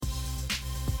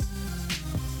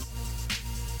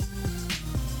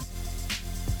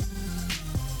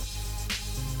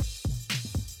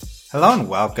Hello and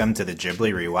welcome to the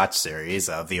Ghibli Rewatch series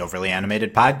of the Overly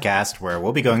Animated Podcast, where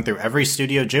we'll be going through every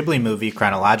Studio Ghibli movie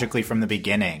chronologically from the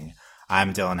beginning.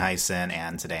 I'm Dylan Heisen,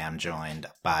 and today I'm joined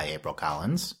by April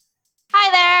Collins.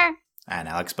 Hi there! And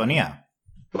Alex Bonilla.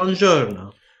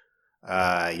 Buongiorno.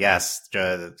 Yes,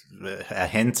 a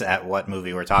hint at what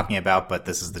movie we're talking about, but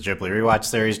this is the Ghibli Rewatch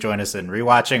series. Join us in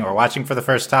rewatching or watching for the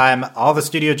first time all the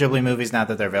Studio Ghibli movies now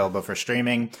that they're available for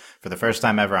streaming for the first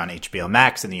time ever on HBO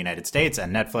Max in the United States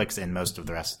and Netflix in most of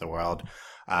the rest of the world.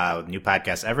 New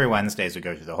podcasts every Wednesday as we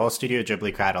go through the whole Studio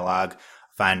Ghibli catalog.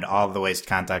 Find all of the ways to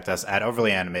contact us at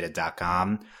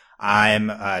overlyanimated.com. I'm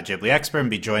a Ghibli expert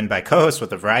and be joined by co-hosts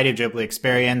with a variety of Ghibli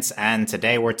experience, and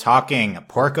today we're talking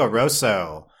Porco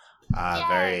Rosso.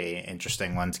 Very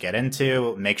interesting one to get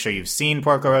into. Make sure you've seen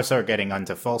Porco Rosso. We're getting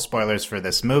onto full spoilers for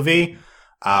this movie.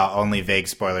 Only vague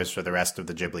spoilers for the rest of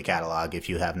the Ghibli catalog if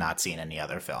you have not seen any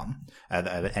other film,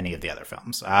 any of the other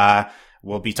films.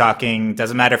 We'll be talking,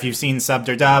 doesn't matter if you've seen subbed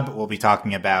or dubbed, we'll be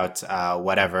talking about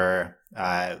whatever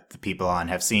the people on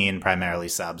have seen, primarily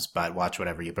subs, but watch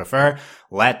whatever you prefer.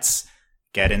 Let's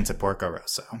get into Porco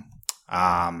Rosso.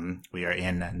 We are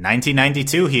in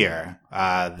 1992 here,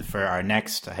 for our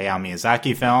next Hayao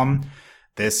Miyazaki film.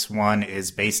 This one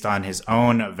is based on his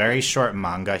own very short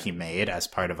manga he made as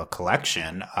part of a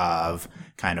collection of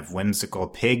kind of whimsical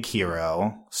pig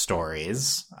hero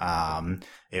stories.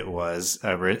 It was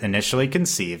initially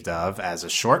conceived of as a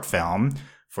short film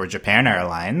for Japan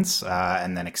Airlines,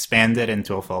 and then expanded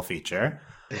into a full feature.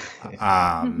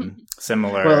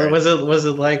 Similar. Well, was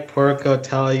it like Porco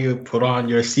telling you put on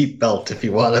your seatbelt if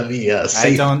you want to be a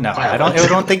safe I don't know. pilot? I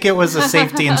don't think it was a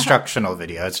safety instructional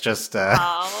video. It's just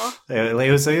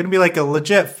it was going to be like a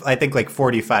legit, I think, like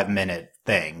 45-minute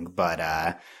thing.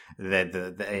 But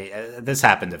this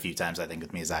happened a few times. I think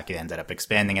with Miyazaki, ended up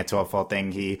expanding it to a full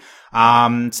thing. He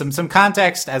some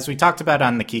context, as we talked about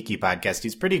on the Kiki podcast.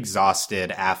 He's pretty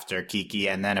exhausted after Kiki,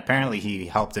 and then apparently he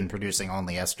helped in producing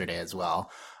Only Yesterday as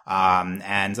well.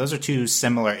 And those are two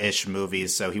similar-ish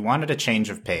movies, so he wanted a change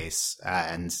of pace,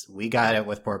 and we got it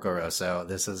with Porco Rosso.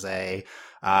 This is a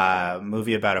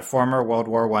movie about a former World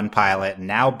War I pilot,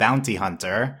 now bounty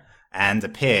hunter, and a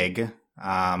pig,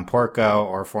 Porco,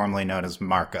 or formerly known as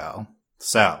Marco.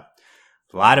 So,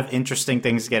 a lot of interesting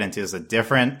things to get into. It's a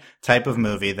different type of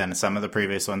movie than some of the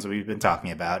previous ones we've been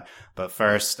talking about. But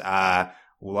first,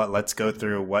 let's go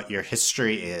through what your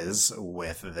history is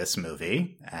with this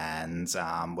movie, and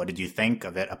what did you think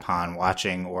of it upon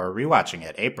watching or rewatching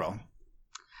it, April?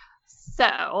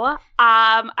 So,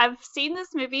 I've seen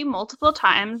this movie multiple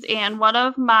times, and one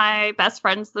of my best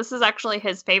friends, this is actually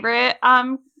his favorite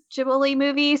Ghibli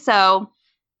movie, so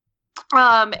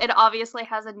it obviously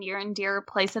has a near and dear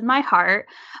place in my heart.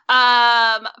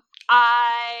 I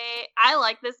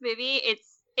like this movie.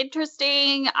 It's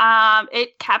interesting.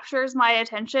 It captures my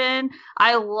attention.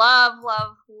 I love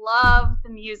the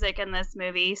music in this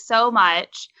movie so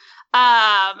much.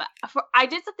 I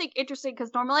did something interesting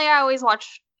because normally I always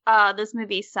watch this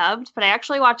movie subbed, but I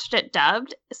actually watched it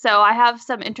dubbed. So I have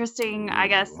some interesting, I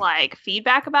guess, like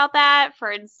feedback about that. For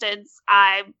instance,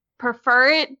 I prefer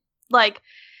it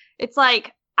it's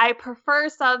like I prefer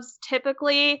subs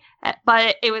typically,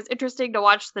 but it was interesting to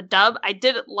watch the dub. I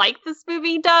didn't like this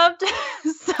movie dubbed.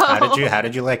 So How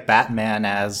did you like Batman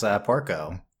as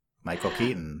Porco, Michael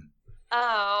Keaton?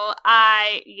 Oh,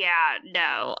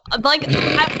 no. Like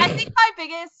I think my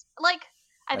biggest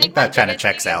I think that kind of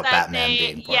checks out Batman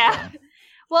being Porco. Yeah.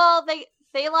 Well,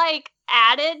 they like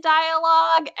added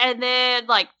dialogue and then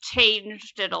like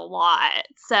changed it a lot.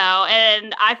 So,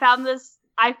 and I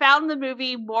found the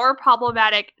movie more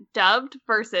problematic dubbed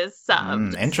versus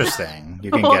subbed. Interesting.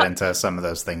 You can get into some of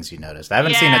those things you noticed. I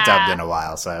haven't seen it dubbed in a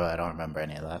while, so I don't remember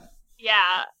any of that.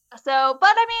 Yeah. So, but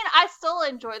I mean, I still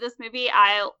enjoy this movie.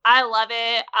 I love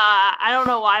it. I don't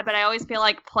know why, but I always feel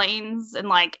like planes and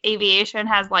like aviation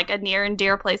has like a near and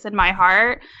dear place in my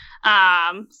heart.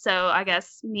 So I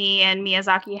guess me and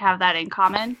Miyazaki have that in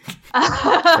common.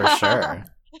 For sure.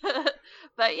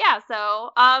 But yeah,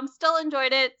 so still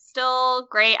enjoyed it. Still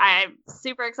great. I'm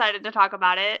super excited to talk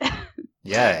about it.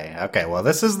 Yay. Okay, well,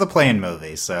 this is the plane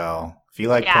movie, so if you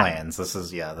like planes, this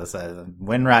is,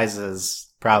 Wind Rises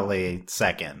probably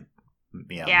second.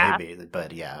 Maybe,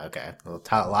 but yeah, okay.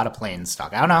 A lot of planes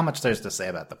talk. I don't know how much there's to say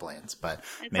about the planes, but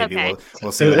maybe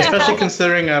we'll see. Especially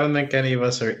considering I don't think any of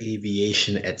us are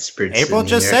aviation experts. April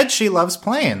just said she loves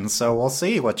planes, so we'll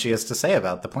see what she has to say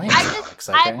about the planes.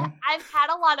 I've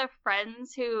had a lot of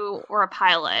friends who were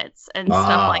pilots and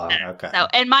stuff like that. Okay. So,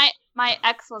 and my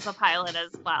ex was a pilot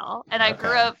as well, and I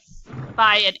grew up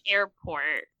by an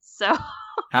airport. So,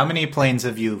 how many planes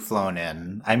have you flown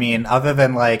in? I mean, other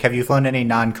than have you flown any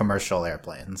non-commercial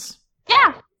airplanes?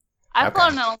 Yeah, I've Okay.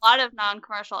 flown in a lot of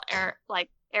non-commercial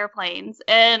airplanes.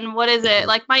 And what is it?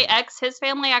 Like my ex, his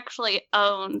family actually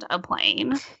owned a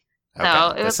plane. So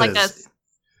Okay. it was like a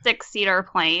 6-seater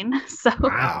plane. So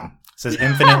Wow. This is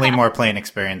infinitely more plane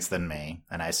experience than me,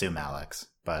 and I assume Alex.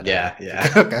 But Yeah.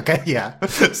 okay, yeah.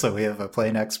 So we have a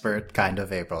plane expert kind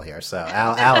of April here. So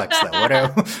Alex, though,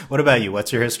 what about you?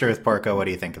 What's your history with Porco? What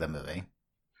do you think of the movie?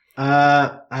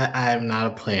 I'm not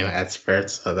a plane expert,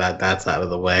 so that's out of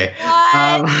the way.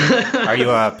 what?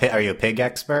 Are you a pig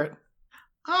expert?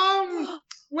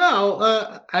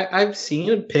 Well, I've seen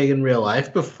a pig in real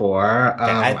life before.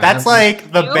 That's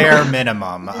like the bare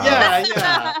minimum.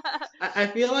 Yeah. I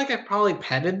feel like I probably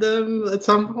petted them at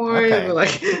some point. Okay. But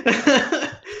like,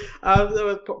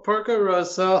 with Porco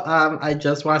Rosso, I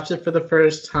just watched it for the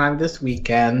first time this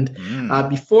weekend.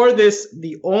 Before this,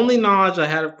 the only knowledge I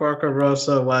had of Porco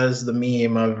Rosso was the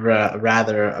meme of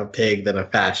rather a pig than a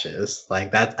fascist.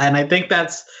 Like that, and I think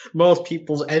that's most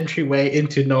people's entryway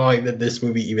into knowing that this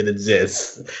movie even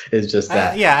exists. Is just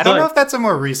that. I don't know if that's a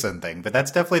more recent thing, but that's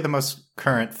definitely the most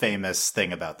current famous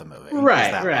thing about the movie.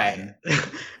 Right.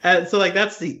 And so like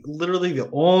that's literally the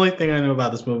only thing I know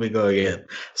about this movie going in.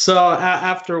 So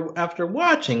after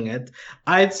watching it,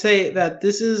 I'd say that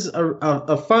this is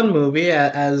a fun movie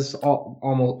as all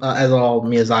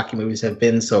Miyazaki movies have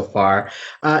been so far.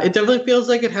 It definitely feels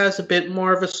like it has a bit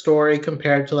more of a story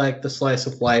compared to like the slice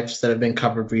of lifes that have been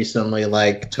covered recently,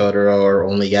 like Totoro or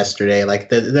Only Yesterday. Like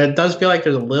there does feel like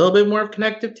there's a little bit more of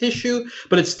connective tissue,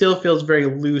 but it still feels very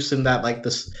loose in that like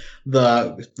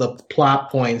the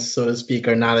plot points, so to speak,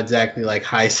 are not exactly like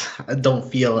don't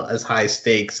feel as high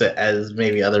stakes as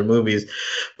maybe other movies.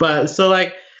 But so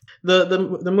like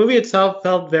the movie itself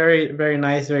felt very, very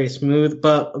nice, very smooth.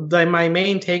 But my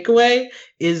main takeaway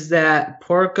is that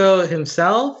Porco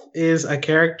himself is a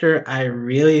character I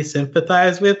really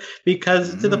sympathize with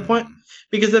because to the point.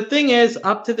 Because the thing is,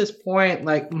 up to this point,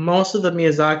 like most of the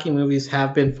Miyazaki movies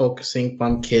have been focusing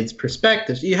from kids'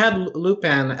 perspectives. You had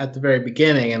Lupin at the very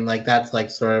beginning, and like that's like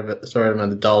sort of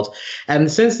an adult. And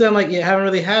since then, like you haven't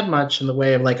really had much in the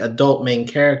way of like adult main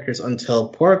characters until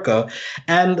Porco.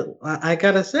 And I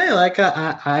gotta say, like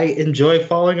I enjoy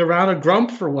following around a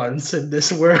grump for once in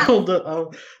this world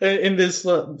in this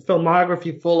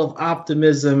filmography full of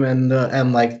optimism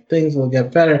and like things will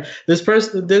get better.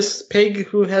 This pig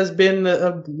who has been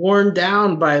worn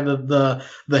down by the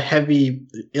heavy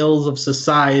ills of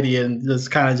society and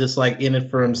just kind of just like in it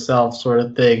for himself sort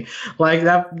of thing, like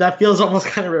that feels almost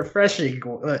kind of refreshing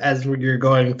as you're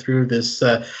going through this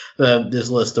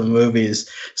list of movies.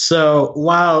 So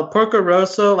while Porco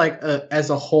Rosso, like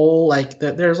as a whole, like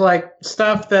there's like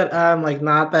stuff that I'm like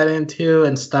not that into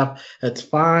and stuff that's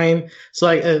fine. So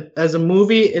like as a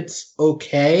movie, it's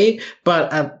okay,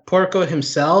 but Porco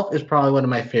himself is probably one of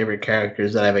my favorite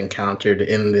characters that I've encountered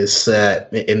in this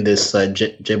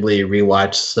Ghibli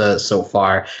rewatch so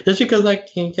far. Just because, like,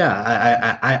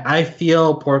 I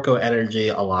feel Porco energy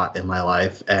a lot in my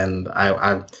life, and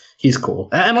he's cool,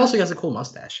 and also he has a cool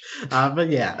mustache. But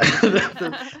yeah,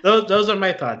 those are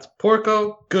my thoughts.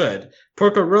 Porco, good.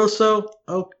 Porco Rosso,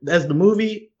 as the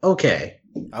movie, okay.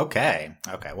 Okay.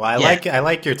 Well, I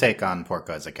like your take on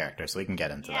Porco as a character, so we can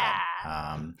get into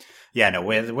that.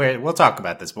 We'll talk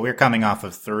about this, but we're coming off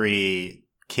of 3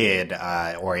 kid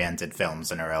oriented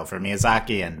films in a row for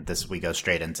Miyazaki, and we go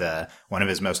straight into one of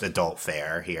his most adult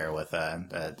fare here with an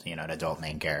adult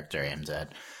main character aimed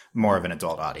at more of an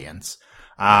adult audience.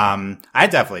 I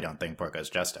definitely don't think Porco's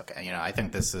just okay. I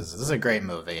think this is a great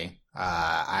movie.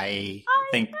 I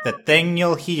think the thing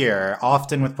you'll hear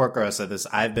often with Porco Rosso,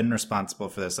 I've been responsible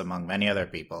for this among many other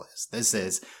people, is this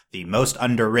is the most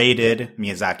underrated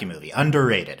Miyazaki movie.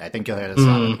 Underrated. I think you'll hear this a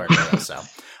lot with Porco Rosso.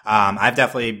 I've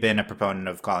definitely been a proponent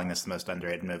of calling this the most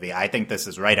underrated movie. I think this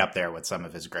is right up there with some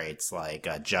of his greats, like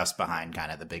just behind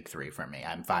kind of the big 3 for me.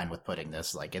 I'm fine with putting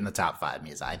this like in the top 5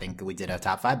 Miyazaki. I think we did a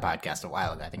top 5 podcast a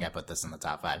while ago. I think I put this in the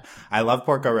top 5. I love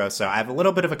Porco Rosso. I have a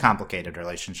little bit of a complicated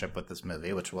relationship with this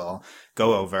movie, which we'll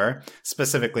go over,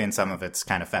 specifically in some of its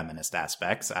kind of feminist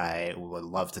aspects. I would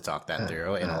love to talk that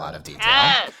through in a lot of detail.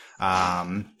 Yes.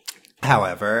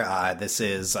 However, this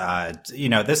is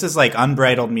like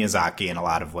unbridled Miyazaki in a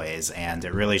lot of ways, and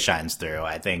it really shines through.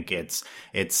 I think it's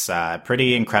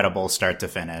pretty incredible start to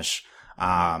finish.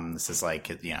 This is like,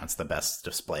 it's the best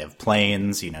display of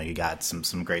planes. You got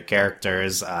some great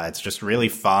characters. It's just really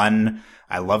fun.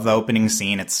 I love the opening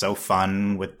scene. It's so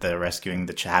fun with the rescuing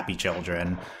the happy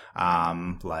children.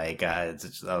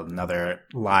 It's another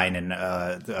line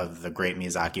of the great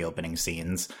Miyazaki opening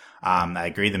scenes. I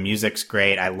agree. The music's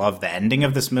great. I love the ending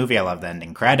of this movie. I love the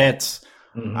ending credits.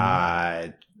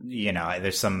 Mm-hmm.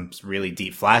 there's some really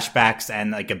deep flashbacks,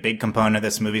 and like a big component of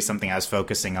this movie, something I was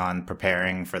focusing on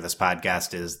preparing for this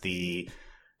podcast, is the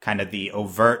kind of the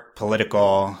overt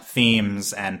political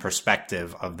themes and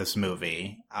perspective of this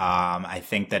movie. I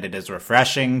think that it is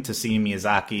refreshing to see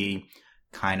Miyazaki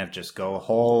kind of just go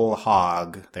whole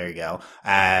hog, there you go,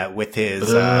 with his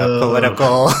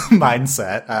political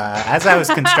mindset. As I was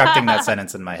constructing that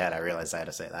sentence in my head, I realized I had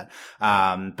to say that.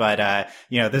 But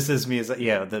this is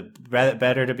the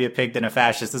better to be a pig than a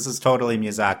fascist. This is totally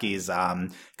Miyazaki's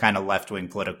kind of left-wing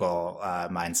political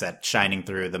mindset shining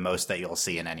through the most that you'll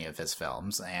see in any of his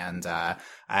films. And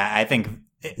I think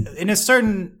in a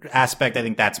certain aspect, I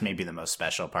think that's maybe the most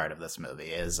special part of this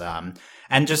movie is, and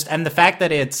the fact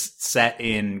that it's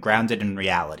grounded in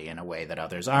reality in a way that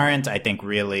others aren't, I think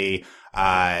really,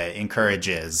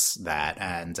 encourages that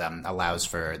and, allows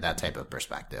for that type of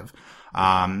perspective.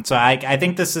 So I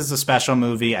think this is a special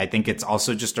movie. I think it's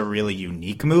also just a really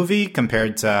unique movie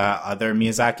compared to other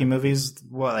Miyazaki movies.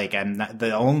 Well, like,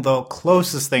 the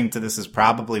closest thing to this is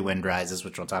probably Wind Rises,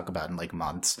 which we'll talk about in like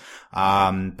months.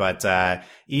 But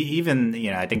even,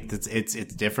 I think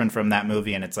it's different from that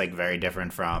movie, and it's like very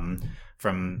different from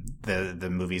the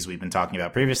movies we've been talking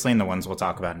about previously and the ones we'll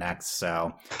talk about next.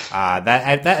 So,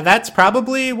 that's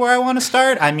probably where I want to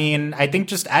start. I mean, I think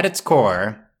just at its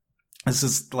core, this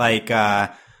is like, I'll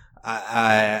be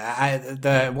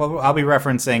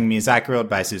referencing Miyazaki World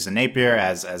by Susan Napier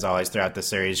as always throughout the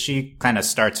series. She kind of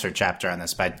starts her chapter on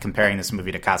this by comparing this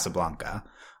movie to Casablanca.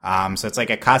 So it's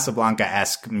like a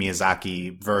Casablanca-esque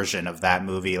Miyazaki version of that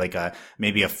movie, like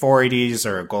maybe a 480s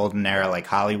or a golden era, like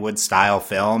Hollywood style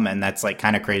film. And that's like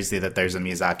kind of crazy that there's a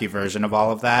Miyazaki version of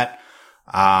all of that.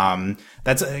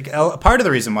 That's a part of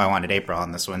the reason why I wanted April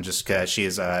on this one, just because she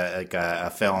is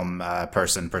a film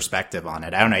person perspective on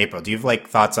it. I don't know, April, do you have like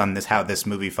thoughts on this, how this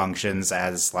movie functions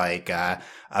as like a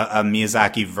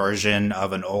Miyazaki version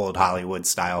of an old Hollywood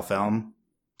style film?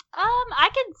 I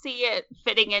can see it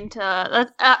fitting into.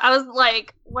 I was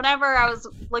like, whenever I was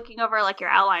looking over like your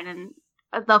outline and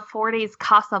the 40s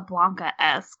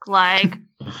Casablanca-esque, like,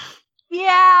 yeah,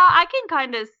 I can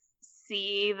kind of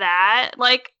see that.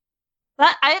 Like,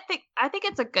 that I think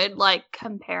it's a good like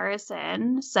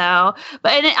comparison. So,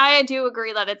 but I do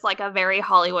agree that it's like a very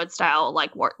Hollywood style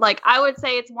like war. Like, I would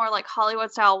say it's more like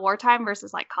Hollywood style wartime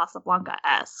versus like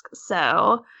Casablanca-esque.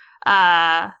 So,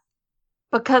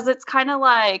 because it's kind of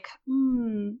like,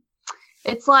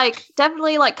 it's like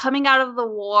definitely like coming out of the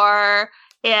war,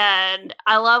 and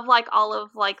I love like all of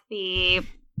like the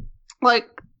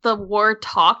war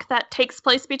talk that takes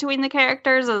place between the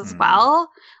characters as well.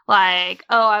 Like,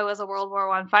 oh, I was a World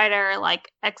War I fighter, like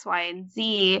X, Y, and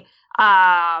Z.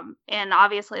 And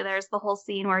obviously there's the whole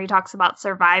scene where he talks about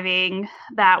surviving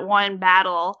that one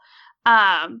battle.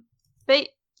 But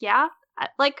yeah,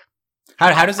 like,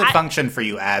 How does it function for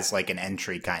you as like an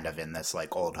entry kind of in this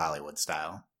like old Hollywood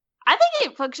style? I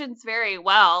think it functions very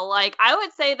well. Like, I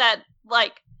would say that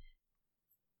like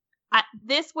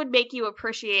this would make you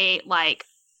appreciate like,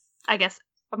 I guess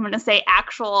I'm going to say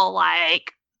actual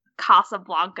like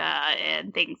Casablanca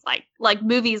and things like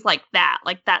movies like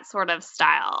that sort of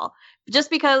style. Just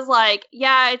because like,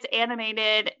 yeah, it's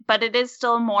animated, but it is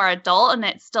still more adult and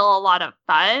it's still a lot of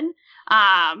fun.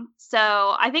 So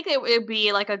I think it would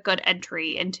be like a good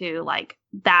entry into like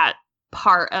that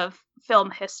part of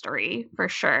film history for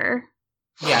sure.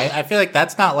 Yeah, I feel like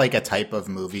that's not like a type of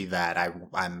movie that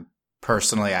I'm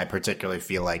personally, I particularly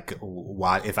feel like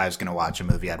if I was going to watch a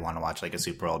movie, I'd want to watch like a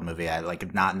super old movie. I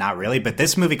like not really, but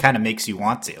this movie kind of makes you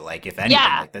want to, like, if anything,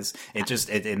 like this,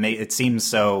 it seems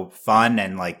so fun,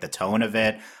 and like the tone of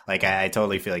it, like I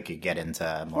totally feel like you get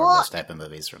into more of those type of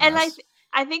movies from this.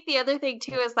 I think the other thing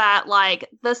too is that like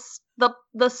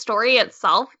the story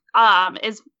itself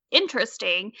is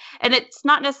interesting, and it's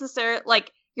not necessarily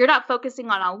like you're not focusing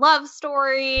on a love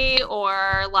story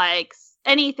or like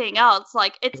anything else.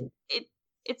 Like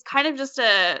it's kind of just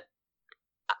an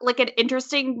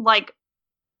interesting like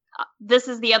this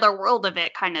is the other world of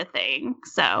it kind of thing.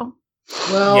 So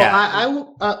well, yeah.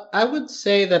 I would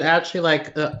say that actually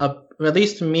like at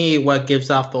least to me, what gives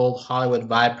off the old Hollywood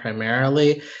vibe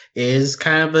primarily is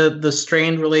kind of the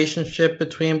strained relationship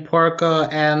between Porco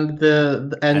and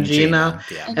Gina.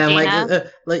 Yeah. And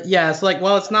it's like,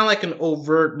 well, it's not like an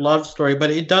overt love story, but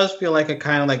it does feel like a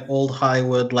kind of like old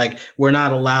Hollywood, like we're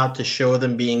not allowed to show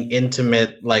them being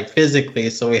intimate, like physically.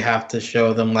 So we have to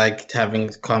show them like having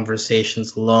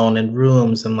conversations alone in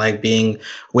rooms and like being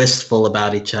wistful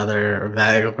about each other.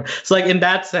 So like in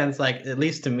that sense, like at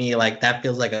least to me, like that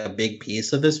feels like a big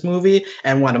piece of this movie,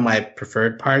 and one of my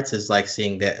preferred parts is like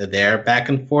seeing their back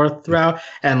and forth throughout,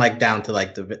 and like down to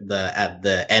like the at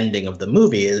the ending of the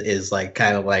movie is like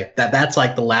kind of like that's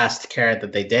like the last carrot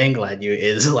that they dangle at you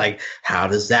is like, how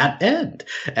does that end?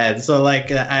 And so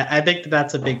like I think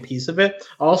that's a big piece of it.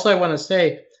 Also, I want to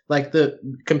say, like, the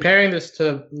comparing this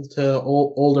to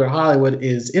older Hollywood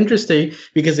is interesting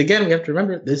because, again, we have to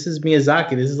remember this is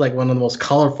Miyazaki. This is like one of the most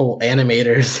colorful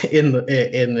animators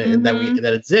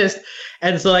that exist.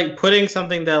 And so like putting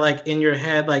something that like in your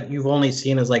head like you've only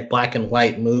seen as like black and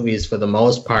white movies for the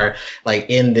most part, like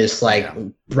in this like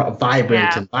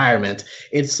vibrant environment,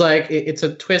 it's like it's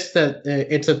a twist that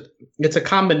it's a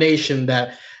combination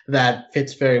that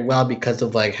fits very well because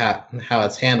of like how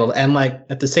it's handled, and like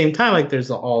at the same time like there's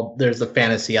the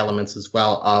fantasy elements as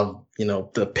well of, you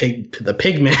know, the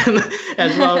pigman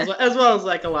as well as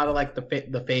like a lot of like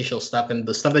the facial stuff and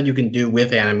the stuff that you can do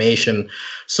with animation.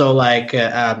 So like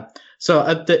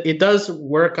it does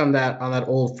work on that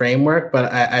old framework,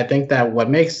 but I think that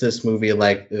what makes this movie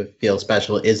like feel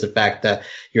special is the fact that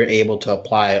you're able to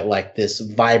apply like this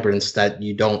vibrance that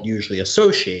you don't usually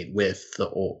associate with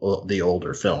the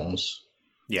older films.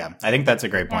 Yeah, I think that's a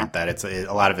great point. That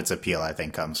a lot of its appeal, I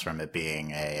think, comes from it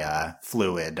being a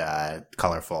fluid,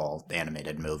 colorful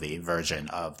animated movie version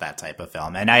of that type of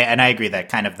film. And I agree that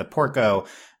kind of the Porco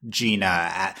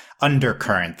Gina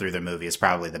undercurrent through the movie is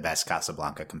probably the best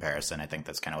Casablanca comparison. I think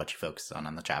that's kind of what you focus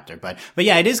on the chapter. But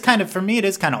yeah, it is kind of, for me, it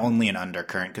is kind of only an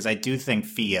undercurrent because I do think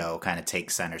Fio kind of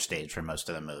takes center stage for most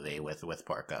of the movie with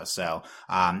Porco. So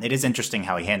it is interesting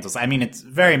how he handles. I mean, it's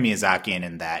very Miyazakian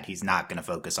in that he's not going to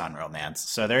focus on romance.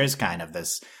 So there is kind of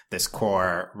this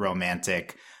core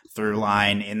romantic through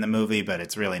line in the movie, but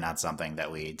it's really not something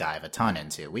that we dive a ton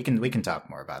into. We can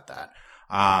talk more about that.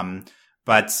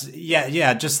 But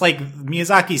yeah, just like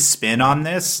Miyazaki's spin on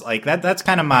this, like that's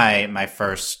kind of my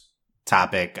first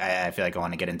topic. I feel like I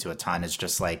want to get into a ton is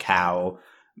just like how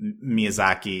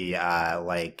Miyazaki,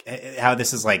 like how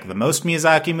this is like the most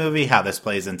Miyazaki movie, how this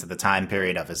plays into the time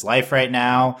period of his life right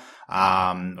now,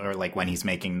 or like when he's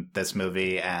making this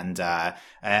movie. And I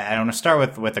want to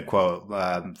start with a quote,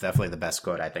 definitely the best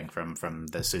quote I think from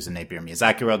the Susan Napier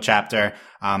Miyazaki World chapter.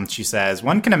 She says,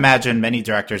 "One can imagine many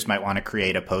directors might want to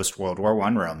create a post-World War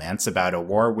I romance about a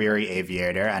war-weary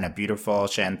aviator and a beautiful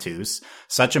chanteuse.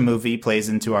 Such a movie plays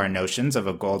into our notions of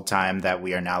a gold time that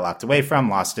we are now locked away from,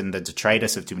 lost in the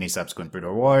detritus of too many subsequent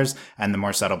brutal wars and the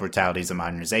more subtle brutalities of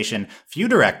modernization. Few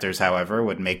directors, however,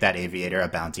 would make that aviator a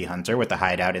bounty hunter with a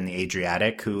hideout in the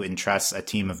Adriatic who entrusts a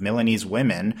team of Milanese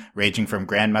women, ranging from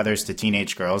grandmothers to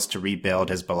teenage girls, to rebuild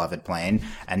his beloved plane.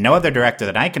 And no other director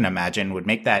that I can imagine would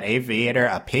make that aviator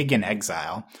a pig in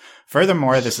exile.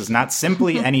 Furthermore, this is not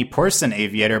simply any person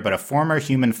aviator, but a former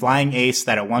human flying ace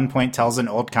that at one point tells an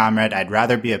old comrade, 'I'd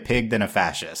rather be a pig than a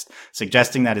fascist,'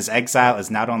 suggesting that his exile is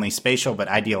not only spatial but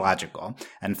ideological.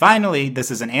 And finally,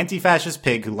 this is an anti-fascist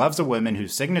pig who loves a woman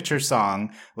whose signature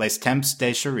song, Les Temps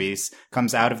de Charisse,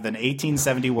 comes out of the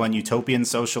 1871 utopian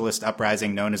socialist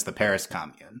uprising known as the Paris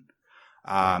Commune."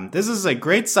 This is a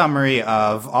great summary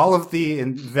of all of the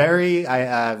very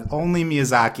only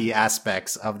Miyazaki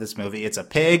aspects of this movie. It's a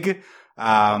pig.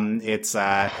 It's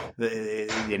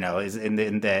is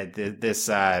in this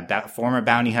former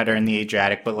bounty hunter in the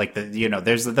Adriatic, but like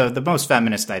there's the most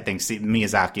feminist I think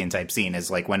Miyazakian type scene is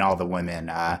like when all the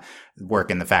women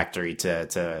work in the factory to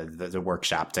the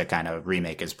workshop to kind of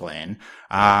remake his plane.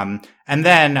 And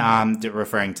then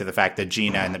referring to the fact that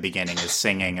Gina in the beginning is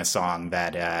singing a song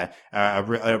that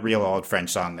a real old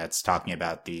French song that's talking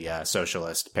about the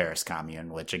socialist Paris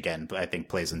Commune, which again I think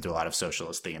plays into a lot of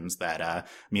socialist themes that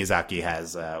Miyazaki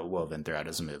has woven throughout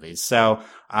his movies. So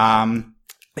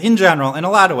in general, in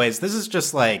a lot of ways, this is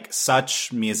just like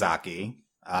such Miyazaki.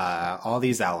 All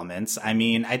these elements. I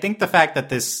mean, I think the fact that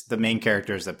the main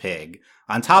character is a pig,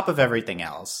 on top of everything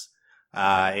else,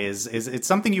 is it's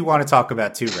something you want to talk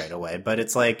about too right away. But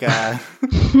it's like, so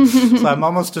I'm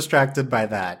almost distracted by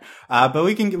that. But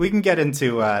we can get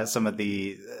into some of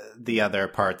the other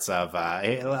parts of.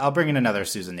 I'll bring in another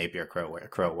Susan Napier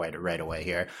quote right away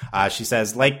here. She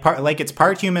says, like it's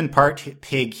part human, part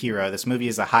pig hero, this movie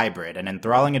is a hybrid, an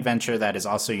enthralling adventure that is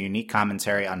also a unique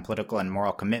commentary on political and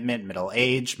moral commitment, middle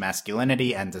age,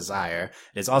 masculinity, and desire.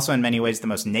 It is also in many ways the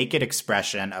most naked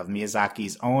expression of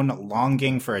Miyazaki's own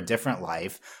longing for a different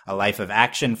life, a life of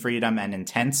action, freedom, and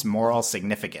intense moral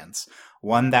significance.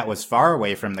 One that was far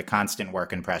away from the constant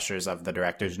work and pressures of the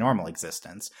director's normal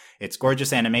existence. Its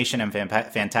gorgeous animation and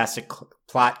fantastic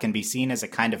plot can be seen as a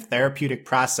kind of therapeutic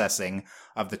processing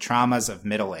of the traumas of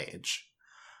middle age.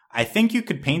 I think you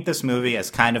could paint this movie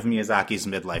as kind of Miyazaki's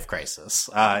midlife crisis,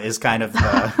 is kind of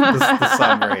the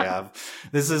summary of.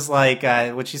 This is like,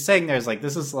 what she's saying there is like,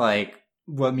 this is like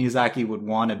what Miyazaki would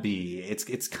want to be.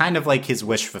 It's kind of like his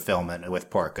wish fulfillment with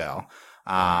Porco.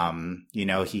 He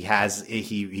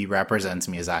represents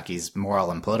Miyazaki's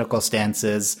moral and political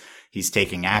stances. He's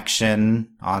taking action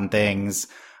on things.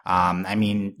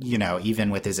 Even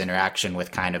with his interaction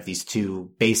with kind of these two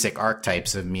basic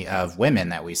archetypes of women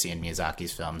that we see in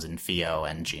Miyazaki's films, in Fio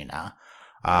and Gina.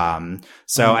 I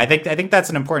think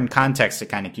that's an important context to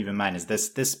kind of keep in mind, is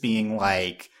this being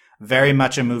like very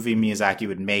much a movie Miyazaki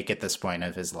would make at this point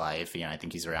of his life. I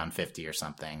think he's around 50 or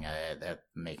something at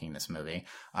making this movie.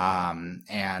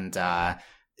 And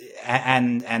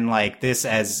like this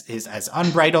as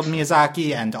unbridled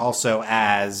Miyazaki, and also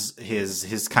as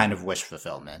his kind of wish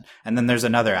fulfillment. And then there's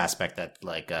another aspect that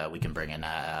like we can bring in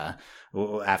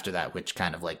after that, which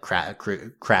kind of like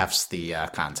crafts the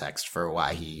context for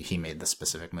why he made this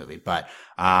specific movie. But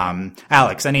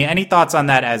Alex, any thoughts on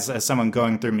that as someone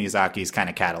going through Miyazaki's kind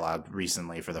of catalog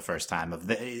recently for the first time?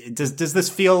 Does this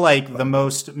feel like the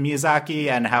most Miyazaki,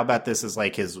 and how about this as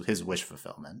like his wish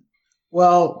fulfillment?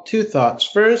 Well, two thoughts.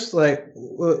 First, like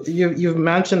you've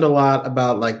mentioned a lot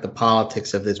about like the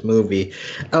politics of this movie.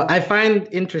 I find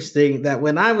interesting that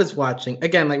when I was watching,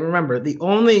 again, like remember, the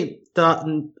only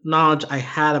knowledge I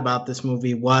had about this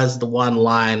movie was the one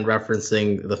line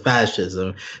referencing the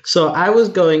fascism. So I was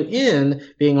going in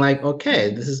being like,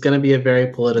 okay, this is going to be a very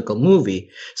political movie.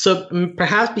 So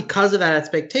perhaps because of that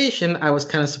expectation, I was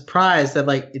kind of surprised that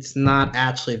like it's not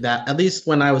actually that, at least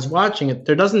when I was watching it,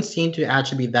 there doesn't seem to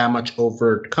actually be that much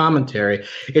overt commentary.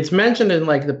 It's mentioned in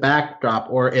like the backdrop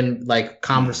or in like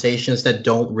conversations that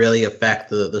don't really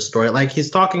affect the story. Like he's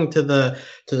talking to the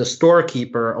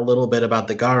storekeeper a little bit about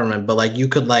the government, but like you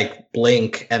could like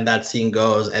blink and that scene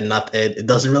goes and it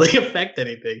doesn't really affect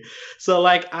anything. So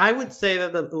like I would say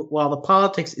that while the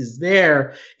politics is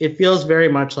there, it feels very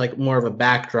much like more of a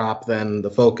backdrop than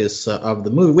the focus of the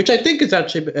movie, which I think is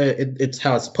actually it's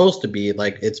how it's supposed to be.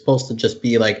 Like it's supposed to just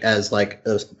be like as like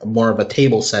more of a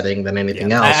table setting than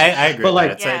anything else. I agree. But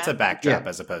like it's a backdrop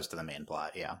as opposed to the main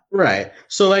plot. Yeah. Right.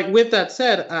 So like with that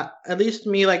said, at least to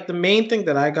me, like the main thing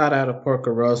that I got out of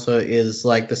Porco Rosso is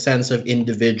like the sense of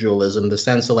individualism, the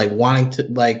sense of like wanting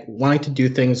to do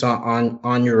things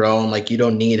on your own, like you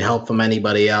don't need help from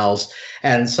anybody else,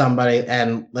 and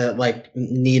like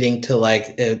needing to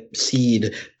like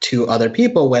cede to other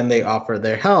people when they offer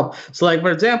their help. So like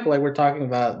for example, like we're talking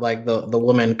about like the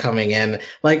woman coming in,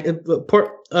 like a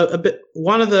bit.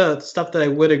 One of the stuff that I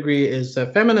would agree is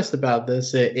feminist about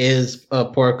this is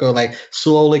Porco like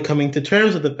slowly coming to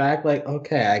terms with the fact like,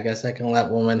 okay, I guess I can let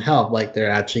women help, like they're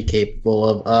actually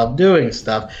capable of doing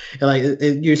stuff. And like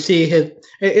you see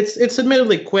it's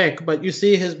admittedly quick, but you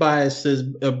see his biases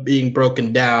being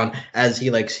broken down as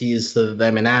he like sees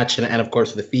them in action. And of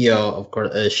course with Fio, of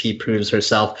course she proves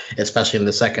herself, especially in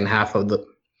the second half of the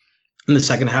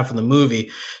movie.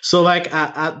 So like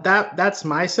that's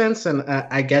my sense, and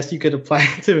I guess you could apply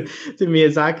it to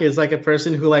Miyazaki as like a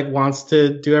person who like wants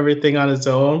to do everything on his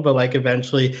own, but like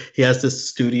eventually he has this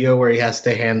studio where he has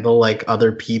to handle like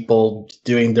other people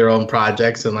doing their own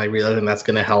projects, and like realizing that's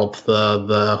going to help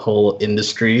the whole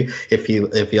industry if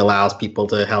he allows people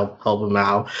to help him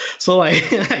out. So like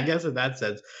I guess in that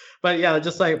sense. But yeah,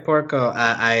 just like Porco,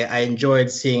 I enjoyed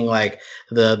seeing like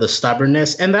the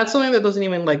stubbornness, and that's something that doesn't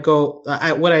even like go.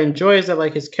 What I enjoy is that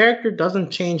like his character doesn't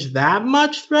change that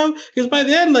much throughout, because by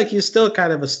the end, like he's still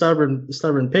kind of a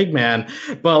stubborn pig man.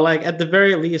 But like at the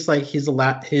very least, like he's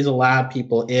allowed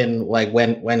people in like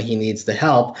when he needs the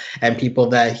help, and people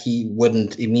that he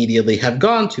wouldn't immediately have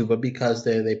gone to, but because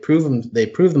they prove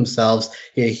themselves,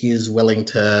 he's willing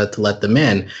to let them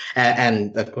in,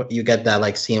 and you get that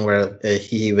like scene where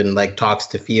he even like talks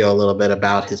to Fio a little bit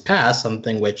about his past,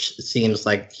 something which seems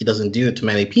like he doesn't do with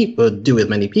many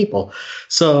people.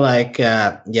 So like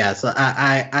so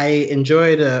I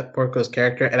enjoyed Porco's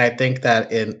character, and I think that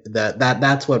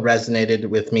that's what resonated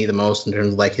with me the most in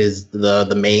terms of like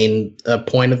the main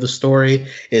point of the story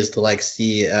is to like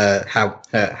see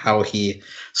how he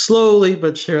slowly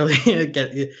but surely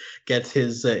gets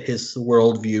his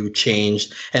worldview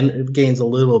changed and gains a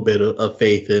little bit of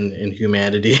faith in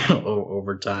humanity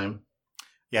over time.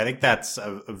 Yeah, I think that's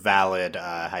a valid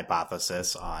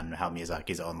hypothesis on how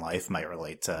Miyazaki's own life might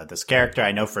relate to this character.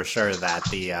 I know for sure that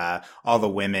the all the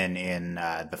women in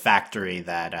the factory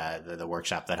that the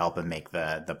workshop that help him make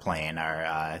the plane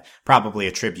are probably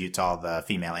a tribute to all the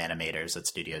female animators at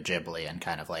Studio Ghibli, and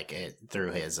kind of like it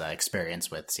through his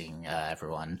experience with seeing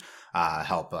everyone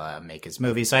help make his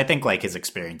movie. So I think like his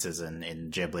experiences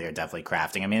in Ghibli are definitely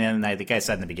crafting. I mean, and I think I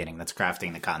said in the beginning, that's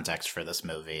crafting the context for this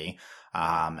movie.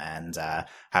 And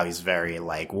how he's very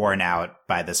like worn out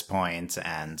by this point,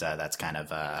 and that's kind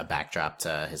of a backdrop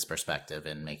to his perspective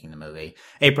in making the movie.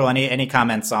 April, any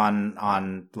comments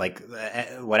on like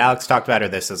what Alex talked about, or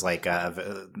this is like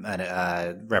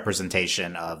a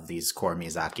representation of these core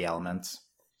Miyazaki elements?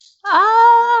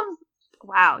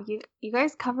 Wow, you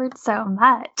guys covered so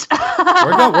much.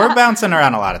 we're bouncing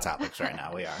around a lot of topics right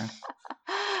now. We are.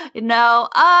 No,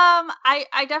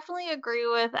 I definitely agree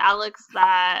with Alex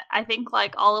that I think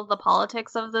like all of the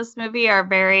politics of this movie are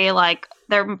very like,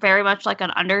 they're very much like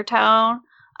an undertone.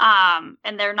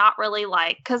 And they're not really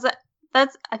like, cause I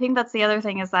think that's the other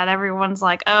thing is that everyone's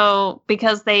like, oh,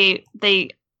 because they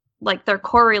like their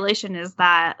core relation is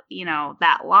that, you know,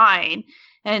 that line.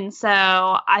 And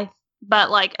so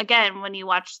but like, again, when you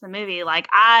watch the movie, like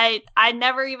I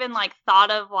never even like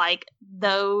thought of like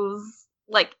those,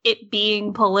 like it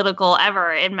being political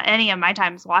ever in any of my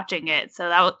times watching it.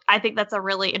 So I think that's a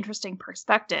really interesting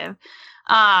perspective.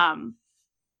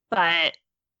 But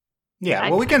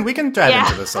yeah, well, we can dive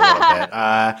into this a little bit.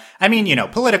 I mean, you know,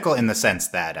 political in the sense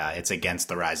that it's against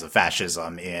the rise of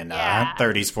fascism in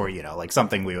 30s, 40s, you know, like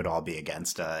something we would all be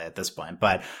against at this point.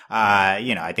 But,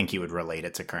 you know, I think he would relate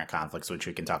it to current conflicts, which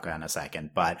we can talk about in a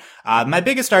second. But my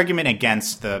biggest argument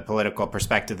against the political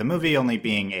perspective, the movie only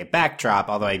being a backdrop,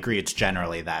 although I agree it's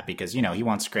generally that, because, you know, he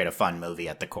wants to create a fun movie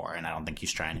at the core, and I don't think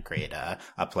he's trying to create a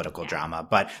political drama.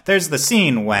 But there's the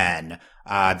scene when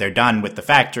they're done with the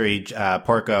factory,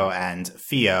 Porco and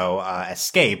Fio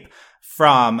escape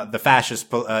from the fascist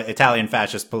Italian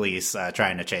fascist police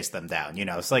trying to chase them down. You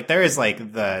know, so like there is like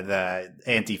the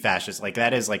anti-fascist, like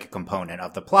that is like a component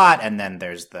of the plot, and then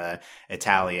there's the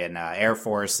Italian Air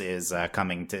Force is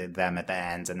coming to them at the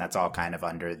end, and that's all kind of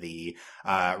under the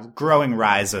growing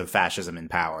rise of fascism in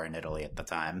power in Italy at the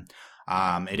time.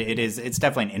 It's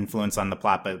definitely an influence on the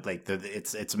plot, but like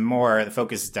it's more, the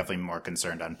focus is definitely more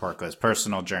concerned on Porco's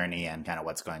personal journey and kind of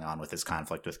what's going on with his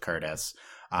conflict with Curtis.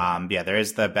 Yeah, there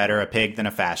is the better a pig than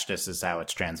a fascist is how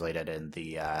it's translated in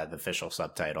the official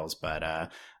subtitles, but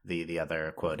the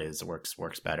other quote is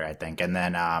works better, I think. And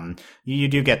then you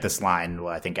do get this line,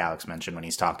 well, I think Alex mentioned when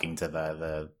he's talking to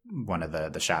the one of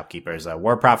the shopkeepers,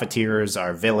 war profiteers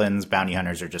are villains, bounty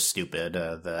hunters are just stupid.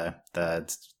 The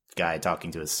guy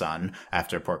talking to his son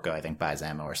after Porco, I think, buys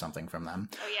ammo or something from them.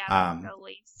 Oh yeah, Porco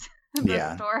leaves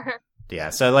the store. Yeah,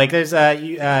 so like there's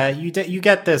you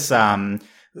get this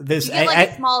this you get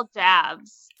like small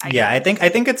jabs. I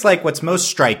think it's like what's most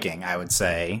striking, I would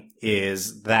say,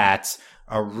 is that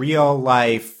a real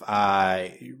life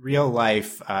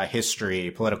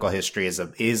history, political history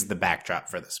is the backdrop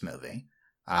for this movie.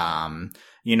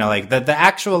 You know, like the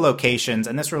actual locations,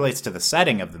 and this relates to the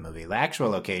setting of the movie, the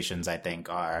actual locations, I think,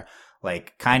 are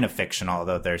like kind of fictional,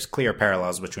 although there's clear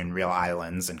parallels between real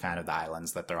islands and kind of the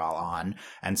islands that they're all on.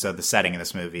 And so the setting of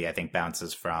this movie, I think,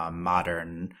 bounces from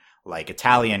modern, like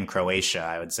Italian Croatia,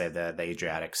 I would say the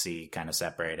Adriatic Sea kind of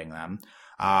separating them.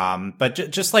 But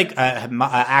just like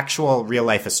actual real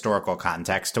life historical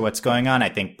context to what's going on, I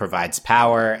think provides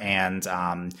power and,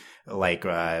 like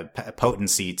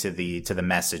potency to the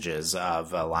messages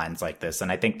of lines like this,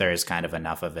 and I think there is kind of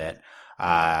enough of it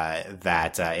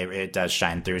that it does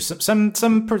shine through. Some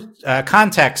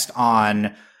context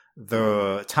on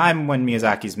the time when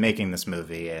Miyazaki's making this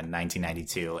movie in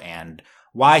 1992 and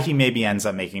why he maybe ends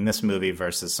up making this movie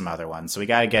versus some other ones. So we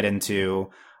got to get into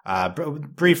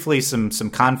briefly some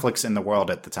conflicts in the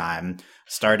world at the time,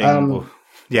 starting.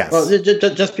 Yes. Well,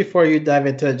 just before you dive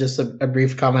into just a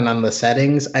brief comment on the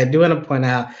settings, I do want to point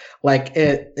out, like,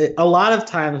 a lot of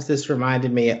times this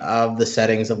reminded me of the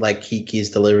settings of, like, Kiki's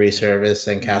Delivery Service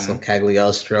and Castle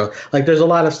Cagliostro. Like, there's a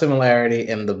lot of similarity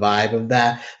in the vibe of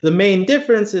that. The main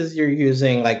difference is you're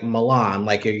using, like, Milan,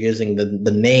 like, you're using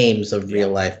the names of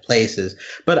real-life places.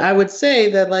 But I would say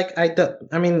that, like, I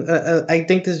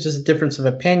think there's just a difference of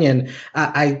opinion.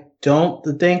 I don't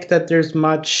think that there's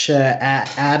much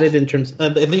added in terms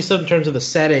of, at least in terms of the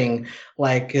setting,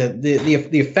 like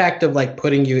the effect of like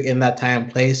putting you in that time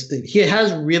and place he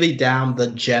has really down the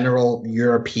general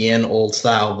European old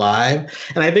style vibe,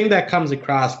 and I think that comes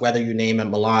across whether you name it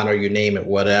Milan or you name it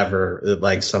whatever,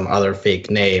 like some other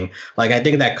fake name. Like I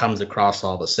think that comes across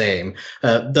all the same.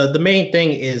 The main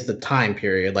thing is the time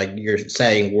period, like you're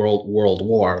saying World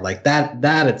War, like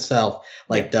that itself,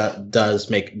 like does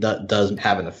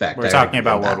have an effect. We're talking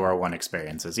about World War I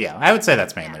experiences. Yeah, I would say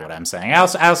that's mainly what I'm saying. I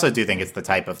also do think it's the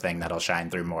type of thing that'll shine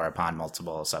through more upon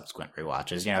multiple subsequent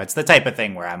rewatches. You know, it's the type of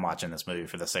thing where I'm watching this movie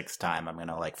for the sixth time, I'm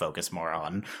gonna like focus more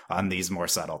on these more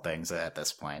subtle things at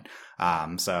this point.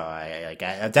 So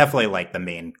I definitely like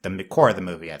the core of the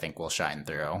movie. I think will shine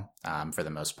through for the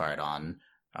most part on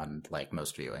like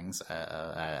most viewings.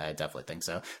 I definitely think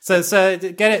so. So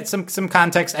get it some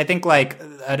context. I think like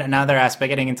another aspect,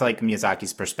 getting into like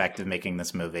Miyazaki's perspective making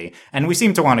this movie, and we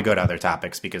seem to want to go to other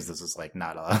topics because this is like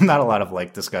not a lot of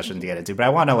like discussion to get into, but I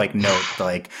want to like note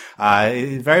like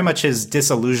very much his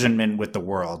disillusionment with the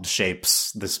world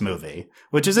shapes this movie,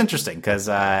 which is interesting because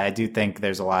I do think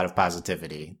there's a lot of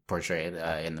positivity portrayed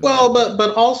in the movie.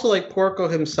 But also like Porco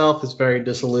himself is very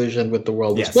disillusioned with the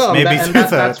world as well. Maybe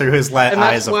through his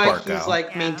eyes. That's why he's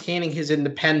like maintaining his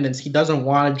independence. He doesn't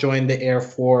want to join the Air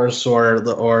Force or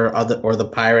the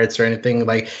pirates or anything.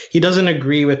 Like he doesn't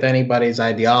agree with anybody's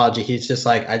ideology. He's just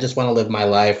like, I just want to live my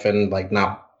life and like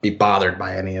not be bothered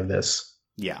by any of this.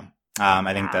 Yeah.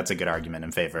 I think that's a good argument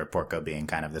in favor of Porco being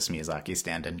kind of this Miyazaki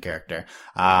stand-in character.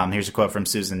 Here's a quote from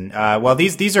Susan. Well,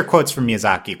 these are quotes from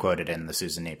Miyazaki quoted in the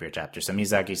Susan Napier chapter. So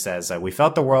Miyazaki says, we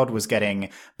felt the world was getting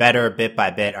better bit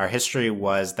by bit. Our history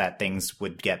was that things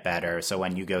would get better. So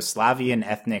when Yugoslavian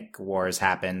ethnic wars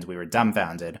happened, we were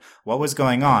dumbfounded. What was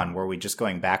going on? Were we just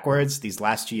going backwards? These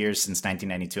last 2 years since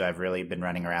 1992, I've really been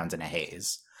running around in a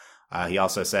haze. He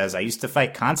also says, I used to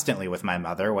fight constantly with my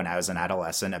mother when I was an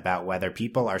adolescent about whether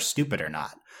people are stupid or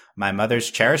not. My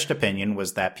mother's cherished opinion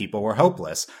was that people were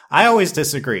hopeless. I always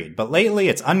disagreed, but lately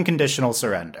it's unconditional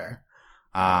surrender.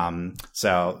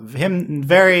 So him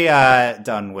very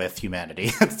done with humanity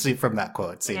from that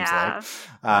quote, seems like.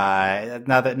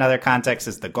 Another context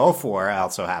is the Gulf War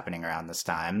also happening around this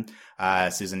time.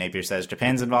 Susan Napier says,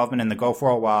 Japan's involvement in the Gulf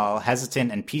War, while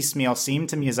hesitant and piecemeal, seemed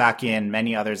to Miyazaki and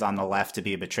many others on the left to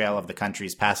be a betrayal of the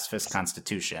country's pacifist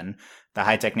constitution. The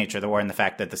high-tech nature of the war and the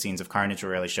fact that the scenes of carnage were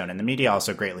rarely shown in the media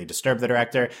also greatly disturbed the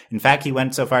director. In fact, he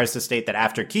went so far as to state that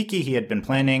after Kiki, he had been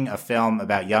planning a film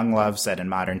about young love set in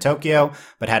modern Tokyo,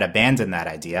 but had abandoned that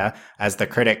idea. As the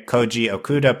critic Koji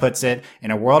Okuda puts it, in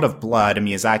a world of blood,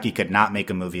 Miyazaki could not make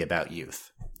a movie about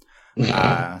youth.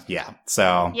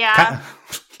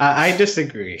 I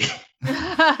disagree.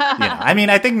 I mean,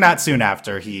 I think not soon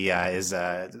after he is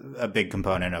a big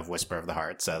component of Whisper of the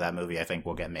Heart, so that movie I think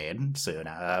will get made soon.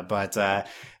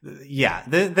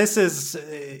 This is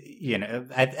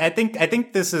I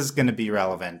think this is going to be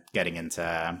relevant getting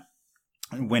into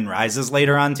Wind Rises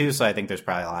later on too. So I think there's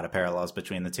probably a lot of parallels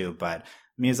between the two. But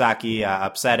Miyazaki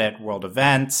upset at world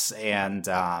events and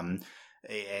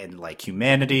like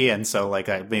humanity, and so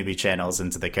like maybe channels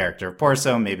into the character of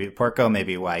Porco,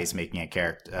 maybe why he's making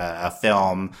a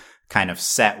film kind of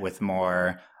set with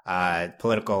more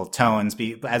political tones.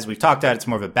 As we've talked about, it's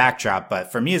more of a backdrop, but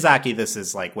for Miyazaki, this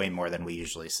is like way more than we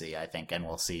usually see, I think, and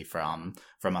we'll see from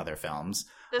other films.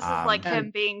 This is like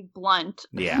him being blunt,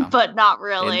 yeah, but not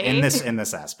really. In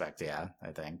this aspect, yeah,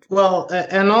 I think. Well,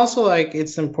 and also like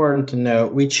it's important to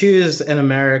note we choose an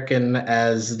American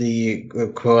as the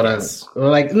quote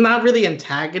like not really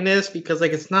antagonist because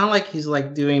like it's not like he's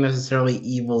like doing necessarily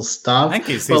evil stuff. I think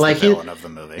he's like the villain of the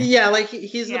movie. Yeah, like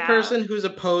he's the person who's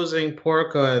opposing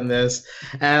Porco in this,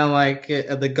 and like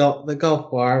the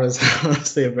Gulf War was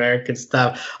mostly American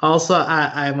stuff. Also,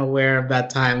 I'm aware of that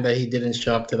time that he didn't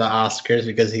show up to the Oscars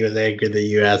because he was angry at the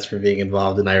U.S. for being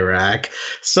involved in Iraq.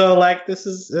 So, like, this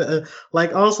is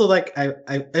like also like I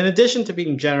in addition to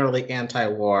being generally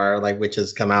anti-war, like which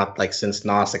has come out like since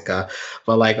Nausicaa,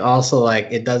 but like also like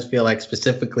it does feel like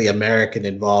specifically American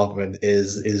involvement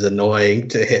is annoying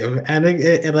to him, and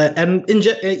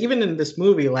even in this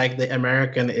movie, like the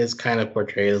American is kind of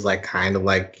portrayed as like kind of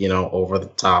like over the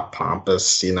top,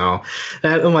 pompous, and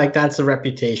like that's a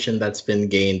reputation that's been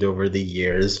gained over the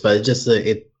years, but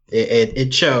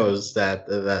it shows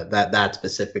that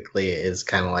specifically is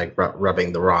kind of like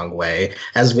rubbing the wrong way,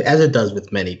 as it does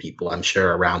with many people, I'm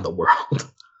sure, around the world.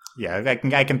 Yeah,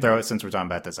 I can throw it, since we're talking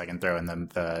about this, I can throw in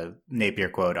the Napier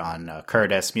quote on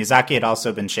Curtis. Miyazaki had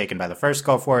also been shaken by the first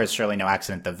Gulf War. It's surely no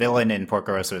accident the villain in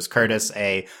Porco Rosso is Curtis,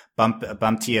 a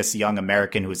bumptious young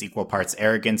American who is equal parts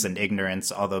arrogance and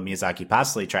ignorance, although Miyazaki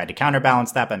possibly tried to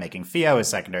counterbalance that by making Fio, his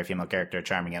secondary female character, a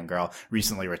charming young girl,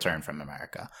 recently returned from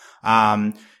America.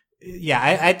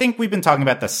 Yeah, I think we've been talking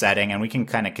about the setting, and we can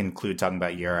kind of conclude talking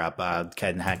about Europe,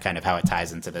 kind of how it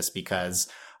ties into this, because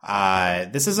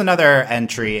this is another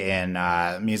entry in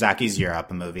Miyazaki's Europe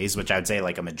movies, which I would say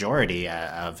like a majority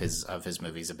of his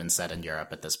movies have been set in Europe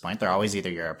at this point. They're always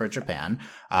either Europe or Japan.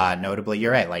 Notably,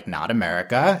 you're right, like not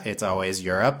America. It's always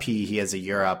Europe. He has a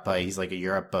Europe. He's like a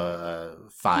Europe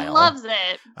file. He loves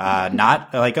it.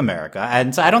 Not like America,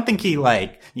 and so I don't think he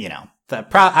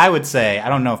I would say, I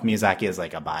don't know if Miyazaki is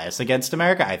like a bias against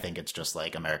America. I think it's just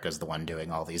like America's the one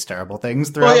doing all these terrible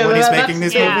things throughout when he's making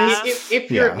these movies. If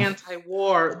you're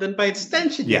anti-war, then by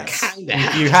extension, you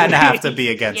kind of have to be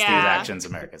against these actions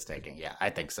America's taking. Yeah,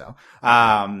 I think so.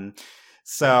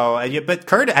 But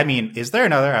Kurt, I mean, is there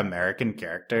another American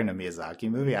character in a Miyazaki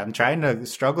movie? I'm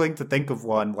struggling to think of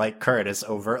one like Curtis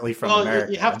overtly from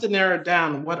America. You have to narrow it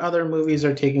down. What other movies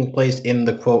are taking place in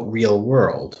the quote real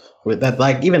world?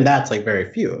 That even that's like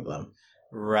very few of them.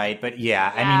 Right, but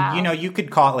I mean, you could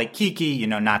call it like Kiki,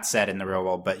 not set in the real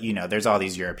world, but there's all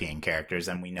these European characters,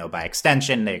 and we know by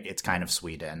extension it's kind of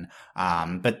Sweden.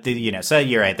 But so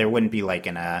you're right, there wouldn't be like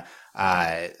a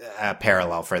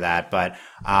parallel for that, but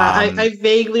I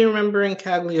vaguely remember in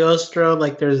Cagliostro,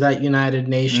 like there's that United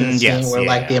Nations scene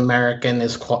where the American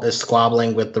is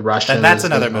squabbling with the Russians. That's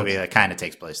another movie that kind of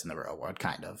takes place in the real world,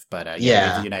 kind of. But with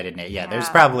the United Nations, there's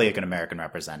probably like an American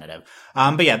representative.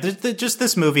 But just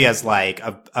this movie as like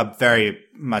a very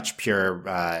much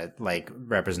pure like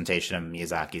representation of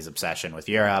Miyazaki's obsession with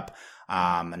Europe.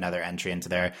 Another entry into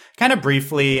there. Kind of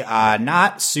briefly,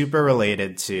 not super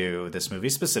related to this movie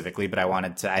specifically, but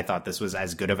I thought this was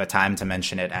as good of a time to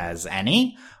mention it as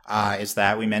any, is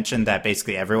that we mentioned that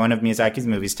basically every one of Miyazaki's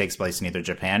movies takes place in either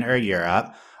Japan or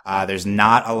Europe. There's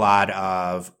not a lot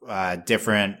of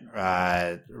different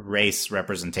race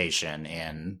representation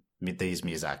in these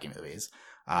Miyazaki movies.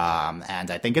 And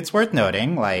I think it's worth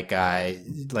noting, the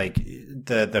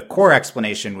core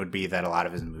explanation would be that a lot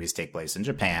of his movies take place in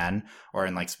Japan or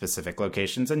in like specific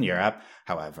locations in Europe.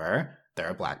 However, there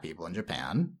are Black people in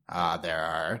Japan. There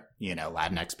are,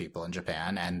 Latinx people in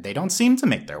Japan, and they don't seem to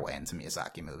make their way into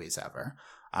Miyazaki movies ever.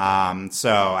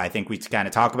 So I think we kind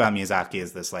of talk about Miyazaki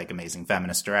as this like amazing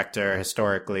feminist director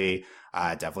historically.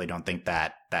 I definitely don't think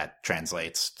that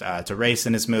translates to race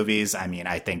in his movies. I mean,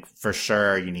 I think for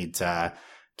sure you need to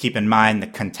keep in mind the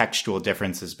contextual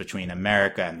differences between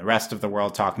America and the rest of the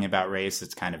world talking about race.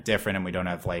 It's kind of different, and we don't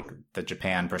have like the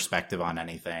Japan perspective on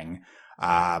anything.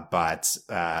 But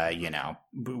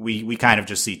we kind of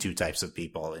just see two types of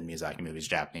people in Miyazaki movies: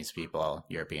 Japanese people,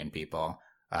 European people.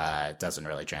 It doesn't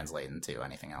really translate into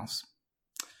anything else.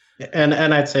 And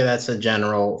I'd say that's a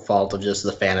general fault of just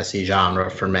the fantasy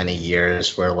genre for many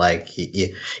years, where like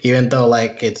even though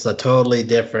like it's a totally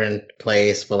different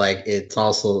place, but like it's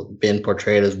also been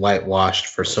portrayed as whitewashed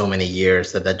for so many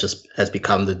years that just has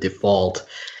become the default.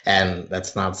 And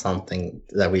that's not something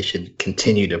that we should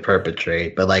continue to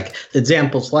perpetrate. But like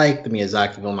examples like the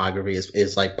Miyazaki filmography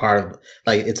is like part of,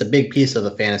 like, it's a big piece of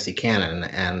the fantasy canon.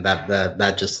 And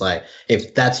that just like,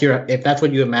 if that's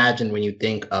what you imagine when you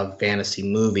think of fantasy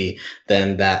movie,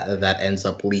 then that ends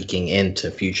up leaking into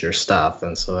future stuff.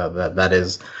 And so that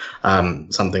is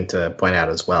something to point out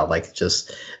as well. Like,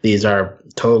 just these are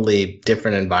totally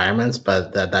different environments,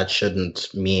 but that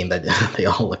shouldn't mean that they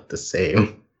all look the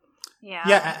same.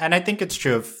 Yeah, and I think it's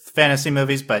true of fantasy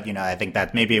movies, but, I think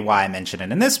that maybe why I mentioned it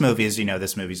in this movie is,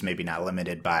 this movie's maybe not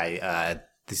limited by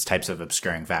these types of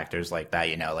obscuring factors like that,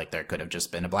 like there could have just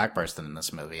been a Black person in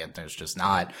this movie, and there's just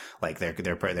not, like, there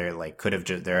like could have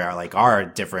just, there are like are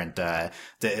different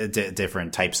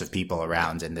different types of people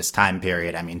around in this time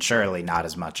period. I mean, surely not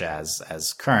as much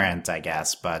as current, I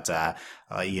guess, but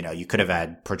you could have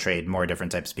had portrayed more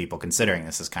different types of people, considering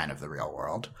this is kind of the real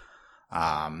world.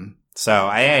 So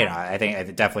I think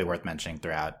it's definitely worth mentioning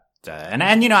throughout. And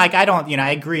I don't,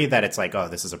 I agree that it's like, oh,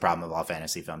 this is a problem of all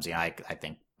fantasy films. I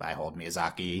think I hold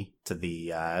Miyazaki to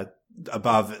the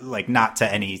above, like, not to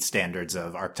any standards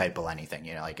of archetypal anything.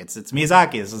 Like it's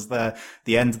Miyazaki. This is the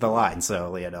end of the line.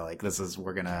 So like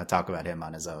we're gonna talk about him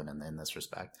on his own in this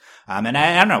respect. And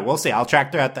I don't know. We'll see. I'll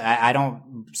track throughout I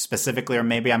don't specifically, or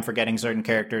maybe I'm forgetting certain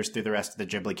characters through the rest of the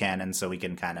Ghibli canon. So we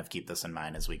can kind of keep this in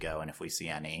mind as we go. And if we see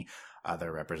any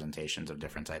other representations of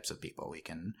different types of people, we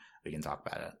can talk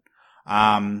about it.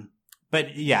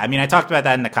 But yeah, I mean, I talked about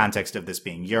that in the context of this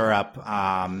being Europe.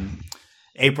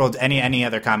 April, any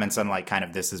other comments on like kind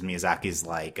of this is Miyazaki's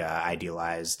like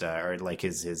idealized or like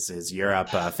his Europe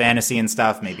fantasy and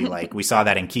stuff? Maybe like we saw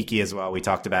that in Kiki as well. We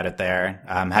talked about it there.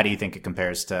 How do you think it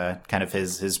compares to kind of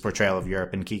his portrayal of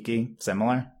Europe in Kiki?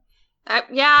 Similar?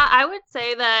 Yeah, I would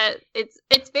say that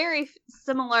it's very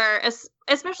similar,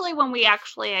 especially when we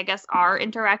actually, I guess, are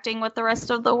interacting with the rest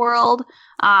of the world.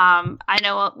 I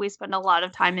know we spend a lot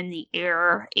of time in the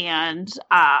air and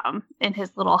in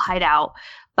his little hideout,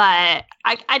 but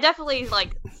I definitely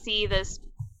like see this,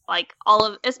 like all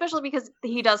of, especially because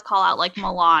he does call out like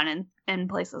Milan and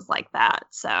places like that.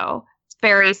 So it's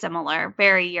very similar,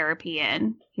 very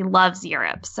European. He loves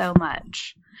Europe so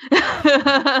much.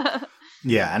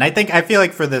 Yeah, and I feel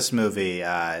like for this movie,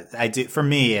 I do, for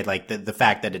me, like the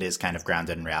fact that it is kind of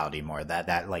grounded in reality more,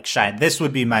 that like shine, this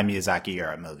would be my Miyazaki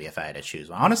Europe movie if I had to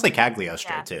choose one. Honestly,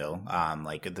 Cagliostro too,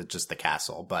 like just the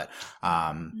castle, but,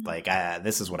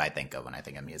 this is what I think of when I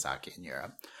think of Miyazaki in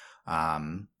Europe.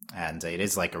 And it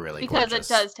is like a really because it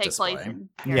does take display. place in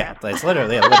Europe. Yeah, it's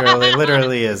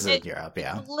literally is in Europe,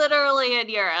 yeah. It's literally in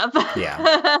Europe.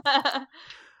 Yeah.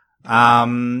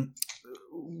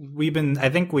 I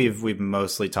think we've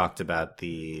mostly talked about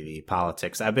the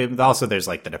politics. I mean, also there's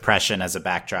like the Depression as a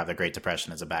backdrop, the Great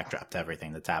Depression as a backdrop to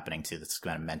everything that's happening too. That's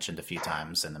kind of mentioned a few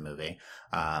times in the movie.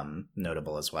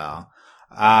 Notable as well.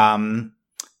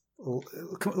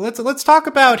 Let's talk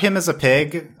about him as a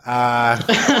pig. We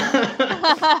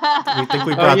think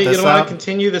we brought this up. You don't want to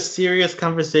continue the serious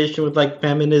conversation with like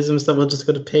feminism stuff. We'll just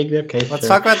go to pig. Okay, let's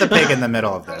talk about the pig in the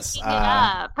middle of this.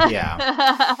 Yeah. Okay,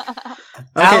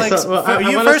 Alex, so,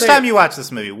 first time you watch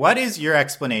this movie, what is your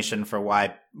explanation for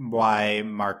why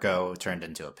Marco turned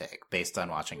into a pig based on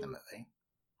watching the movie?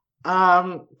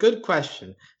 Good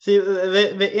question. See,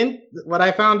 what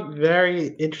I found very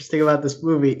interesting about this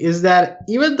movie is that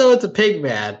even though it's a pig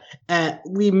man,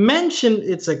 we mentioned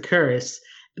it's a curse,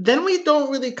 then we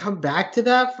don't really come back to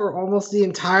that for almost the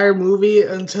entire movie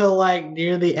until like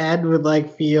near the end with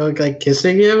like Theo like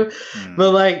kissing him.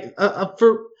 But like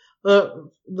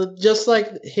just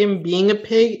like him being a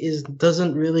pig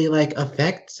doesn't really like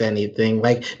affect anything.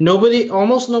 Like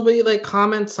almost nobody like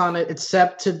comments on it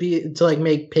except to like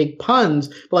make pig puns.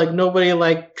 But like nobody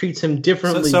like treats him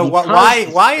differently. So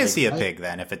why is he a pig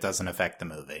then if it doesn't affect the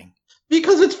movie?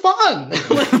 Because it's fun.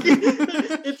 Like,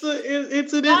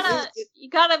 you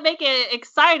gotta make it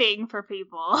exciting for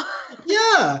people.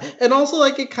 Yeah, and also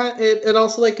like it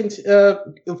also like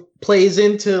plays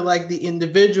into like the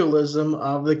individualism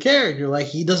of the character. Like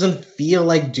he doesn't feel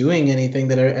like doing anything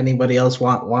that anybody else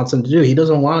wants him to do. He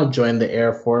doesn't want to join the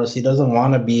Air Force. He doesn't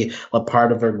want to be a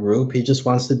part of a group. He just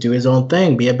wants to do his own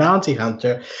thing, be a bounty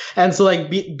hunter. And so like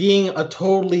being a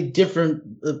totally different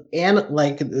and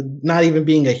like not even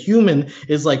being a human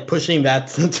is like pushing that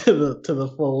to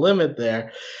the full limit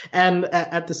there. And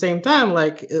at the same time,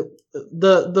 like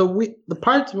the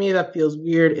part to me that feels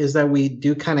weird is that we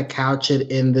do kind of couch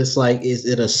it in this like, is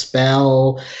it a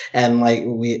spell? And like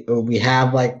we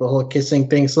have like the whole kissing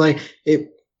thing. So like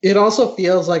it also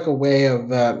feels like a way of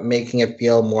making it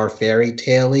feel more fairy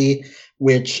tale-y,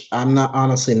 which I'm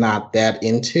honestly not that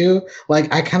into.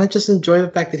 Like I kind of just enjoy the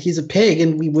fact that he's a pig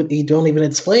and he don't even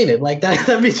explain it. Like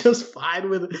that'd be just fine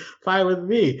with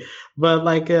me. But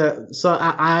like so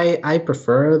I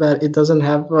prefer that it doesn't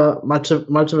have much of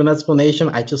an explanation.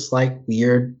 I just like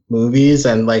weird movies,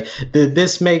 and like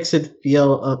this makes it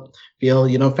feel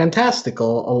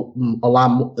fantastical a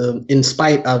lot in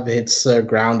spite of its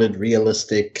grounded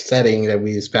realistic setting that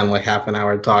we spent like half an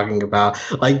hour talking about.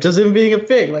 Like just him being a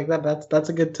pig, like that's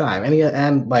a good time.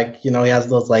 And like he has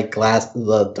those like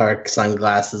the dark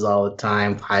sunglasses all the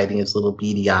time, hiding his little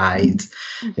beady eyes,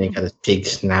 and he got his pig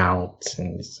snout,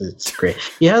 and it's great.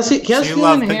 You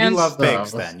love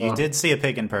pigs then. You did see a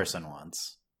pig in person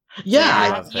once.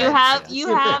 Yeah, you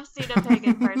have seen a pig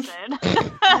in person.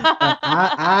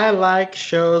 I like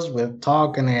shows with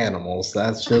talking animals.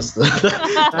 That's just that's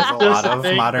a lot of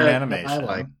modern animation. I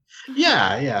like.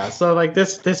 Yeah. So like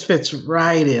this fits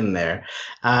right in there.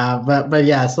 But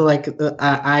yeah. So like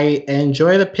I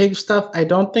enjoy the pig stuff. I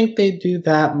don't think they do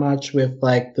that much with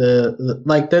like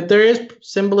there is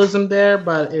symbolism there,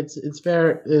 but it's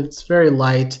very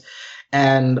light.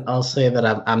 And I'll say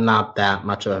that I'm not that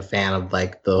much of a fan of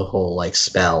like the whole like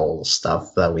spell stuff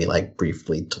that we like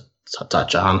briefly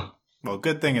touch on. Well,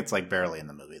 good thing it's like barely in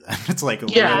the movie then. It's like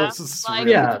yeah.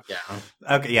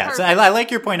 Okay, yeah. So I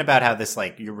like your point about how this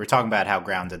like you were talking about how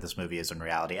grounded this movie is in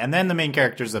reality, and then the main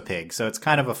character's a pig, so it's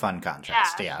kind of a fun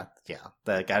contrast. Yeah.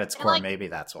 That at its core, maybe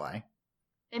that's why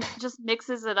it just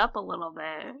mixes it up a little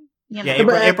bit. Yeah,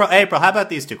 April. How about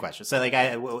these two questions? So, like,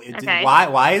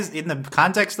 why is in the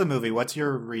context of the movie? What's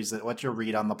your reason? What's your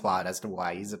read on the plot as to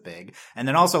why he's a pig? And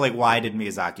then also, like, why did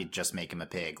Miyazaki just make him a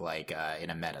pig? Like, in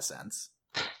a meta sense.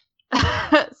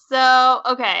 So,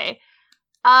 okay,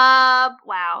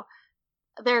 wow.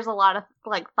 There's a lot of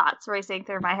like thoughts racing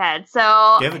through my head.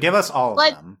 So give us all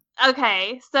of them.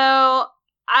 okay, so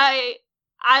I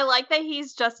like that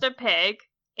he's just a pig,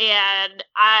 and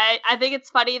I think it's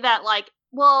funny that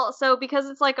so because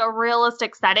it's like a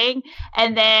realistic setting,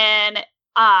 and then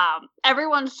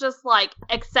everyone's just like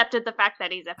accepted the fact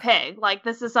that he's a pig. Like,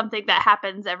 this is something that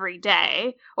happens every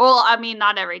day. Well, I mean,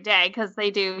 not every day, because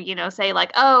they do, say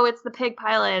like, oh, it's the pig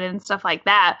pilot and stuff like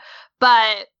that.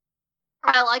 But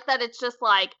I like that it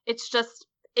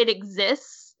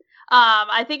exists.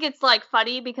 I think it's like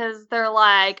funny because they're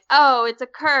like, oh, it's a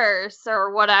curse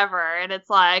or whatever. And it's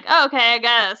like, oh, okay, I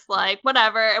guess, like,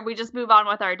 whatever. And we just move on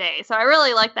with our day. So I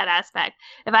really like that aspect.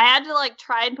 If I had to like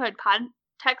try and put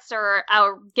context or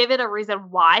give it a reason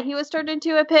why he was turned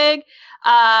into a pig,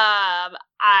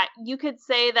 you could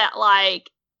say that like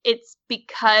it's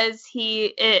because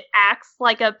it acts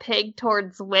like a pig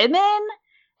towards women.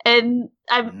 And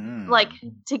I'm like,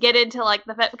 to get into like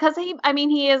because he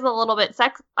is a little bit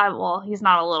well, he's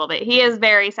not a little bit, he is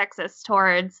very sexist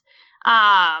towards,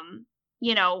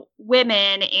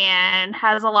 women, and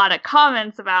has a lot of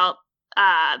comments about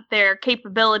their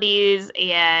capabilities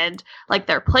and like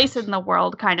their place in the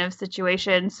world kind of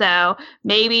situation. So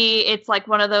maybe it's like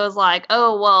one of those like,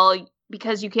 oh, well,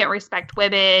 because you can't respect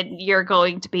women, you're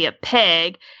going to be a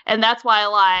pig. And that's why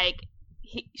like,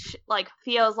 he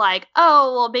feels like,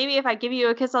 oh, well, maybe if I give you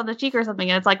a kiss on the cheek or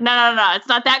something, and it's like, no, it's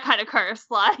not that kind of curse.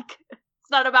 Like,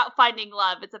 it's not about finding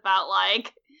love. It's about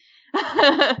like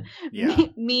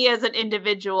me as an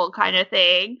individual kind of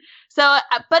thing. So,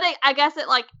 but I guess it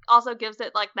like also gives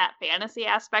it like that fantasy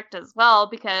aspect as well,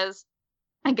 because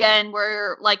again,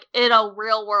 we're like in a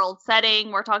real world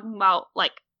setting. We're talking about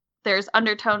like there's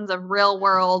undertones of real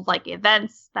world like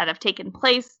events that have taken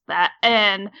place that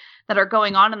are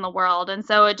going on in the world. And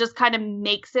so it just kind of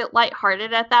makes it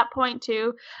lighthearted at that point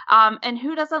too. And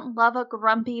who doesn't love a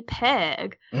grumpy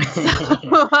pig? Yeah,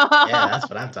 that's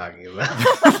what I'm talking about.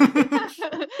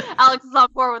 Alex is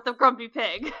on board with the grumpy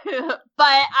pig.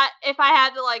 But if I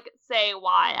had to like say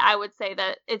why, I would say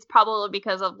that it's probably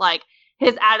because of like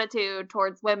his attitude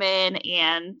towards women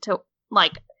and to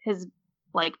like his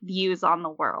like views on the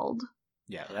world.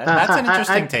 Yeah, that's an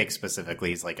interesting take. Specifically,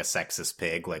 he's like a sexist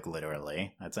pig, like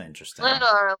literally. That's interesting.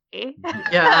 Literally.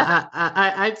 Yeah,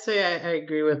 I'd say I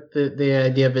agree with the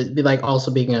idea of it be like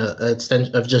also being a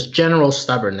extension of just general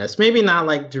stubbornness. Maybe not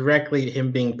like directly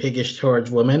him being piggish towards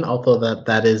women, although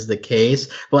that is the case.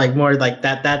 But like more like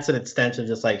that's an extension of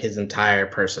just like his entire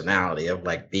personality of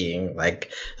like being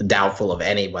like doubtful of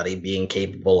anybody being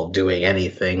capable of doing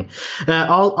anything.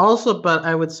 Also, but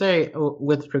I would say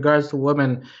with regards to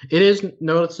women, it is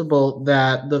noticeable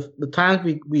that the times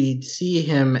we see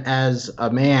him as a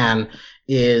man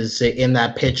is in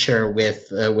that picture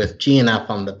with Gina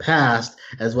from the past,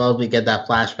 as well as we get that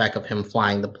flashback of him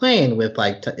flying the plane with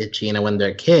like Gina when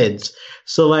they're kids.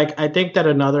 So like I think that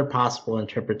another possible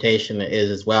interpretation is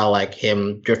as well like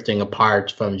him drifting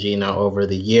apart from Gina over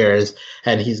the years,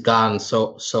 and he's gone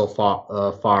so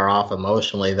far off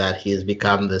emotionally that he's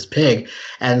become this pig.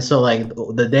 And so like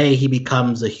the day he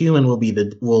becomes a human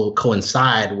will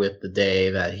coincide with the day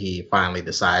that he finally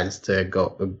decides to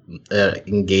go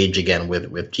engage again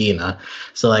with Gina.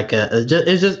 So like it's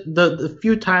just the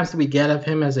few times that we get of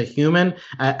him as a human,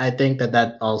 I think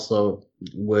that also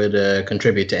would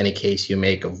contribute to any case you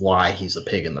make of why he's a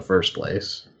pig in the first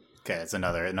place. Okay, it's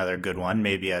another good one.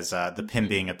 Maybe as him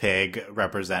being a pig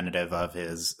representative of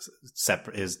his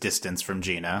distance from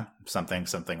Gina, something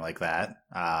like that.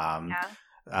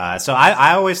 So I've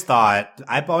always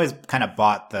kind of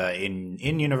bought the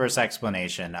in-universe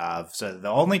explanation of, so the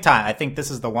only time, I think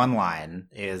this is the one line,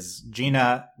 is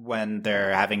Gina, when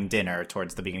they're having dinner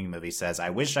towards the beginning of the movie, says, "I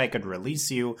wish I could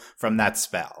release you from that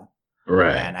spell."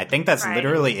 Right. And I think that's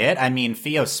literally it. I mean,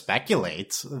 Theo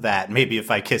speculates that maybe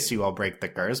if I kiss you, I'll break the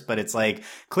curse, but it's like,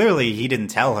 clearly he didn't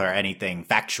tell her anything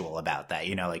factual about that.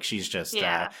 You know, like she's just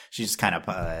kind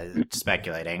of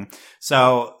speculating.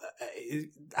 So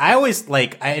I always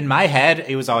in my head,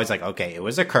 it was always like, okay, it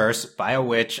was a curse by a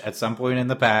witch at some point in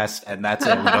the past, and that's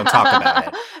it. We don't talk about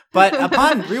it. But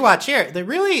upon rewatch here,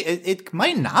 it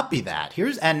might not be that.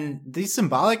 And these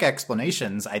symbolic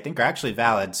explanations, I think, are actually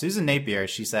valid. Susan Napier,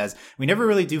 she says, "We never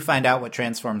really do find out what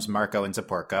transforms Marco into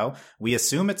Porco. We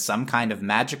assume it's some kind of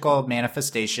magical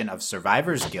manifestation of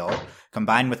survivor's guilt,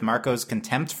 combined with Marco's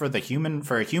contempt for a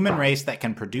human race that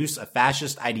can produce a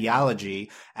fascist ideology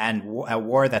and a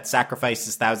war that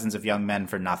sacrifices thousands of young men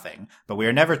for nothing. But we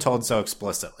are never told so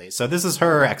explicitly." So this is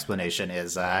her explanation,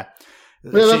 is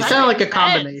well, it's kind of like a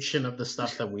combination of the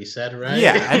stuff that we said, right?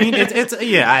 Yeah, I mean,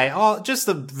 just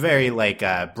the very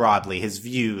broadly his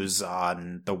views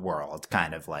on the world,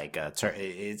 kind of like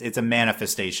it's a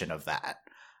manifestation of that.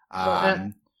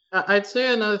 I'd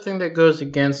say another thing that goes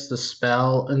against the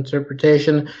spell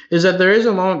interpretation is that there is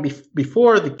a moment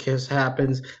before the kiss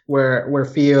happens where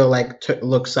Theo like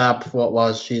looks up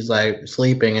while she's like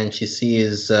sleeping and she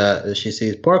sees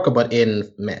Porco, but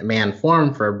in man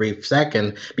form for a brief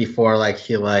second before like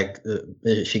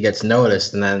she gets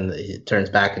noticed and then he turns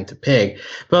back into pig.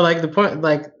 But like the point,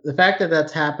 like the fact that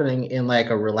that's happening in like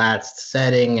a relaxed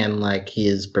setting and like he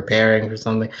is preparing for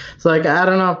something. So like I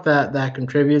don't know if that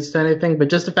contributes to anything, but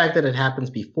just the fact that it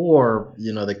happens before,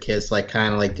 the kiss like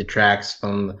kind of like detracts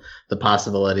from the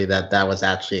possibility that was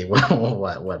actually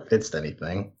what fits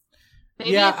anything.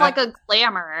 Maybe it's like a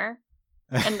glamour.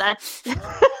 And that's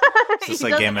just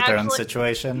like Game of Thrones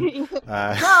situation.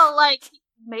 No, like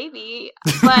maybe,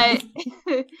 but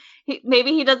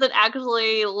maybe he doesn't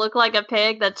actually look like a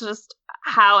pig. That's just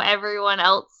how everyone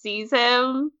else sees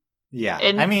him. Yeah,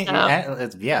 I mean,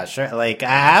 yeah, sure. Like,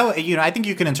 I think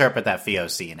you can interpret that Theo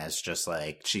scene as just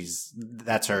like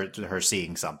that's her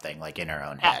seeing something like in her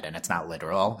own head, and it's not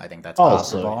literal. I think that's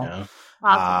possible.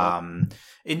 Yeah.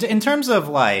 In terms of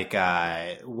like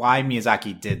why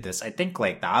Miyazaki did this, I think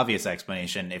like the obvious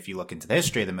explanation, if you look into the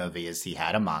history of the movie, is he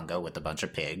had a manga with a bunch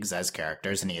of pigs as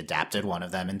characters, and he adapted one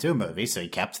of them into a movie, so he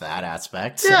kept that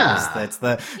aspect. Yeah,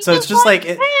 so it's just like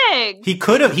he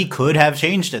could have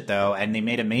changed it though, and they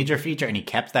made a major feature, and he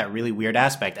kept that really weird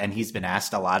aspect. And he's been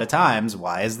asked a lot of times,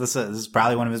 why is this? This is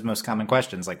probably one of his most common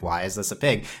questions, like why is this a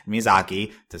pig?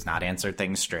 Miyazaki does not answer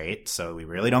things straight, so we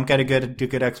really don't get a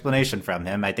good explanation from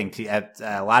him. I think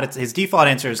a lot of his default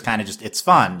answer is kind of just it's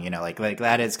fun, like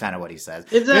that is kind of what he says.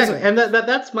 Exactly, and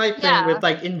that's my thing with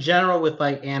like in general with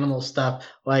like animal stuff.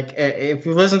 Like if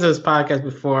you listen to this podcast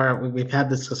before, we've had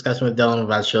this discussion with Dylan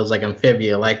about shows like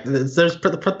Amphibia. Like there's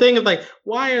the thing of like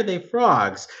why are they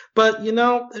frogs? But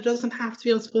there doesn't have to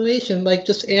be an explanation. Like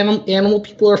just animal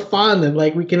people are fun, and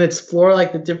like we can explore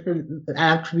like the different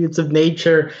attributes of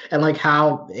nature and like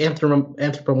how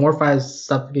anthropomorphized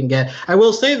stuff we can get. I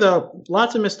will say though,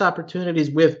 lots of missed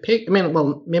opportunities with pig. I mean,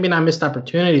 well, maybe not missed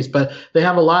opportunities, but they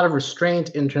have a lot of restraint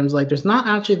in terms of like there's not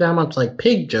actually that much like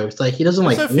pig jokes. Like he doesn't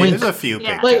wink. There's a few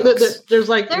pig like jokes.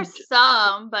 There's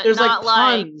some, but there's not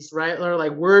like puns, right? Or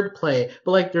like wordplay,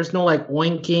 but like there's no like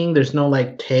oinking. There's no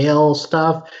like tail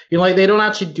stuff. Like they don't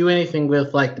actually do anything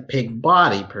with like the pig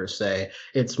body per se.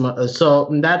 It's so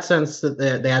in that sense that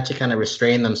they actually kind of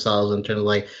restrain themselves in terms of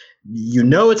like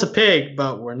it's a pig,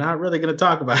 but we're not really going to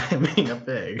talk about him being a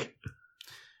pig.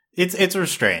 It's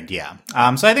restrained, yeah.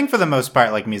 So I think for the most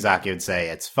part, like Miyazaki would say,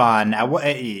 it's fun.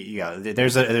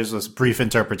 There's this brief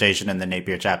interpretation in the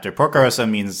Napier chapter. Porco Rosso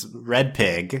means red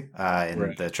pig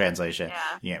in the translation.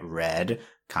 Yeah, red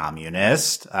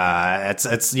communist. It's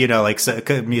like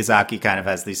Miyazaki kind of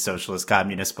has these socialist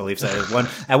communist beliefs.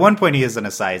 At one point he is an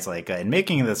aside, like in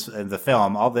making the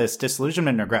film, all this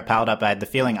disillusionment and regret piled up. I had the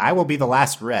feeling I will be the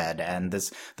last red, and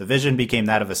the vision became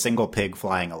that of a single pig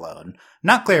flying alone.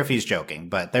 Not clear if he's joking,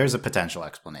 but there's a potential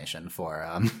explanation for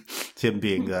him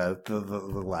being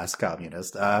the last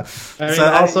communist.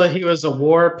 Also he was a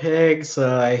war pig,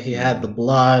 so he had the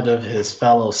blood of his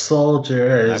fellow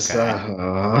soldiers.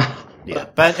 Okay. Yeah,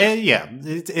 but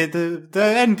the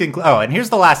end conclusion. Oh, and here's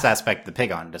the last aspect the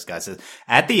pig on discusses.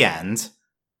 At the end,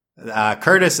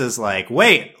 Curtis is like,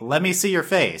 "Wait, let me see your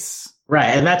face." Right,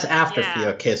 and that's after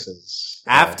Theo kisses.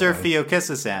 After Theo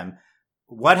kisses him,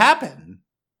 what happened?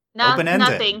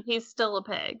 Nothing. He's still a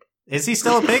pig. Is he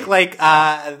still a pig? Like,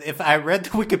 if I read the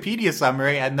Wikipedia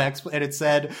summary and it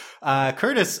said,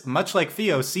 Curtis, much like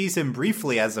Theo, sees him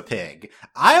briefly as a pig.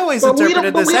 I always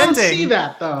interpreted this ending. Don't see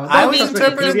that, though. I always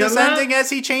interpreted this ending as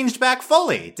he changed back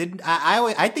fully.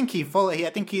 I think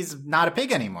he's not a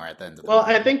pig anymore at the end of the movie.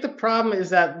 I think the problem is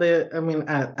that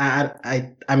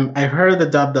I heard the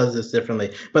dub does this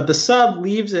differently, but the sub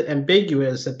leaves it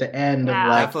ambiguous at the end of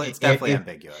like it's definitely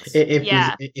ambiguous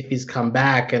if he's come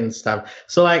back and stuff.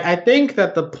 So like I think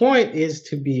that the point is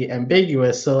to be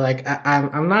ambiguous. So like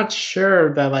I'm not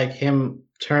sure that like him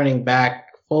turning back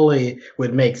fully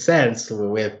would make sense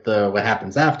with what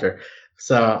happens after.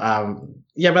 So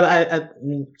but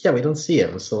we don't see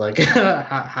him. So like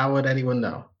how would anyone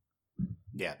know?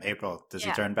 Yeah, April, does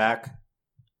he turn back?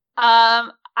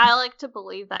 I like to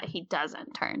believe that he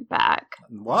doesn't turn back.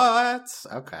 What?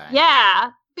 Okay. Yeah,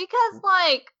 because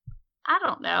like I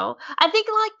don't know. I think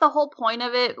like the whole point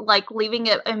of it, like leaving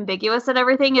it ambiguous and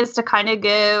everything, is to kind of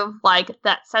give like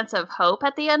that sense of hope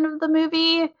at the end of the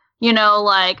movie.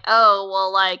 Like, oh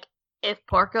well, like if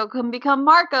Porco can become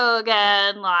Marco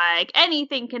again, like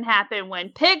anything can happen when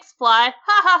pigs fly.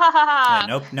 Ha ha ha ha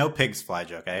ha. No pigs fly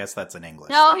joke. I guess that's an English.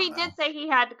 No, thing, he did say he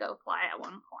had to go fly at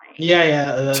one point.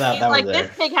 Yeah, that like, was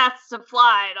this pig has to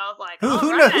fly, and I was like,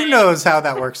 who knows how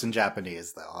that works in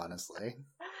Japanese, though, honestly.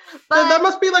 But that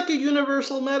must be like a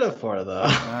universal metaphor, though.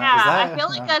 I feel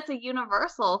like that's a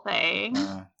universal thing.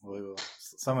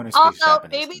 Someone who speaks also,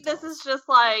 Japanese maybe this is just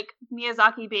like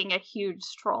Miyazaki being a huge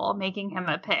troll, making him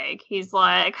a pig. He's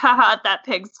like, haha, that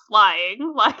pig's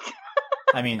flying. Like,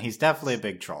 I mean, he's definitely a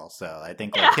big troll, so I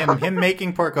think like him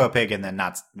making Porco a pig and then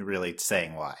not really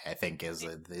saying why, I think is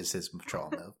his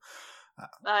troll move.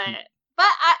 But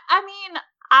I mean,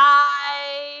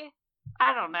 I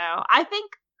don't know. I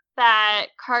think that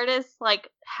Curtis like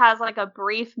has like a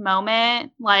brief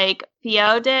moment like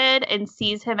Theo did and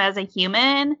sees him as a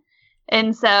human.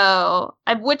 And so,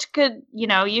 which could,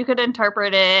 you could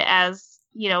interpret it as,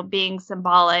 being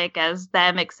symbolic as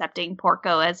them accepting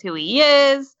Porco as who he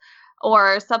is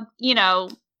or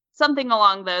something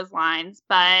along those lines.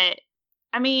 But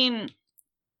I mean,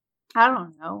 I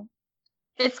don't know.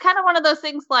 It's kind of one of those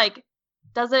things like,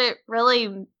 does it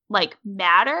really like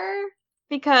matter?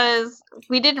 Because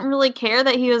we didn't really care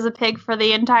that he was a pig for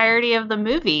the entirety of the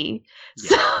movie.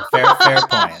 Yeah, fair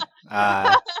point.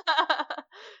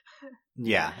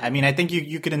 Yeah, I mean, I think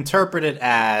you could interpret it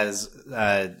as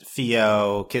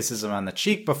Theo kisses him on the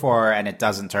cheek before and it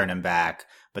doesn't turn him back.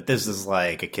 But this is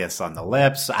like a kiss on the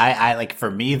lips. I like, for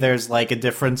me, there's like a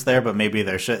difference there, but maybe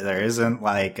there isn't,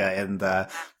 like in the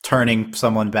turning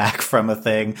someone back from a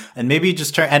thing. And maybe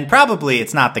just and probably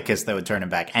it's not the kiss that would turn him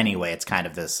back anyway. It's kind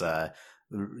of this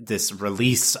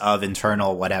release of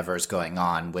internal whatever's going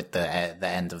on with the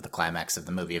end of the climax of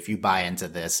the movie. If you buy into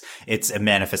this, it's a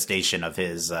manifestation of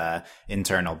his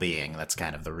internal being. That's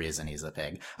kind of the reason he's a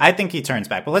pig. I think he turns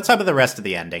back. But let's talk about the rest of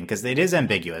the ending, because it is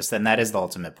ambiguous, and that is the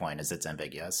ultimate point, is it's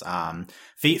ambiguous.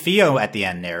 Theo at the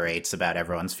end narrates about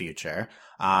everyone's future.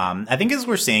 I think, as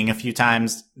we're seeing a few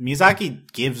times,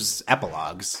 Miyazaki gives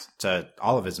epilogues to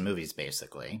all of his movies,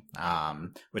 basically.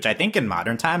 Which I think in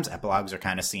modern times, epilogues are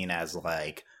kind of seen as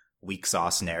like weak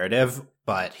sauce narrative,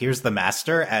 but here's the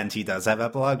master, and he does have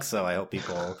epilogues, so I hope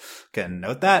people can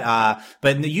note that.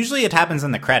 But usually it happens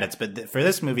in the credits, but for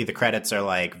this movie, the credits are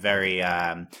like very,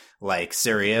 like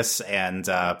serious and,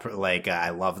 I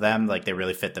love them. Like, they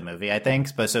really fit the movie, I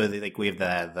think. But so like we have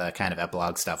the kind of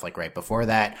epilogue stuff like right before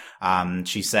that.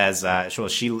 She says,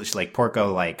 she like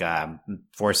Porco like,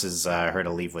 forces, her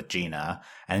to leave with Gina,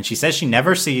 and she says she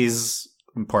never sees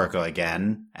Porco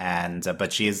again, and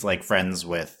but she is like friends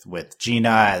with Gina,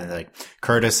 and like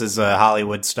Curtis is a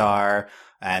Hollywood star,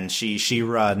 and she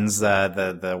runs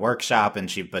the workshop,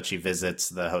 and she visits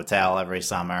the hotel every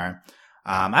summer.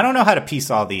 I don't know how to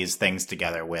piece all these things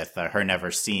together with her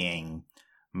never seeing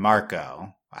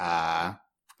Marco.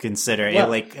 Consider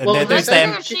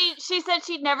she said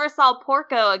she never saw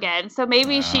Porco again, so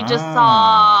maybe she just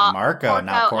saw Marco,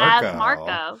 not Porco. As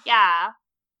Marco. Yeah,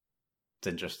 it's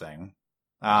interesting.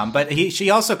 But she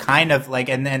also kind of like,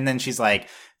 and then she's like,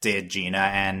 did Gina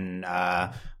and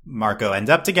Marco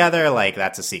end up together? Like,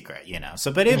 that's a secret,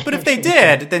 So, but if they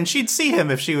did, then she'd see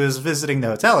him if she was visiting the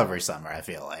hotel every summer, I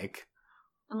feel like.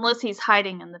 Unless he's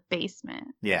hiding in the basement.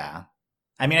 Yeah.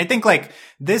 I mean, I think like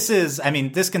this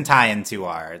can tie into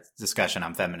our discussion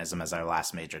on feminism as our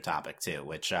last major topic too,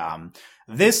 which,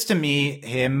 this to me,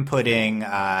 him putting,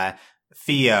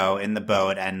 Theo in the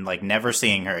boat and like never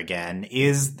seeing her again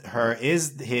is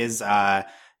his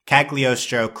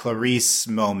Cagliostro Clarice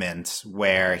moment,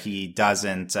 where he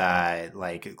doesn't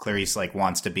like Clarice like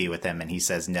wants to be with him and he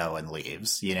says no and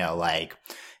leaves. Like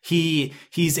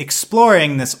he's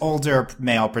exploring this older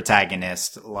male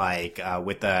protagonist like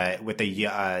with a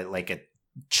like a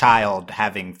child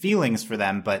having feelings for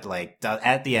them, but like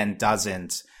at the end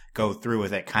doesn't go through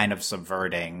with it, kind of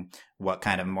subverting what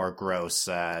kind of more gross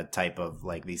type of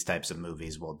like these types of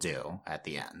movies will do at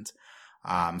the end.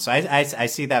 So I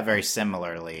see that very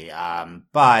similarly.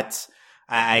 But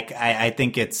I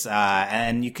think it's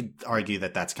and you could argue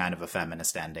that that's kind of a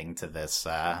feminist ending to this.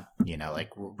 Like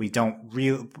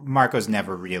Marco's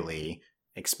never really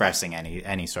expressing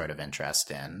any sort of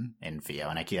interest in Theo,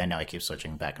 and I know I keep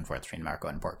switching back and forth between Marco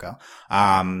and Porco.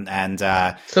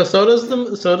 So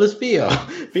does Theo.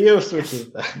 Theo switches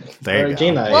back. There you go.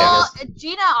 Gina. Well,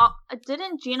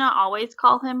 didn't Gina always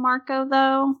call him Marco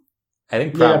though? I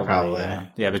think probably.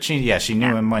 Yeah, but she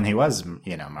knew him when he was,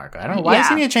 Marco. I don't know why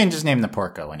doesn't he change his name to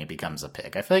Porco when he becomes a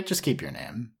pig? I feel like just keep your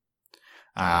name.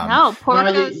 No,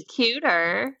 Porco's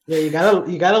cuter. Yeah, you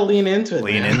gotta lean into it.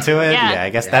 Lean into it. Yeah, I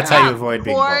guess that's how you avoid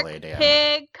being bullied. Yeah.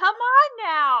 Pig, come on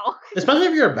now. Especially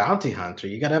if you're a bounty hunter,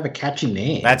 you gotta have a catchy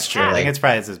name. That's true. Yeah. I think it's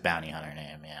probably his bounty hunter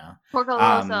name. Yeah.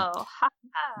 Porcoloso.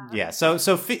 Yeah. So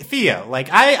Theo, like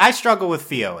I struggle with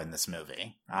Theo in this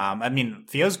movie. I mean,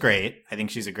 Theo's great. I think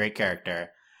she's a great character.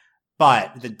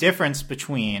 But the difference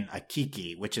between a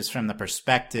Kiki, which is from the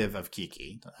perspective of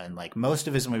Kiki, and like most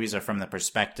of his movies are from the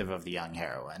perspective of the young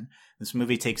heroine. This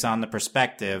movie takes on the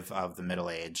perspective of the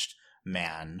middle-aged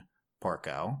man,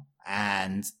 Porco.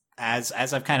 And as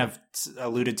I've kind of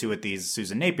alluded to with these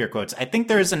Susan Napier quotes, I think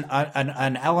there's an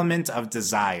element of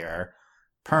desire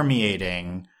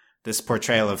permeating this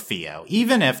portrayal of Theo,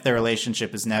 even if the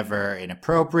relationship is never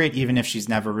inappropriate, even if she's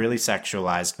never really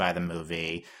sexualized by the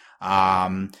movie.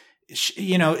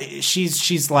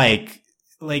 She's like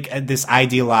this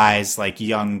idealized like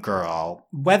young girl,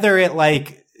 whether it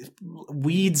like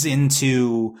weeds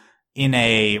into in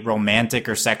a romantic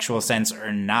or sexual sense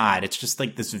or not. It's just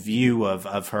like this view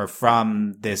of her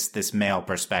from this male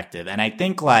perspective. And I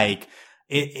think like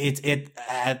it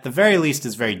at the very least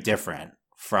is very different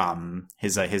from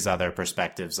his other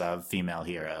perspectives of female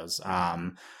heroes.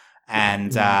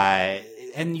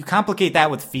 And you complicate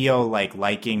that with Theo like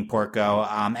liking Porco.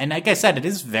 And like I said, it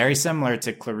is very similar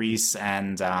to Clarice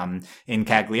and in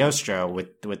Cagliostro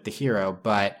with the hero.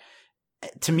 But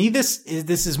to me, this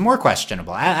is more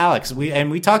questionable. Alex,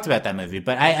 we talked about that movie,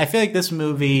 but I feel like this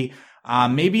movie,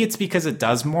 maybe it's because it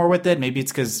does more with it. Maybe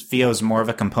it's because Theo's more of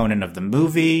a component of the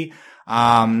movie.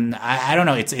 I don't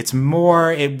know. It's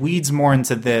more, it weeds more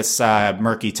into this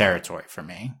murky territory for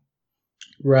me.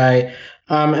 Right.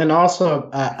 And also,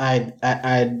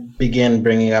 I begin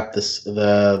bringing up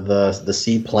the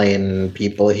seaplane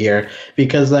people here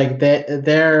because like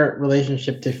their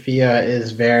relationship to Fia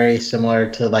is very similar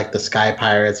to like the Sky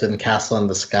Pirates and Castle in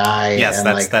the Sky. Yes, and,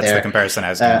 that's the comparison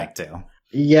I was going to make too.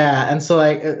 Yeah, and so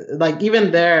like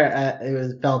even there,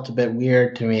 it felt a bit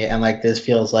weird to me, and like this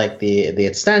feels like the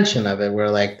extension of it, where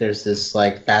like there's this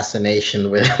like fascination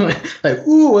with like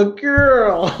ooh a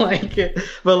girl, like,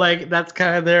 but like that's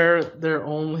kind of their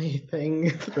only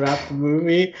thing throughout the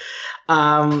movie,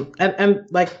 and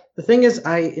like the thing is,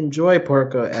 I enjoy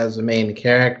Porco as a main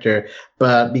character,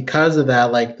 but because of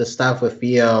that, like the stuff with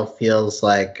Theo feels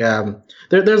like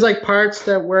there's like parts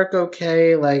that work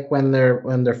okay, like when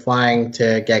they're flying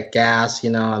to get gas,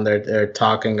 and they're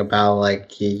talking about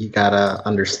like you gotta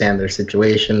understand their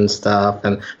situation and stuff,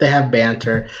 and they have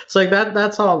banter. So like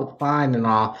that's all fine and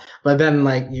all, but then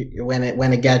like when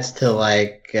it gets to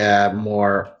like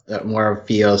more of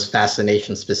Theo's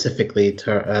fascination specifically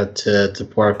to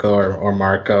Porco or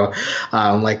Marco,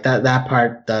 like that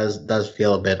part does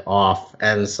feel a bit off,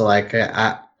 and so like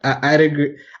I'd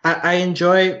agree. I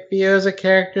enjoy Theo as a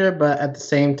character, but at the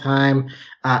same time,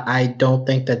 I don't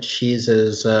think that she's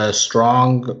as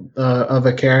strong of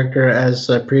a character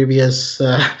as previous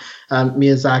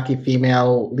Miyazaki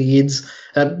female leads,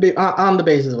 on the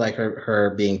basis of like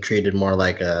her being treated more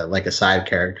like a side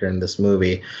character in this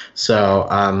movie. So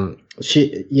I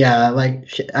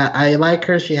like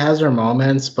her. She has her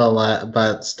moments,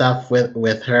 but stuff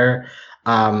with her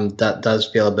that does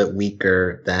feel a bit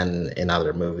weaker than in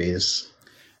other movies.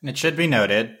 And it should be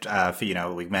noted,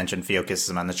 we mentioned Theo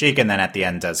kisses him on the cheek, and then at the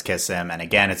end does kiss him. And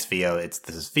again, this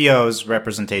is Theo's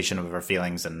representation of her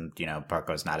feelings, and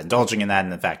Porco's not indulging in that.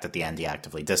 And the fact at the end he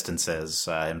actively distances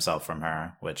himself from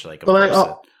her, which of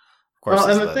course.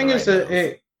 And the thing is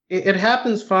that it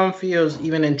happens from Theo's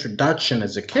even introduction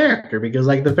as a character, because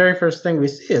like the very first thing we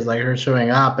see is like her showing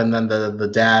up, and then the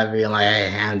dad being like, "Hey,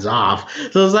 hands off."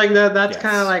 So it's like that's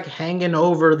kind of like hanging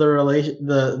over the relation,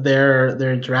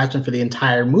 their interaction for the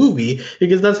entire movie,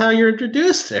 because that's how you're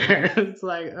introduced to her. It's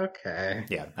like, okay,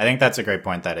 yeah, I think that's a great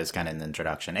point. That is kind of an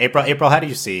introduction. April, how do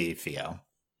you see Theo?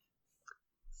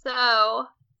 So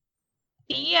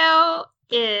Theo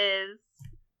is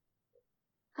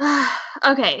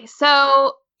okay.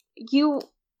 So you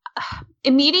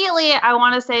immediately, I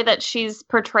want to say that she's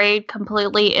portrayed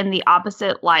completely in the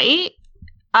opposite light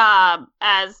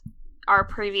as our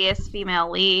previous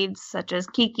female leads, such as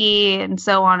Kiki and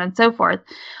so on and so forth.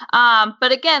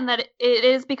 But again, that it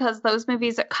is because those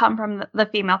movies that come from the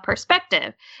female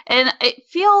perspective. And it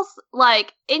feels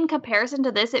like, in comparison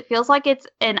to this, it feels like it's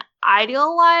an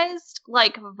idealized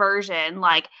like version.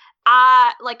 Like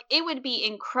it would be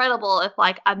incredible if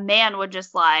like a man would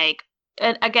just like,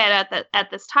 and again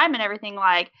at this time and everything,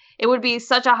 like it would be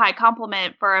such a high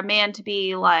compliment for a man to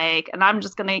be like, and I'm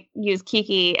just gonna use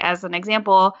Kiki as an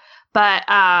example, but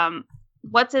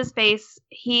what's his face,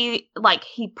 he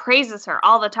praises her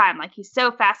all the time, like he's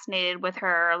so fascinated with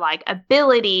her like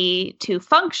ability to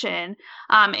function,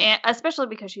 and especially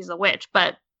because she's a witch.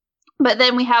 But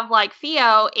then we have like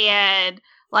Theo, and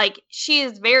like she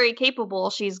is very capable.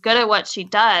 She's good at what she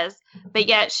does, but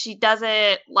yet she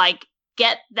doesn't like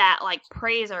get that like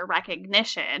praise or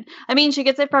recognition. I mean, she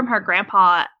gets it from her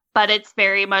grandpa, but it's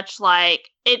very much like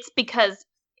it's because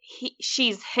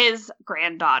she's his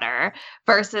granddaughter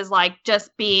versus like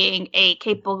just being a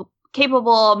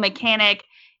capable mechanic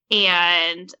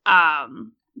and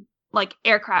like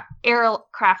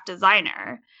aircraft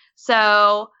designer.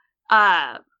 So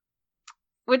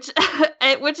which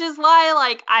is why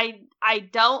like I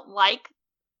don't like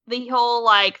the whole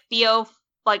like Theo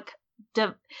like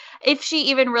if she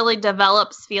even really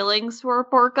develops feelings for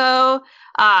Porco.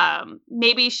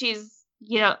 Maybe she's,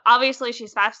 you know, obviously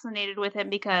she's fascinated with him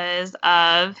because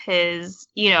of his,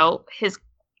 you know, his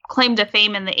claim to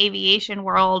fame in the aviation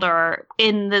world or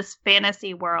in this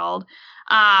fantasy world.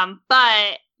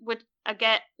 But I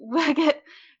get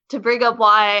to bring up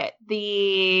why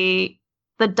the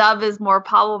dub is more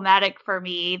problematic for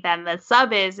me than the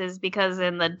sub is because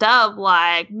in the dub,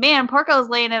 like, man, Porco's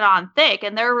laying it on thick,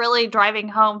 and they're really driving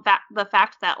home the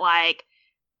fact that, like,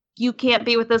 you can't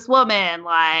be with this woman,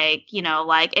 like, you know,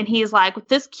 like, and he's like, with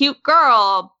this cute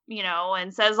girl, you know,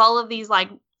 and says all of these, like,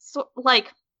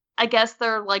 I guess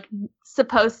they're, like,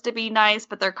 supposed to be nice,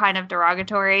 but they're kind of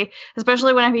derogatory,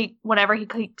 especially whenever he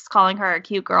keeps calling her a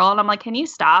cute girl, and I'm like, can you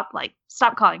stop? Like,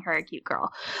 stop calling her a cute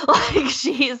girl. Like,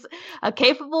 she's a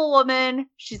capable woman.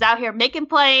 She's out here making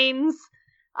planes.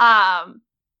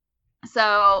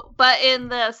 So, but in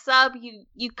the sub,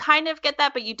 you kind of get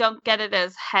that, but you don't get it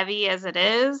as heavy as it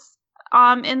is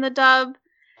in the dub.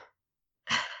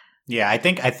 Yeah, I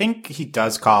think he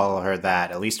does call her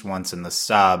that at least once in the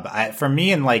sub. For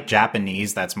me, in like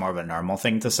Japanese, that's more of a normal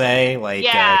thing to say, like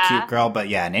cute girl. But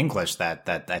yeah, in English, that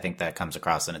I think that comes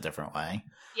across in a different way.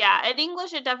 Yeah, in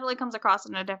English, it definitely comes across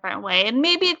in a different way, and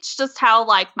maybe it's just how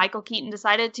like Michael Keaton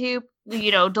decided to,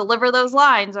 you know, deliver those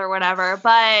lines or whatever.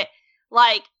 But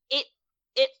like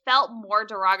it felt more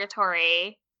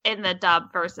derogatory in the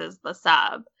dub versus the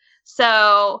sub.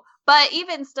 So, but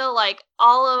even still, like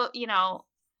all of, you know.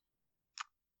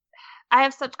 I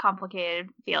have such complicated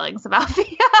feelings about Theo.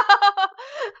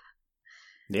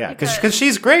 Yeah, because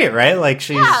she's great, right? Like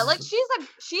she is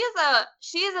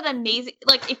an amazing.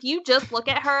 Like if you just look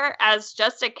at her as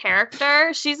just a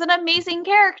character, she's an amazing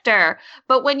character.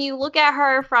 But when you look at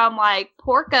her from like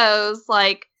Porco's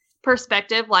like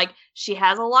perspective, like she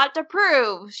has a lot to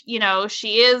prove. You know,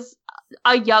 she is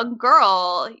a young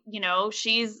girl. You know,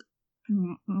 she's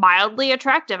mildly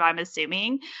attractive, I'm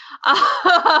assuming.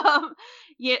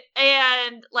 Yeah,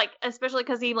 and like especially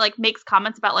because he like makes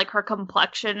comments about like her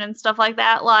complexion and stuff like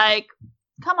that. Like,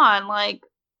 come on, like,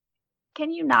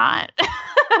 can you not?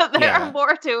 There's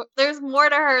more to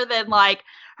her than like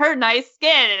her nice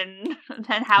skin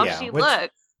and how she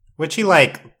looks. Which he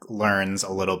like learns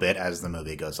a little bit as the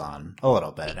movie goes on, a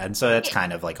little bit, and so it's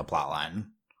kind of like a plot line.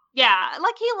 Yeah,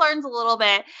 like he learns a little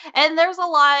bit, and there's a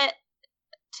lot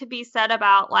to be said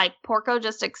about like Porco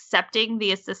just accepting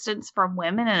the assistance from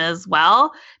women as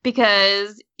well,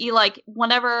 because he like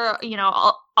whenever, you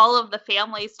know, all of the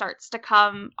family starts to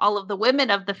come, all of the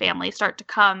women of the family start to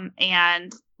come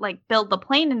and like build the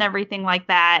plane and everything like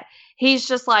that, he's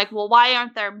just like, well, why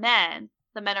aren't there men?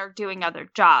 The men are doing other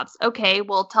jobs. Okay,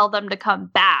 we'll tell them to come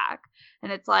back. And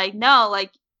it's like, no,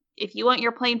 like if you want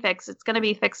your plane fixed, it's going to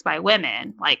be fixed by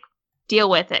women, like deal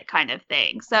with it kind of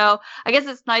thing. So I guess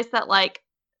it's nice that like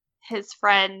his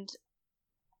friend,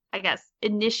 I guess,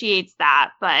 initiates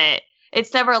that, but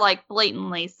it's never like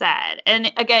blatantly said.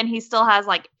 And again, he still has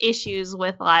like issues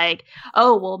with like,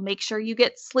 oh, well, make sure you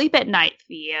get sleep at night,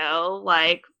 Theo.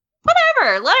 Like,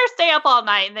 whatever, let her stay up all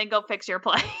night and then go fix your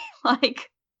plane. Like,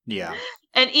 yeah.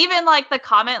 And even like the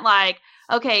comment, like,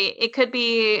 okay, it could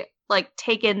be like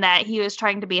taken that he was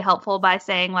trying to be helpful by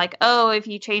saying like, oh, if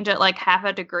you change it like half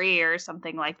a degree or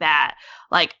something like that,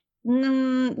 like,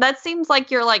 that seems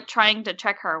like you're like trying to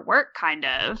check her work, kind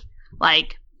of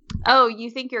like, oh,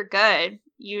 you think you're good,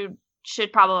 you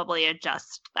should probably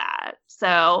adjust that.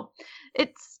 So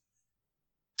it's,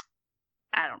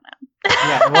 I don't know.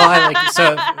 Yeah,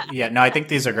 well, I think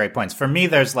these are great points. For me,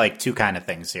 there's like two kind of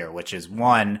things here, which is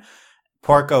one,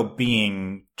 Porco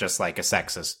being just like a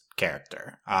sexist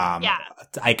character.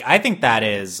 I think that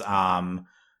is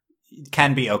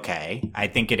can be okay. I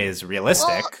think it is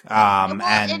realistic.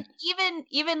 And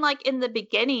even like in the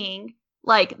beginning,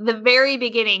 like the very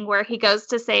beginning where he goes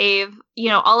to save, you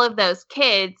know, all of those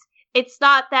kids, it's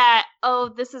not that, oh,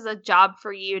 this is a job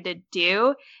for you to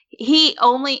do. He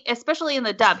only, especially in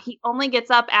the dub, he only gets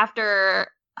up after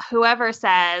whoever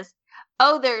says,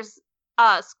 oh, there's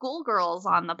schoolgirls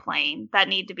on the plane that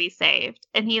need to be saved.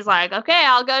 And he's like, okay,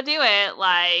 I'll go do it.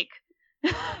 Like,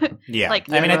 Yeah,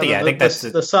 Like, I mean, I think that's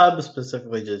the sub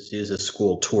specifically just uses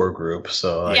school tour group.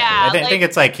 So like, Yeah, I think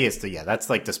it's like that's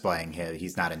like displaying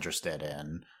he's not interested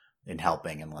in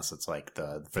helping unless it's like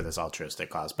for this altruistic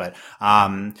cause. But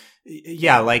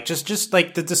yeah, like just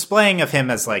like the displaying of him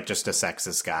as like just a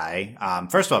sexist guy.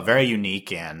 First of all, very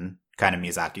unique in kind of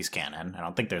Miyazaki's canon. I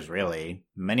don't think there's really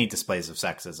many displays of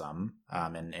sexism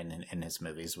in his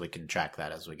movies. We can track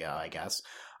that as we go, I guess.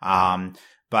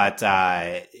 But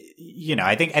you know,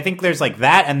 I think there's like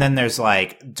that, and then there's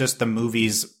like just the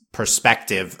movie's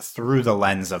perspective through the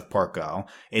lens of Porco.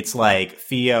 It's like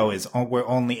we're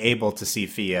only able to see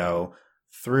Theo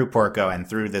through Porco and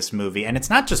through this movie. And it's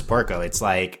not just Porco. It's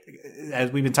like,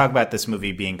 as we've been talking about this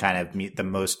movie being kind of the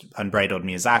most unbridled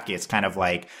Miyazaki, it's kind of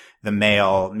like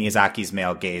Miyazaki's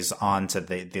male gaze onto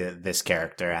this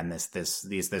character and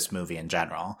this movie in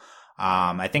general.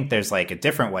 I think there's like a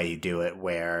different way you do it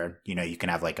where, you know, you can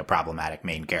have like a problematic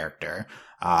main character,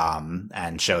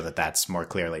 and show that that's more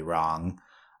clearly wrong.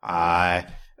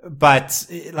 But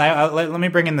let me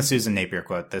bring in the Susan Napier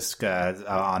quote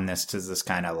on this, to this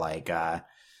kind of like,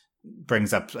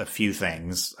 brings up a few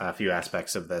things, a few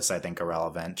aspects of this I think are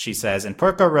relevant. She says, in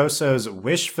Porco Rosso's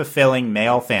wish-fulfilling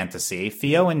male fantasy,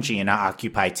 Theo and Gina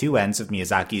occupy two ends of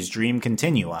Miyazaki's dream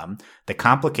continuum, the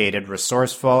complicated,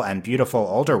 resourceful, and beautiful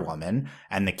older woman,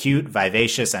 and the cute,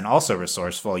 vivacious, and also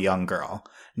resourceful young girl.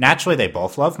 Naturally, they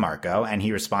both love Marco, and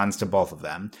he responds to both of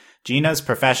them. Gina's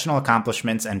professional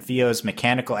accomplishments and Theo's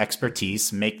mechanical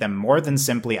expertise make them more than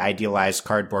simply idealized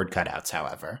cardboard cutouts,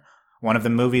 however. One of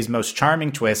the movie's most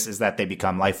charming twists is that they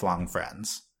become lifelong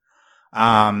friends.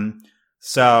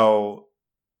 So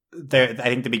there, I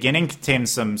think the beginning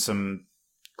contains some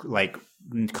like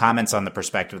comments on the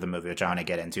perspective of the movie, which I want to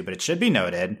get into, but it should be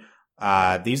noted,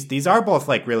 these are both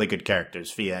like really good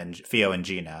characters, Theo and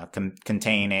Gina,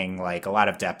 containing like a lot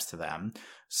of depth to them.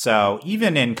 So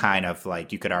even in kind of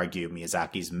like, you could argue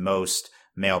Miyazaki's most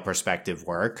male perspective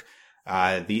work,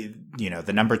 the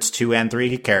numbers 2 and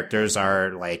 3 characters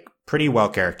are like pretty well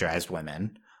characterized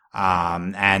women.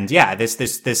 And yeah, this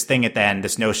thing at the end,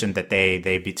 this notion that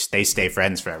they stay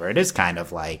friends forever. It is kind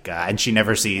of like, and she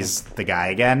never sees the guy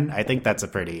again. I think that's a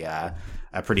pretty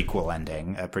cool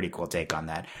ending, a pretty cool take on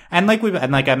that. And like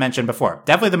I mentioned before,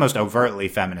 definitely the most overtly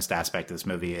feminist aspect of this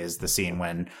movie is the scene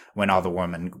when all the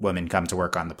women come to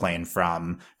work on the plane,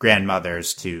 from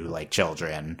grandmothers to like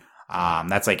children.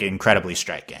 That's like incredibly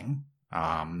striking.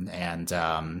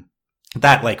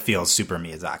 That like feels super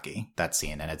Miyazaki, that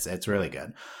scene, and it's really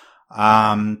good.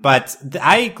 But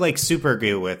I like super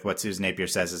agree with what Susan Napier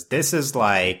says, is this is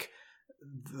like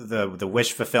the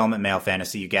wish fulfillment male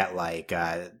fantasy. You get like,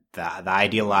 the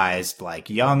idealized like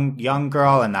young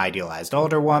girl and the idealized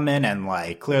older woman, and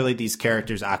like clearly these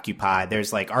characters occupy,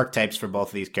 there's like archetypes for both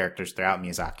of these characters throughout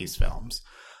Miyazaki's films.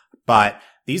 But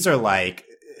these are like,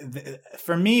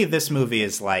 for me, this movie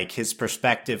is like his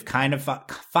perspective kind of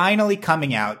finally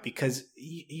coming out, because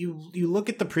you look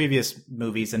at the previous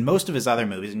movies and most of his other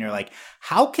movies and you're like,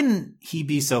 how can he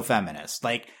be so feminist?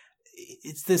 Like,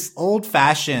 it's this old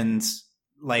fashioned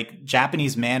like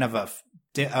Japanese man of a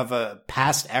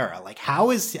past era. Like, how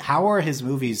are his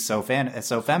movies so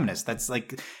feminist? That's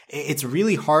like, it's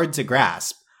really hard to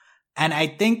grasp. And I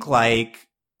think like,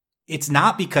 it's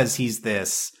not because he's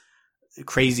this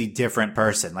crazy different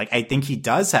person. Like, I think he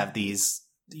does have these,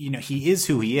 you know, he is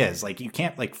who he is. Like, you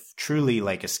can't like truly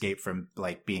like escape from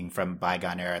like being from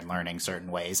bygone era and learning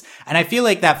certain ways. And I feel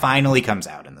like that finally comes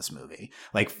out in this movie.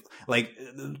 Like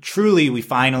truly, we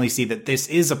finally see that this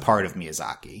is a part of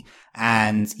Miyazaki.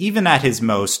 And even at his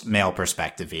most male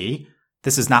perspective-y,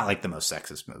 this is not like the most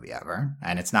sexist movie ever.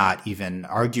 And it's not even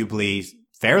arguably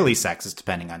fairly sexist,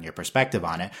 depending on your perspective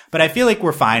on it. But I feel like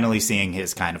we're finally seeing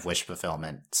his kind of wish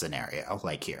fulfillment scenario,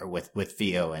 like here with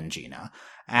Theo and Gina.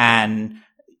 And,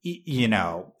 you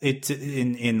know, it,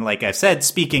 in like I've said,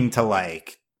 speaking to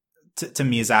like, to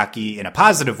Miyazaki in a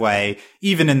positive way,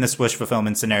 even in this wish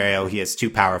fulfillment scenario, he has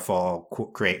two powerful,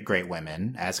 great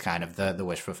women as kind of the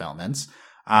wish fulfillments.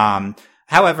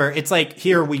 However, it's like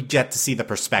here we get to see the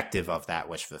perspective of that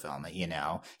wish fulfillment, you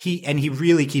know. He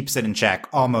really keeps it in check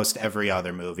almost every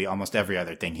other movie, almost every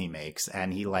other thing he makes,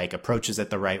 and he like approaches it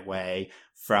the right way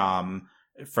from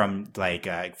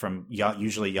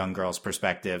usually young girls'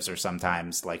 perspectives, or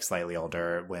sometimes like slightly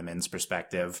older women's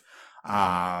perspective.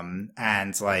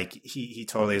 And like he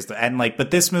totally is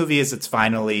but this movie it's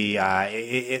finally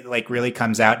it like really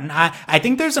comes out, and I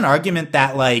think there's an argument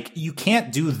that like you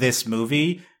can't do this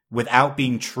movie without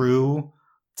being true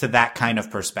to that kind of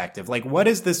perspective. Like, what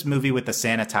is this movie with the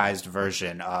sanitized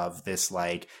version of this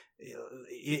like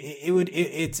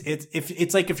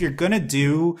it's like if you're gonna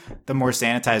do the more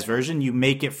sanitized version, you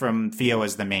make it from Theo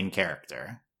as the main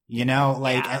character. You know,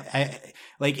 like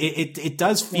it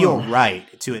does feel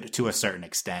right to a certain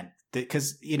extent,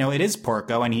 because you know it is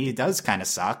Porco and he does kind of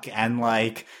suck, and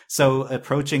like so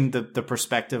approaching the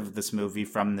perspective of this movie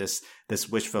from this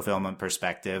wish fulfillment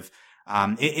perspective.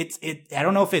 I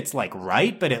don't know if it's like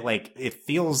right, but it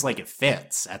feels like it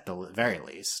fits at the very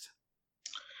least.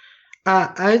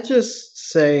 I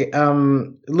just say,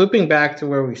 looping back to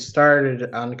where we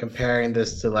started on comparing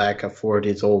this to like a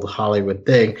 40s old Hollywood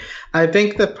thing, I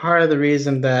think that part of the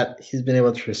reason that he's been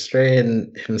able to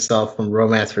restrain himself from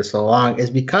romance for so long is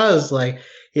because like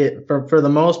for the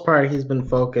most part, he's been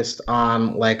focused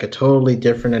on like a totally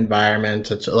different environment.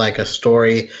 It's like a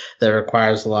story that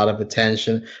requires a lot of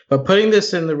attention. But putting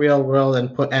this in the real world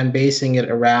and basing it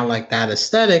around like that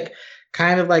aesthetic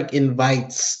kind of like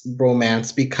invites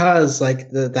romance, because like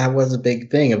that was a big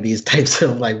thing of these types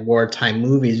of like wartime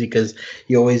movies, because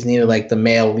you always needed like the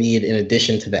male lead in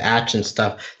addition to the action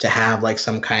stuff to have like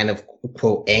some kind of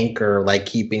quote anchor, like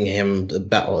keeping him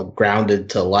grounded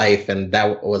to life, and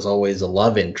that was always a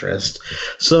love interest.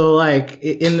 So like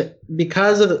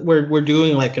because of we're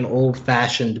doing like an old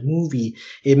fashioned movie,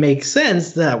 it makes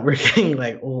sense that we're getting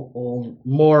like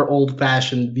more old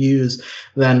fashioned views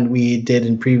than we did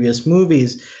in previous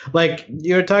movies. Like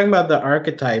you're talking about the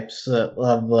archetypes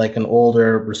of like an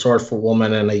older resourceful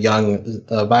woman and a young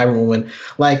vibrant woman.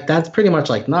 Like that's pretty much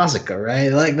like Nausicaa,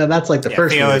 right? Like that's like the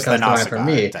first thing that comes to mind for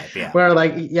me. Type, yeah. Where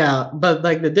like but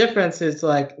like the difference is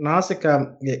like Nausicaa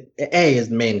A is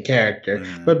the main character,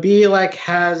 but B like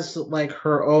has like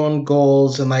her own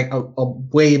goals and like a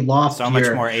way loftier, so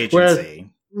much more agency. Whereas,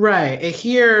 right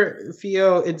here,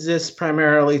 Theo exists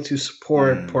primarily to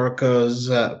support Porco's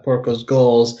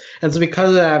goals, and so because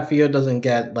of that, Theo doesn't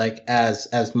get like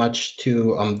as much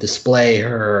to display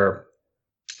her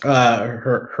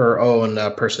own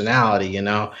personality, you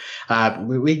know.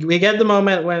 We get the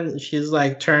moment when she's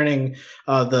like turning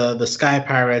the Sky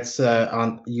Pirates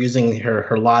on using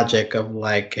her logic of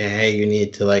like, hey, you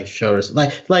need to like show us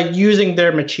like using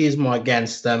their machismo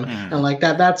against them, and like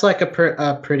that's like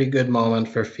a pretty good moment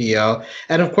for Theo.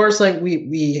 And of course, like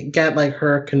we get like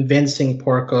her convincing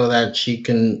Porco that she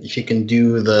can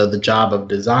do the job of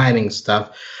designing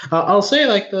stuff. I'll say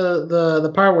like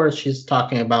the part where she's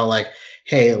talking about like,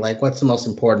 hey, like, what's the most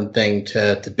important thing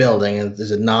to building? And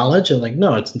is it knowledge? And like,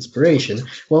 no, it's inspiration.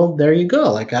 Well, there you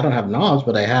go. Like, I don't have knowledge,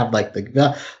 but I have like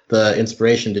the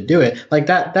inspiration to do it. Like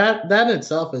that in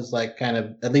itself is like kind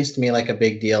of, at least to me, like a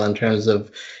big deal in terms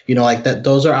of, you know, like that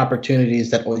those are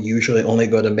opportunities that will usually only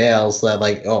go to males that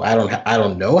like, oh, I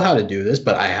don't know how to do this,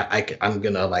 but I'm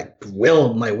gonna like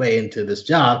will my way into this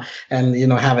job. And you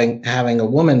know, having a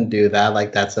woman do that,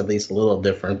 like that's at least a little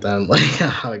different than like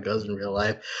how it goes in real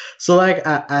life. So like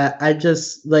I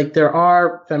just like there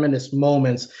are feminist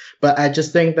moments, but I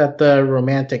just think that the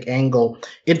romantic angle,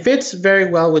 it fits very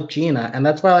well with Gina, and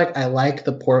that's why like I like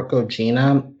the Porco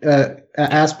Gina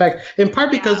aspect, in part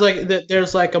because like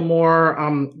there's like a more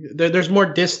there's more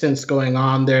distance going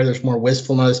on there. There's more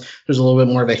wistfulness. There's a little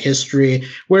bit more of a history.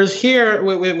 Whereas here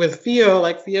with Theo,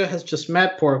 like Theo has just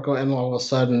met Porco and all of a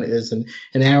sudden is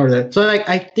enamored of it. So like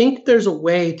I think there's a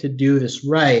way to do this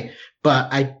right,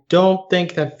 but I don't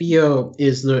think that Theo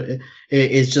is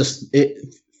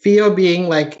Theo being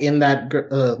like in that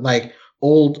like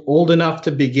old enough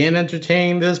to begin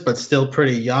entertaining this, but still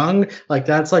pretty young. Like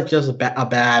that's like just a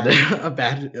bad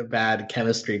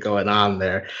chemistry going on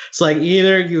there. So like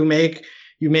either you make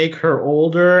her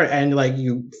older and like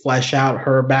you flesh out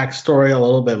her backstory a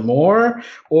little bit more,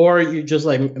 or you just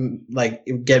like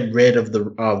get rid of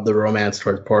the romance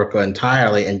towards Porco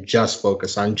entirely and just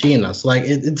focus on Gina. So like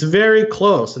it's very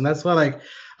close, and that's why like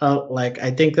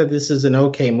I think that this is an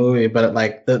okay movie, but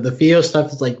like the Theo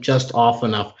stuff is like just off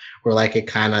enough where like it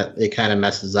kind of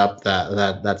messes up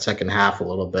that second half a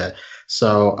little bit.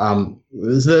 So I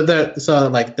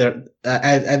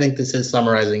think this is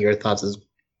summarizing your thoughts as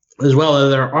well.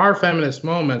 There are feminist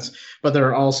moments, but there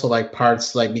are also like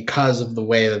parts like because of the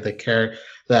way that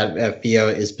that Theo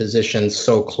is positioned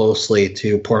so closely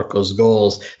to Porco's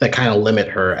goals that kind of limit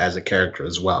her as a character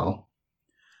as well.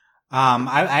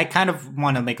 I kind of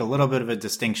want to make a little bit of a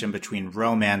distinction between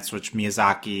romance, which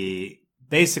Miyazaki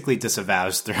basically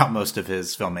disavows throughout most of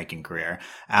his filmmaking career.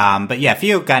 But yeah,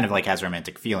 Theo kind of like has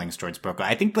romantic feelings towards Porco.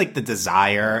 I think like the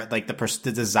desire, like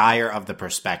the desire of the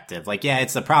perspective, like, yeah,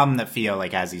 it's the problem that Theo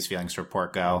like has these feelings for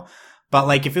Porco. But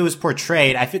like if it was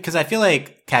portrayed, because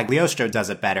Cagliostro does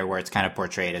it better, where it's kind of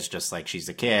portrayed as just like she's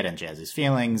a kid and she has these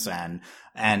feelings,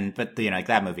 but you know, like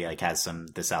that movie like has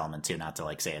this element too. Not to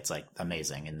like say it's like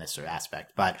amazing in this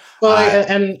aspect, but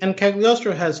and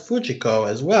Cagliostro has Fujiko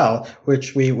as well,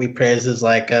 which we praise as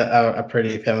like a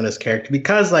pretty feminist character,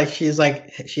 because like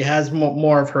she has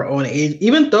more of her own age,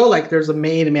 even though like there's a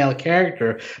main male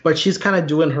character, but she's kind of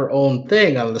doing her own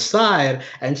thing on the side,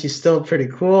 and she's still pretty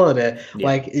cool at it. Yeah.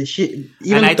 Like she,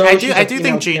 even and though I do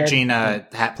think Gina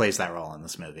plays that role in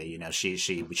this movie. You know, she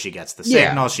gets the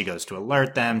signal, she goes to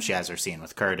alert them, she has her scene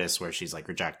with Curtis where she's like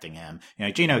rejecting him. You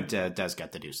know, Gino does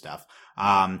get to do stuff.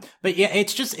 But yeah,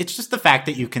 it's just the fact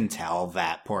that you can tell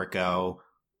that Porco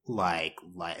like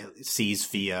sees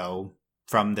Fio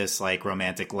from this like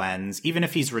romantic lens, even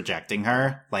if he's rejecting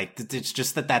her. Like it's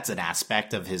just that's an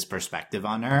aspect of his perspective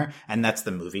on her, and that's the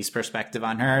movie's perspective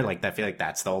on her. Like I feel like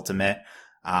that's the ultimate.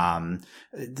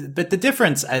 But the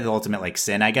difference, the ultimate like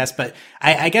sin, I guess. But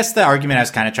I guess the argument I was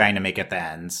kind of trying to make at the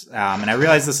end, and I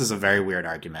realize this is a very weird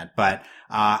argument, but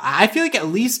I feel like at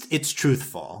least it's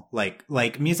truthful. Like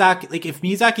Miyazaki, like if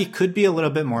Miyazaki could be a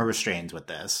little bit more restrained with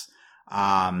this,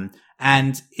 and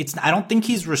I don't think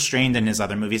he's restrained in his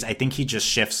other movies. I think he just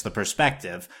shifts the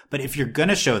perspective. But if you're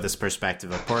gonna show this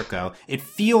perspective of Porco, it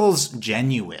feels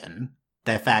genuine.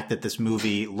 The fact that this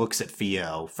movie looks at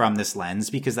Fio from this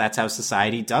lens, because that's how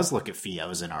society does look at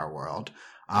Fios in our world.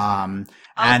 I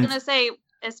was gonna say,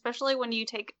 especially when you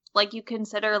you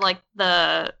consider like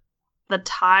the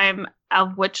time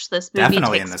of which this movie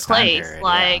takes place, period,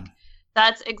 like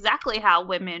that's exactly how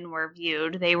women were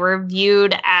viewed. They were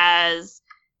viewed as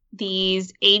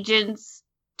these agents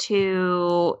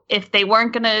to, if they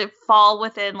weren't going to fall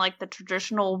within like the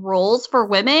traditional roles for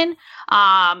women,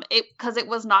 because it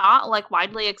was not like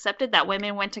widely accepted that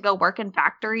women went to go work in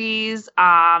factories,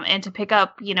 and to pick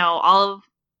up, you know,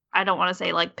 I don't want to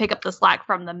say like pick up the slack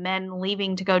from the men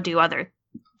leaving to go do other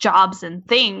jobs and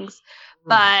things,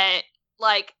 but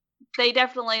like they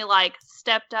definitely like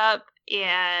stepped up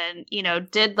and, you know,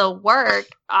 did the work,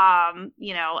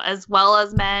 you know, as well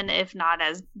as men, if not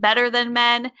as better than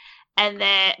men. And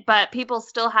then, but people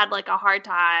still had like a hard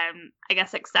time, I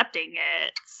guess, accepting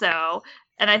it. So,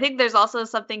 and I think there's also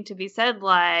something to be said,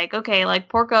 like, okay, like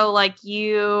Porco, like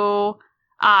you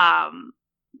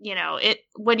know,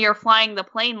 when you're flying the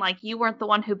plane, like you weren't the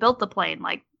one who built the plane,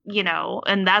 like, you know,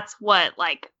 and that's what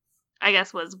like, I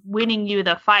guess was winning you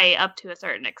the fight up to a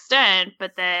certain extent.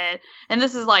 But then, and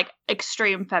this is like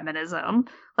extreme feminism,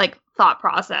 like thought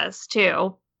process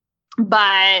too.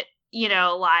 But, you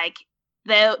know, like,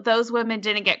 those women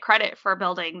didn't get credit for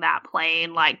building that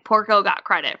plane. Like Porco got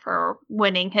credit for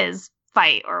winning his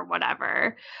fight or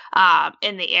whatever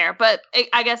in the air. But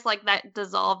I guess like that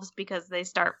dissolves because they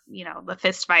start, you know, the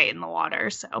fist fight in the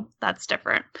water. So that's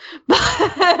different.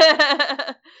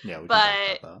 Yeah, we can talk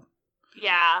about that.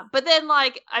 Yeah, but then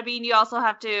like, I mean, you also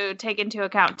have to take into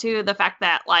account too the fact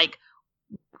that like,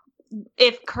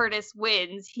 if Curtis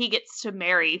wins, he gets to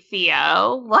marry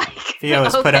Fio. Like Fio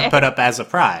is put up as a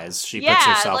prize. She puts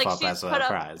herself up as a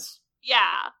prize.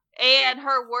 Yeah, and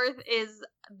her worth is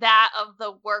that of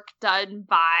the work done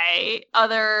by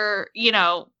other, you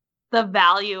know, the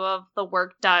value of the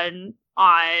work done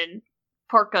on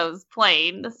Porco's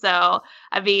plane. So,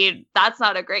 I mean, that's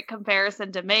not a great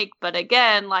comparison to make. But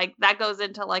again, like that goes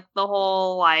into like the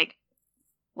whole like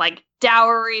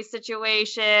dowry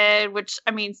situation, which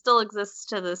I mean still exists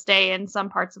to this day in some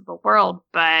parts of the world,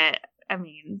 but I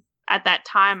mean at that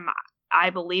time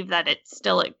I believe that it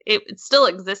still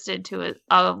existed to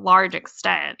a large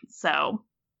extent. So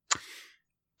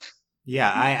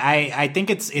yeah, I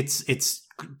think it's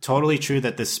totally true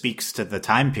that this speaks to the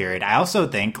time period. I also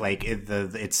think like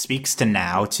it speaks to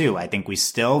now too. I think we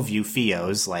still view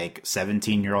Fios like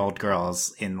 17-year-old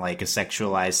girls in like a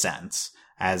sexualized sense.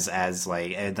 As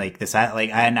like this,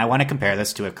 like, and I want to compare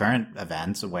this to a current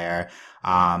event where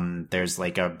there's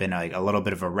like been a little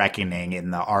bit of a reckoning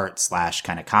in the art /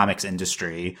 kind of comics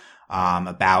industry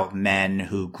about men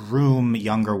who groom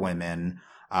younger women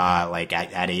like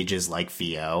at ages like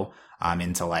Fio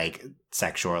into like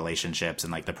sexual relationships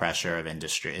and like the pressure of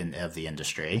the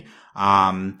industry.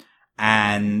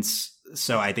 And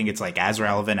so I think it's like as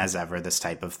relevant as ever, this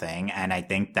type of thing. And I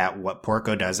think that what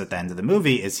Porco does at the end of the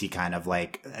movie is he kind of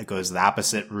like goes the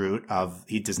opposite route of,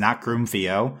 he does not groom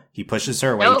Fio. He pushes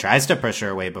her away. Nope. He tries to push her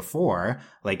away before,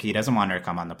 like he doesn't want her to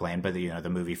come on the plane, but you know, the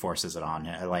movie forces it on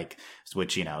her, like,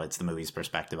 which, you know, it's the movie's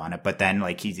perspective on it. But then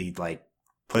like he like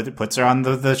puts her on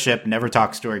the ship, never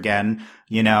talks to her again,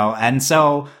 you know? And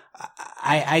so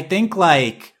I think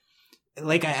like,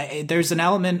 like there's an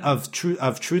element of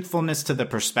truthfulness to the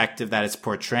perspective that it's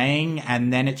portraying,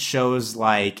 and then it shows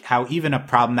like how even a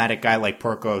problematic guy like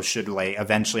Porco should like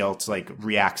eventually also like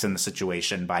reacts in the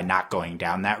situation by not going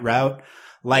down that route.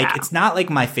 Like it's not like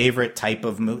my favorite type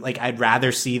of movie. Like I'd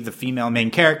rather see the female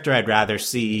main character. I'd rather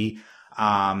see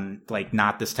like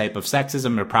not this type of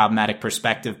sexism or problematic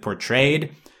perspective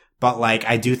portrayed. But like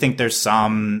I do think there's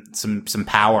some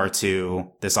power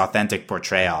to this authentic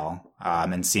portrayal.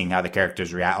 And seeing how the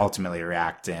characters ultimately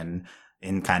react in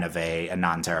kind of a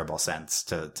non-terrible sense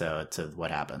to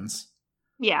what happens.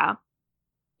 Yeah.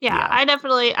 I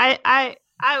definitely, I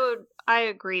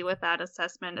agree with that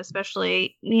assessment,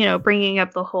 especially, you know, bringing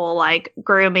up the whole like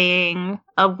grooming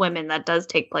of women that does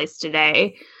take place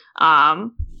today.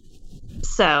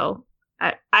 So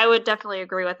I would definitely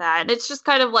agree with that. And it's just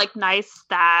kind of like nice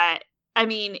that, I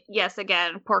mean, yes,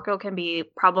 again, Porco can be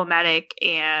problematic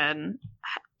and,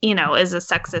 you know, is a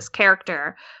sexist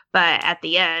character, but at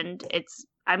the end,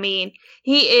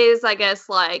 he is, I guess,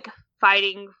 like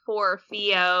fighting for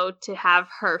Fio to have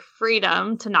her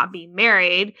freedom to not be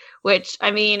married, which, I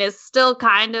mean, is still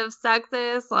kind of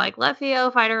sexist, like let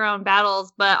Fio fight her own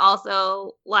battles, but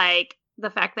also like the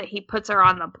fact that he puts her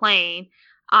on the plane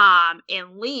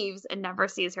and leaves and never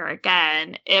sees her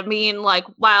again. I mean, like,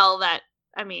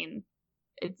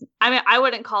 I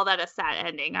wouldn't call that a sad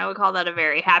ending. I would call that a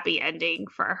very happy ending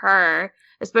for her,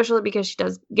 especially because she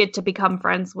does get to become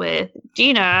friends with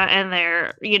Gina, and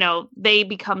they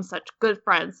become such good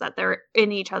friends that they're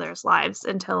in each other's lives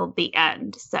until the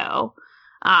end. So,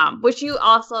 which you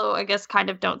also, I guess, kind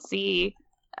of don't see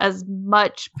as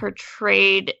much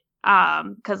portrayed,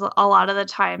 because a lot of the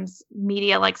times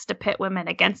media likes to pit women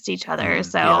against each other.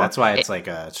 So yeah, that's why it's like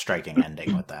a striking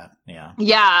ending with that.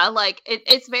 Yeah, like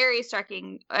it's very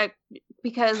striking,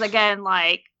 because again,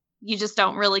 like you just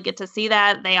don't really get to see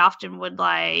that. They often would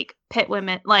like pit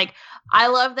women. Like I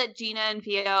love that Gina and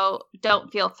Fio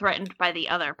don't feel threatened by the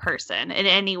other person in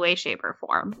any way, shape, or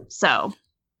form. So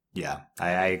yeah,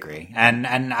 I agree. And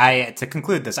I, to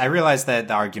conclude this, I realize that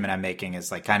the argument I'm making is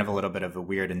like kind of a little bit of a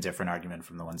weird and different argument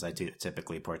from the ones I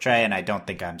typically portray. And I don't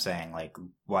think I'm saying like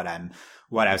what I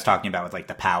was talking about with like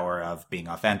the power of being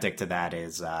authentic to that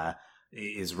is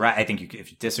right. I think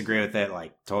if you disagree with it,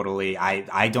 like totally,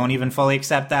 I don't even fully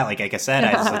accept that. Like I said,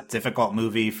 it's a difficult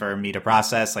movie for me to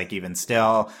process, like even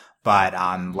still. But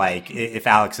like if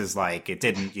Alex is like it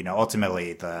didn't, you know,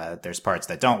 ultimately there's parts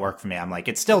that don't work for me. I'm like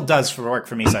it still does work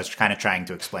for me. So I was kind of trying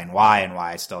to explain why and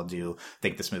why I still do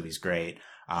think this movie's great.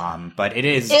 But it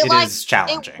is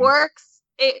challenging. It works.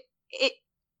 It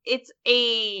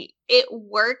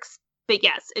works, but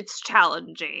yes, it's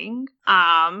challenging.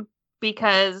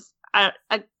 Because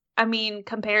I mean,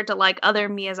 compared to like other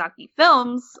Miyazaki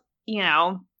films, you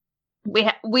know,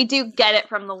 we do get it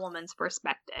from the woman's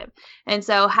perspective. And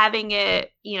so having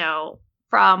it, you know,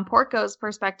 from Porco's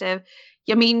perspective,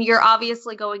 I mean, you're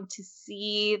obviously going to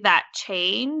see that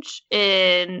change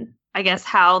in, I guess,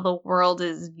 how the world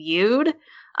is viewed.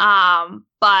 But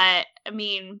I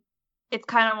mean, it's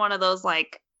kind of one of those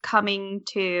like coming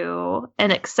to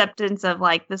an acceptance of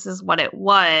like, this is what it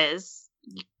was.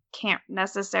 You can't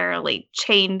necessarily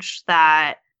change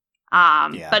that.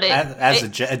 But as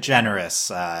a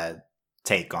generous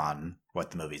take on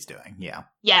what the movie's doing. Yeah.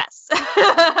 Yes.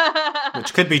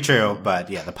 Which could be true,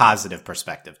 but yeah, the positive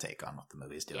perspective take on what the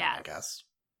movie's doing, yes. I guess.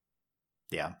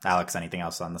 Yeah. Alex, anything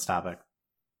else on this topic?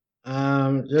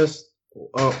 Just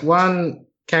one,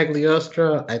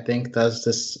 Cagliostro, I think does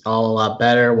this all a lot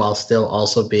better while still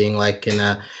also being like in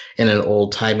an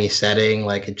old timey setting.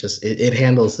 Like it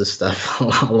handles this stuff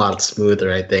a lot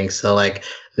smoother, I think. So like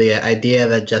the idea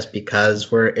that just because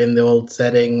we're in the old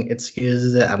setting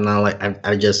excuses it, I'm not like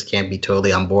I just can't be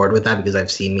totally on board with that, because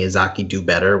I've seen Miyazaki do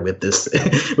better with this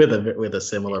with a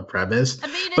similar premise. I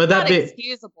mean, it's not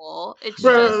excusable. It's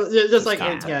just like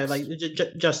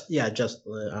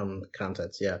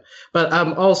context, yeah. But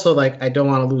also like I don't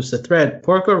want to lose the thread.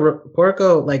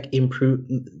 Porco like improved.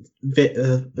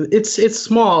 It's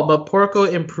small, but Porco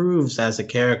improves as a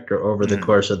character over the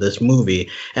course of this movie,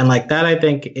 and like that I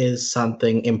think is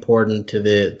something important to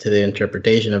the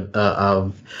interpretation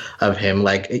of him.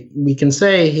 Like we can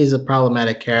say he's a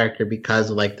problematic character because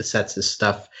of like the sexist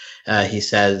stuff he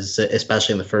says,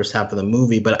 especially in the first half of the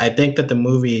movie. But I think that the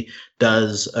movie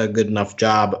does a good enough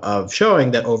job of showing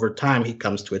that over time he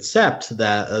comes to accept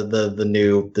that the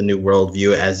new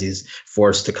worldview as he's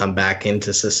forced to come back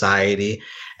into society.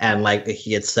 And like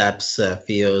he accepts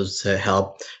Fio's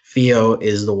help. Theo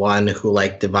is the one who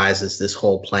like devises this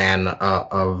whole plan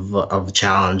of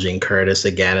challenging Curtis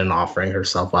again and offering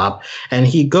herself up, and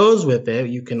he goes with it.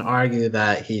 You can argue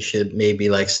that he should maybe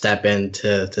like step in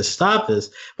to stop this,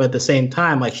 but at the same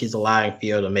time, like she's allowing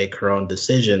Theo to make her own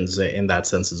decisions in that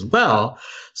sense as well.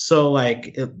 So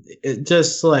like it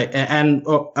just like, and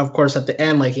of course at the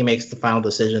end, like he makes the final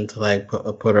decision to like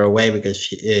put her away because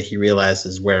he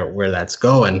realizes where that's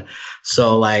going.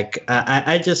 So like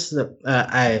I just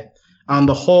I on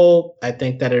the whole, I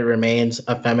think that it remains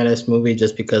a feminist movie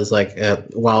just because like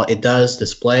while it does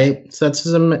display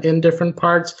sexism in different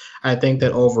parts, I think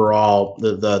that overall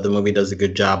the movie does a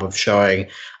good job of showing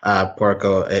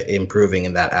Porco improving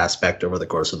in that aspect over the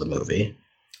course of the movie.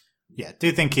 Yeah, do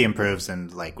you think he improves?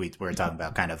 And like we were talking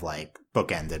about, kind of like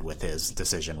bookended with his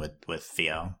decision with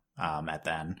Theo at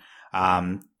the end.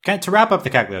 Kind of to wrap up the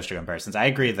Cagliostro comparisons, I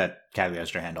agree that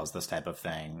Cagliostro handles this type of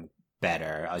thing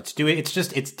better.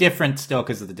 It's different still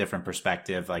because of the different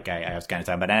perspective. Like I was kind of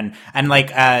talking about, and like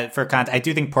for content, I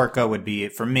do think Porco would be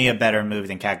for me a better movie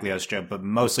than Cagliostro, but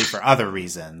mostly for other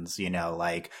reasons. You know,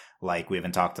 like we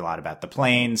haven't talked a lot about the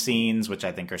plane scenes, which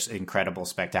I think are incredible,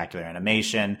 spectacular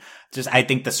animation. Just, I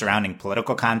think the surrounding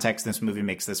political context in this movie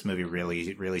makes this movie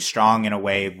really, really strong in a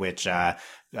way which,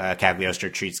 Cagliostro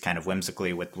treats kind of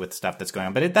whimsically with stuff that's going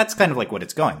on, but that's kind of like what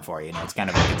it's going for, you know, it's kind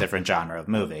of like a different genre of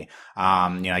movie. You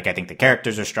know, like I think the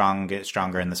characters are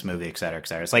stronger in this movie, et cetera, et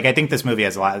cetera. It's like, I think this movie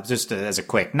has a lot, just as a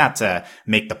quick, not to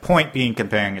make the point being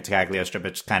comparing it to Cagliostro,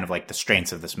 but just kind of like the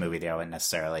strengths of this movie they don't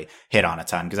necessarily hit on a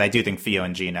ton. Cause I do think Theo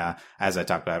and Gina, as I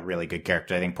talked about, really good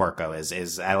character. I think Porco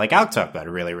is like I'll talk about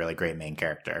a really, really great main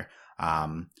character.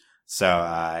 So,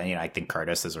 you know, I think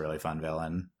Curtis is a really fun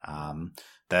villain.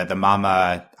 The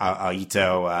Mama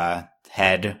Aito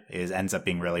head ends up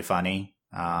being really funny.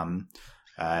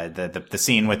 The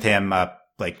scene with him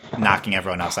like knocking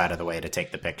everyone else out of the way to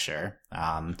take the picture.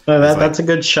 That's a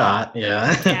good shot.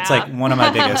 Yeah. It's like one of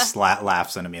my biggest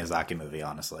laughs in a Miyazaki movie,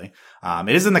 honestly.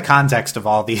 It is in the context of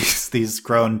all these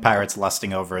grown pirates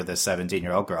lusting over this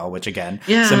 17-year-old girl, which again,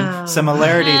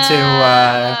 similarity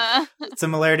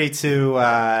to,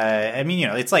 I mean, you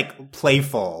know, it's like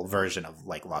playful version of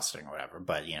like lusting or whatever,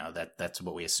 but you know, that's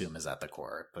what we assume is at the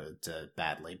core, but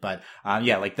badly. But,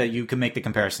 yeah, like you can make the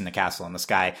comparison to Castle in the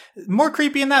Sky. More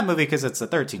creepy in that movie because it's a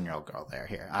 13-year-old girl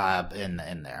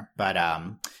in there. But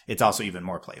it's also even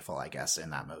more playful, I guess,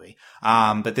 in that movie.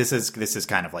 But this is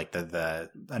kind of like the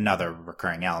another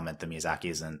recurring element that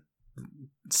Miyazaki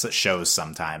shows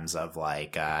sometimes of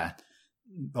like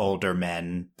older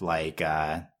men like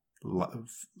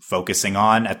focusing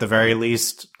on, at the very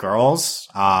least, girls.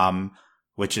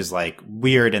 Which is like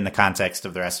weird in the context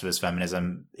of the rest of his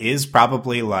feminism, is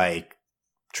probably like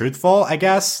truthful, I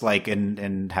guess, like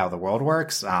in how the world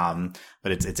works. But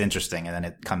it's interesting, and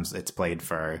then it's played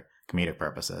for comedic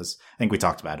purposes. I think we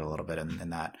talked about it a little bit in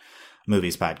that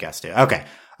movies podcast too. Okay.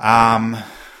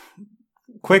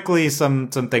 Quickly, some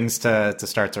things to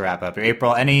start to wrap up here.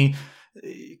 April, any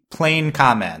plain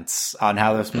comments on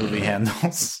how this movie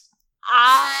handles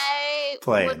I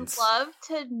planes? Would love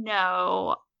to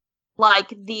know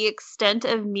like the extent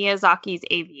of Miyazaki's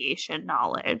aviation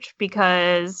knowledge,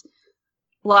 because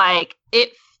like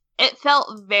it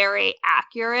felt very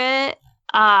accurate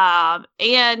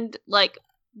and like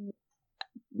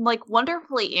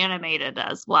wonderfully animated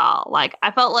as well. Like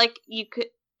I felt like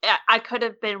I could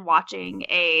have been watching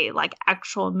a like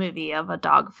actual movie of a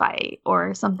dogfight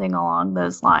or something along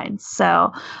those lines.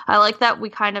 So I like that we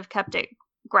kind of kept it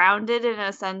grounded in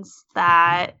a sense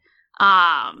that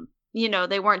you know,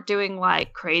 they weren't doing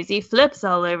like crazy flips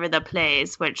all over the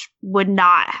place, which would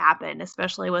not happen,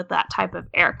 especially with that type of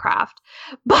aircraft.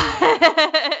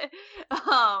 But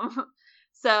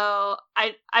so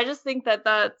I just think that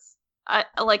that's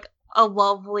like a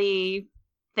lovely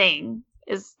thing,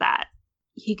 is that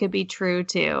he could be true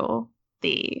to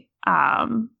the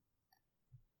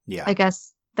yeah, I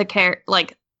guess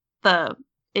the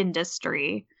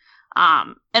industry,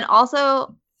 and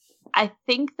also I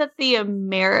think that the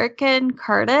American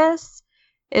Curtis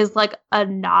is like a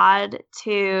nod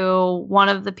to one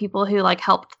of the people who like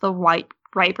helped the Wright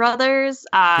brothers.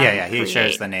 He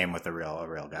shares the name with a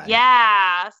real guy.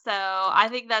 Yeah, so I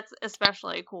think that's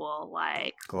especially cool.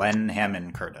 Like Glenn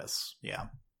Hammond Curtis.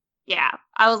 Yeah,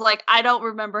 I was like, I don't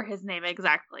remember his name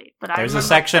exactly, but there's a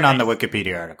section on the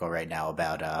Wikipedia article right now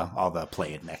about all the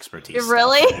plane expertise.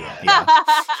 Really? Yeah.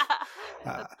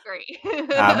 That's great.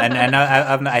 and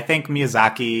I think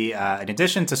Miyazaki, in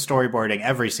addition to storyboarding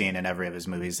every scene in every of his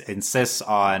movies, insists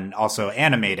on also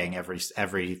animating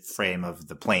every frame of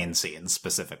the plane scenes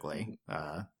specifically.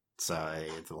 So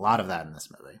it's a lot of that in this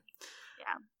movie.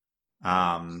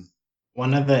 Yeah.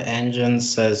 One of the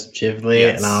engines says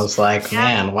Ghibli, and I Yes. was like, Yeah.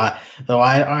 man, why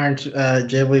aren't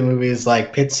Ghibli movies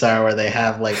like Pixar where they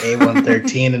have like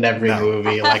A113 in every No.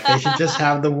 movie? Like they should just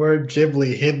have the word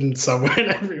Ghibli hidden somewhere in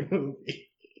every movie.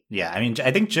 Yeah, I mean,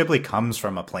 I think Ghibli comes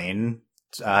from a plane,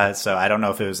 so I don't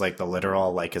know if it was like the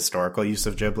literal like historical use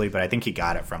of Ghibli, but I think he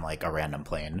got it from like a random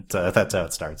plane. So that's how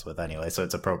it starts with anyway. So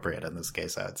it's appropriate in this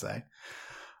case, I would say.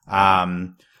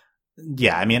 Um,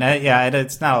 yeah, I mean,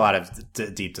 it's not a lot of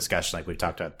deep discussion like we've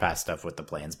talked about past stuff with the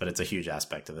planes, but it's a huge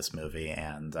aspect of this movie.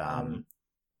 And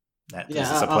is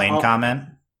this a plane comment?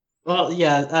 Well,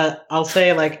 yeah, I'll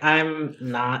say like I'm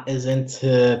not as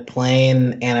into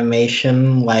plain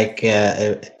animation, like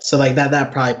so like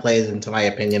that probably plays into my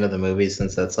opinion of the movie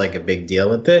since that's like a big deal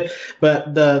with it.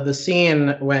 But the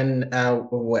scene when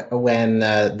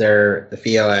they're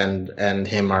Theo and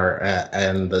him are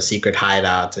in the secret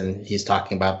hideout, and he's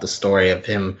talking about the story of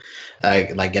him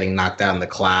like getting knocked out in the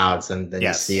clouds, and then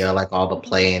Yes. you see like all the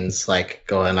planes like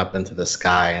going up into the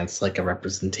sky, and it's like a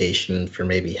representation for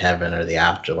maybe heaven or the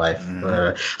afterlife.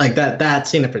 Like that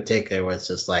scene in particular was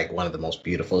just like one of the most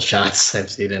beautiful shots I've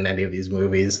seen in any of these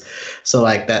movies. So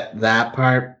like that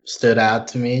part stood out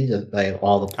to me, just like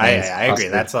all the planes I agree.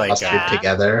 That's like clustered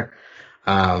together.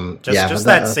 just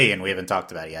that scene we haven't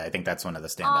talked about yet. I think that's one of the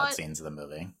standout scenes of the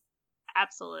movie.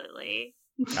 Absolutely.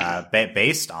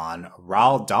 Based on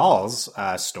Roald Dahl's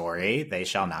story, They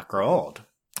Shall Not Grow Old.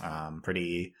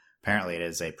 Apparently it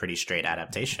is a pretty straight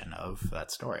adaptation of that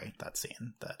story, that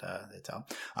scene that they tell.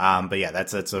 But yeah,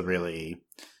 that's a really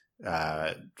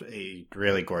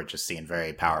gorgeous scene,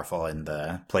 very powerful in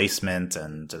the placement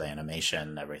and the animation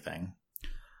and everything.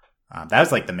 That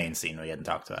was like the main scene we hadn't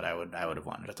talked about. I would have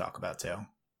wanted to talk about too.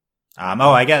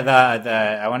 I get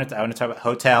I want to talk about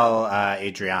Hotel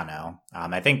Adriano.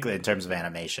 I think in terms of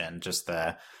animation, just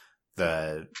the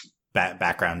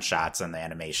background shots and the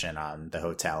animation on the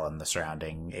hotel and the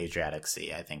surrounding Adriatic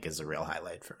Sea, I think is a real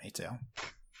highlight for me too.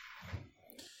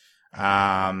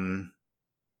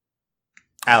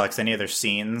 Alex, any other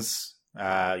scenes you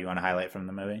want to highlight from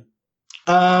the movie?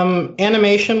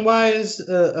 Animation wise,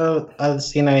 the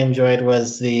scene I enjoyed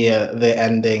was the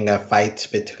ending fight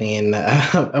between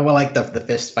like the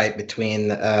fist fight between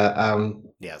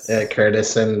yes,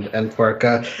 Curtis and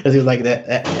Porco. As he was like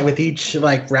that with each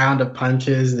like round of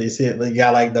punches, you see you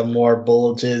got like the more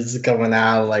bulges coming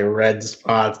out, like red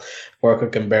spots. Porco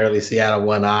can barely see out of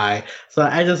one eye. So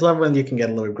I just love when you can get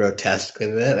a little grotesque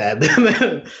with it.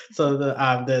 And so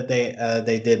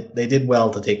they did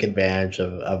well to take advantage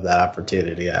of that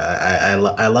opportunity. I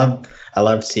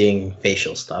love seeing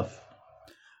facial stuff.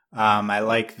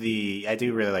 I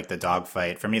do really like the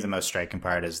dogfight. For me, the most striking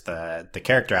part is the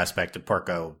character aspect of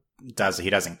Porco. He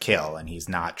doesn't kill, and he's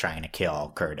not trying to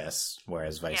kill Curtis,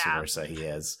 whereas vice versa he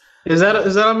is. Is that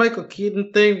a Michael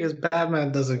Keaton thing? Because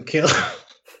Batman doesn't kill.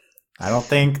 I don't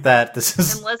think that this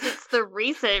is unless it's the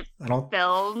recent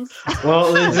films.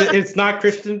 Well, it's not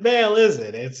Christian Bale, is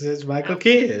it? It's Michael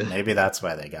Keaton. Maybe that's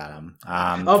why they got him.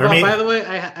 By the way,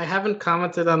 I haven't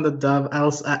commented on the dub.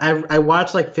 I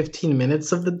watched like 15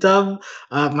 minutes of the dub.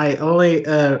 My only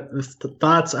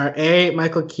thoughts are: A,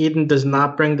 Michael Keaton does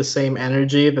not bring the same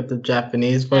energy that the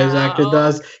Japanese voice actor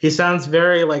does. He sounds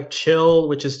very like chill,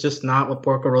 which is just not what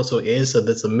Porco Rosso is. So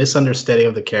that's a misunderstanding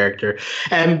of the character.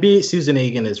 And B, Susan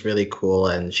Egan is really cool,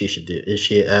 and she should do.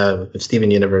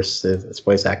 Steven Universe is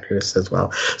voice actress as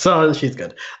well, so she's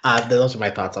good. Those are my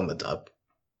thoughts on the dub.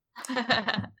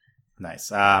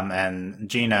 Nice. And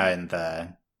Gina in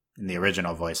the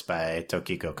original, voiced by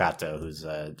Tokiko Kato, who's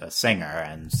a singer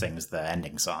and sings the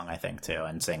ending song, I think too,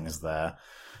 and sings the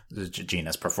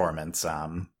Gina's performance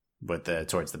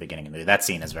towards the beginning of the movie. That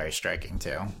scene is very striking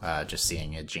too. Just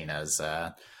seeing Gina's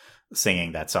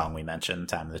singing that song we mentioned,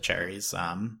 "Time of the Cherries."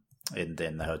 In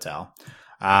the hotel.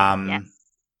 Yes.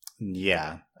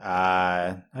 Yeah.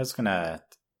 I was gonna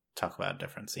talk about a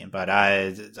different scene, but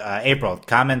April,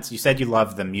 comments. You said you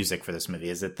love the music for this movie.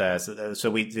 Is it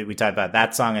so we talked about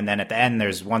that song, and then at the end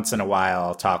there's once in a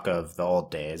while talk of the old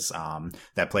days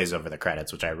that plays over the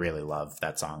credits, which I really love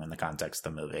that song in the context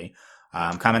of the movie.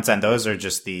 Comments on those, or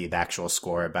just the actual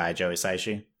score by Joe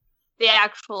Hisaishi? The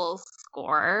actual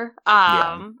score,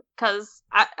 because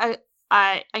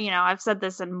I've said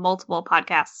this in multiple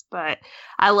podcasts, but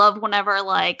I love whenever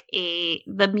like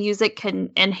the music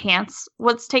can enhance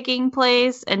what's taking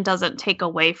place and doesn't take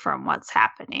away from what's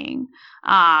happening.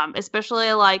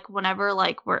 Especially like whenever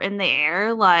like we're in the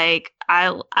air, like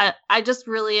I just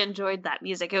really enjoyed that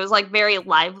music. It was like very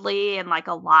lively and like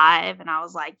alive, and I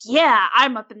was like, yeah,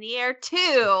 I'm up in the air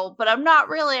too, but I'm not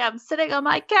really. I'm sitting on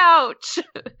my couch.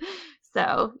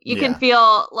 So you can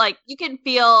feel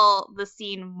the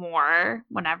scene more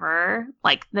whenever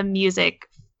like the music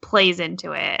plays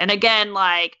into it. And again,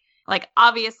 like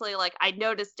obviously like I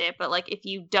noticed it, but like if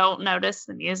you don't notice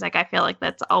the music, I feel like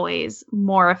that's always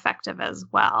more effective as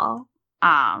well.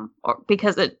 Or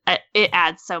because it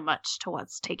adds so much to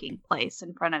what's taking place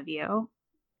in front of you.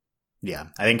 Yeah,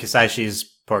 I think Hisaishi's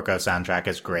Porco soundtrack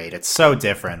is great. It's so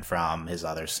different from his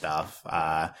other stuff.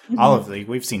 All of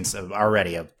we've seen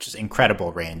already a just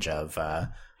incredible range of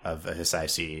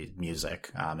Hisaishi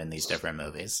music in these different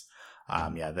movies.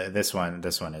 This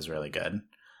one is really good.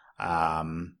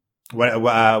 What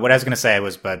I was going to say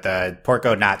was, but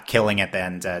Porco not killing at the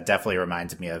end definitely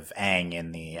reminded me of Aang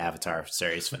in the Avatar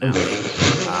series finale.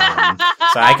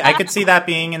 So I could see that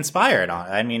being inspired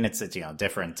on. I mean, it's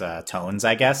different tones,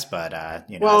 I guess, but as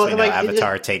we know,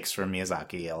 Avatar takes from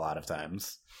Miyazaki a lot of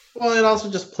times. Well, it also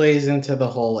just plays into the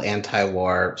whole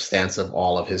anti-war stance of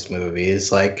all of his movies.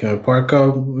 Like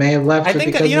Porco may have left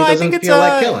because he doesn't feel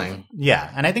like killing. Yeah,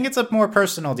 and I think it's a more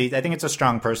personal. I think it's a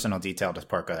strong personal detail to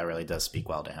Porco that really does speak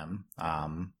well to him.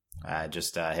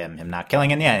 Him not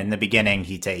killing, and in the beginning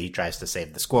he tries to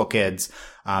save the school kids.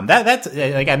 That's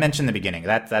like I mentioned in the beginning.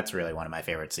 That's really one of my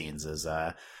favorite scenes is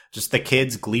just the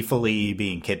kids gleefully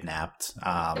being kidnapped.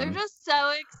 They're just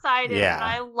so excited. Yeah. And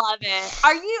I love it.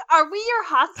 Are we your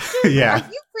hostages? Yeah. Are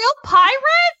you real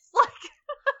pirates? Like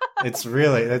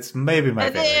that's maybe my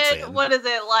favorite scene. What is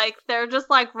it like? They're just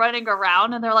like running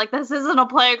around and they're like, this isn't a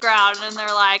playground. And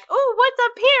they're like, oh, what's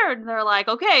up here? And they're like,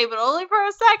 okay, but only for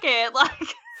a second.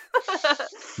 Like,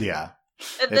 yeah.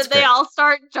 And then they all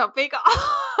start jumping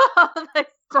off. They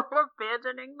start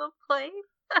abandoning the plane.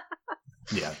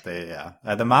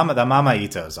 The Mama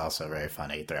Ito is also very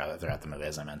funny throughout the movie,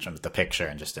 as I mentioned, with the picture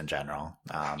and just in general.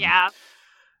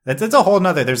 That's a whole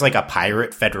nother. There's like a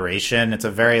pirate federation. It's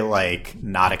a very like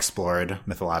not explored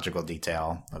mythological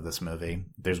detail of this movie.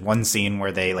 There's one scene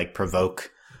where they like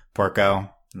provoke Porco,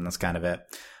 and that's kind of it.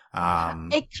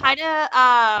 It kind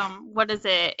of what is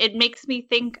it? It makes me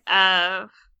think of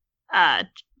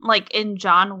like in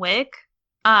John Wick.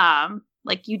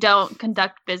 Like you don't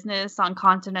conduct business on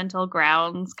continental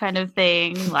grounds kind of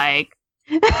thing. Like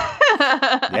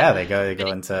yeah, they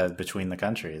go into between the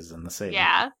countries and the sea.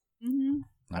 Yeah. Mm-hmm.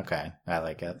 Okay, I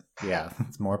like it. Yeah,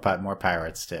 it's more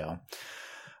pirates too.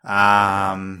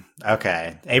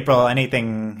 Okay, April.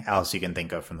 Anything else you can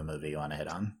think of from the movie you want to hit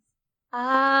on?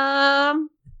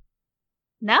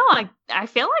 No, I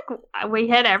feel like we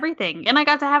hit everything, and I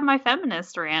got to have my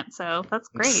feminist rant, so that's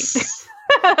great.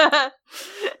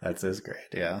 That's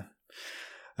great. Yeah.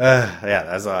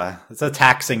 It's a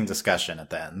taxing discussion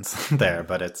at the end there,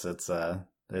 but it's a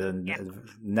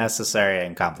necessary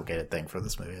and complicated thing for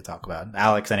this movie to talk about.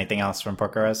 Alex, anything else from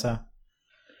Porco Rosso?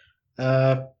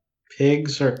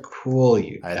 Pigs are cool,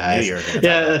 you guys. I knew you were going to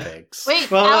talk about pigs.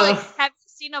 Wait, Alex, have you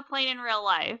seen a plane in real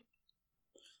life?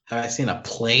 Have I seen a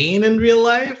plane in real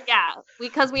life? Yeah,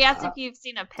 because we asked if you've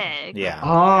seen a pig. Yeah.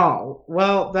 Oh,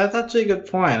 well, that's actually a good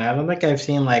point. I don't think I've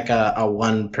seen like a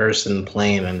one-person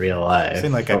plane in real life. I've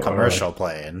seen like a commercial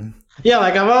plane. Yeah,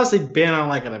 like I've obviously been on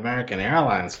like an American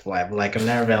Airlines flight, but like I've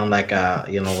never been on like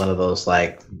one of those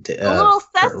like a little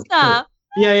Cessna.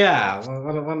 Yeah,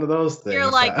 one of those things.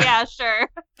 You're like, yeah, sure.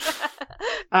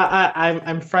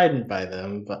 I'm frightened by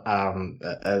them, but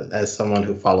as someone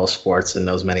who follows sports and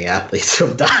knows many athletes who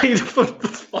have died from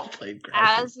football plane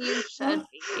crashes. As you should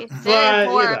be.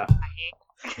 But,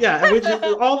 yeah, which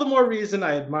is all the more reason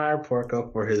I admire Porco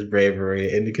for his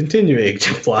bravery in continuing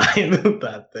to fly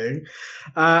that thing.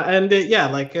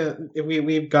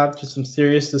 We've got to some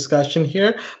serious discussion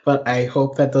here, but I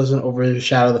hope that doesn't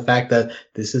overshadow the fact that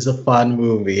this is a fun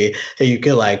movie. You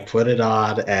can like put it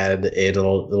on and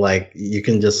it'll like you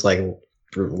can just like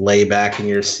lay back in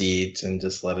your seat and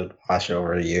just let it wash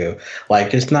over you.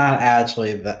 Like there's not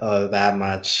actually that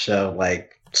much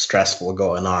like stressful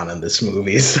going on in this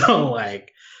movie, so like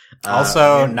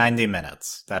also 90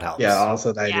 minutes that helps. Yeah,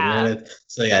 also 90 minutes.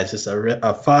 So yeah, it's just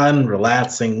a fun,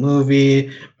 relaxing movie.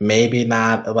 Maybe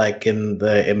not like in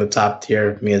the top tier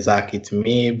of Miyazaki to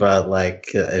me, but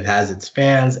like it has its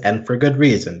fans, and for good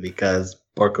reason, because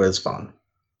Porco is fun.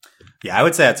 Yeah, I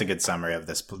would say that's a good summary of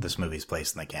this movie's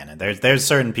place in the canon. There's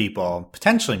certain people,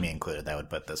 potentially me included, that would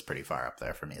put this pretty far up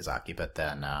there for Miyazaki, but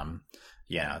then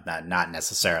not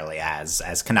necessarily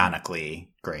as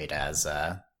canonically great as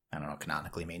I don't know what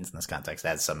canonically means in this context,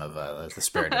 as some of the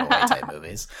Spirited Away type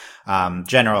movies.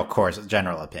 General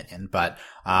opinion, but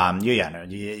I'm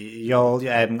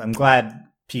glad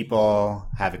people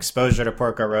have exposure to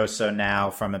Porco Rosso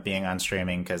now from it being on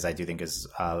streaming, because I do think is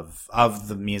of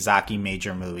the Miyazaki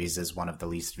major movies is one of the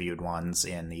least viewed ones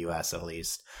in the US at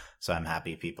least. So I'm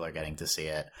happy people are getting to see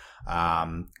it.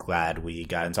 Glad we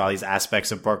got into all these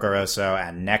aspects of Porco Rosso.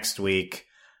 And next week,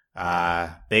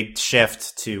 big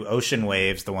shift to Ocean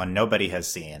Waves, the one nobody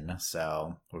has seen.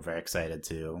 So we're very excited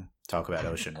to talk about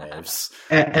Ocean Waves.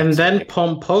 And then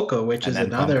Pompoko, which is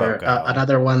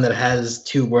another one that has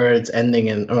two words ending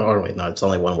in, or wait, no, it's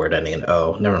only one word ending in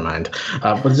O. Never mind.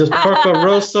 But it's just Porco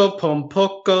Rosso,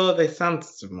 Pompoko. They sound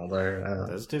similar.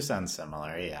 Those do sound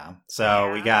similar, yeah.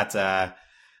 So we got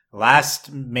last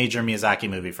major Miyazaki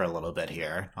movie for a little bit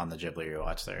here on the Ghibli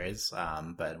Rewatch series,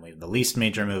 but we have the least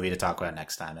major movie to talk about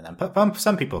next time, and then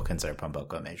some people consider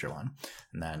Pompoko a major one,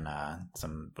 and then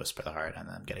some Whisper the Heart, and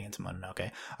then getting into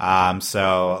Mononoke.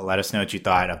 So let us know what you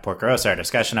thought of Porco Rosso, our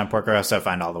discussion on Porco Rosso.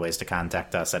 Find all the ways to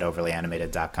contact us at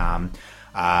overlyanimated.com.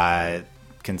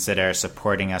 Consider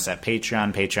supporting us at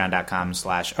Patreon,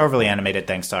 patreon.com/overlyanimated.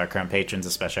 Thanks to our current patrons,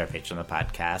 especially our patron of the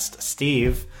podcast,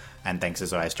 Steve. And thanks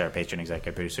as always to our patron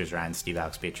executive producers, Ryan, Steve,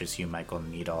 Alex, Beatrice, Hugh, Michael,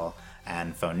 Needle,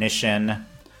 and Phonician.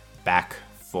 Back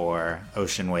for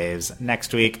Ocean Waves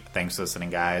next week. Thanks for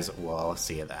listening, guys. We'll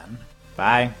see you then.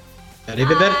 Bye.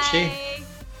 Arrivederci. Bye.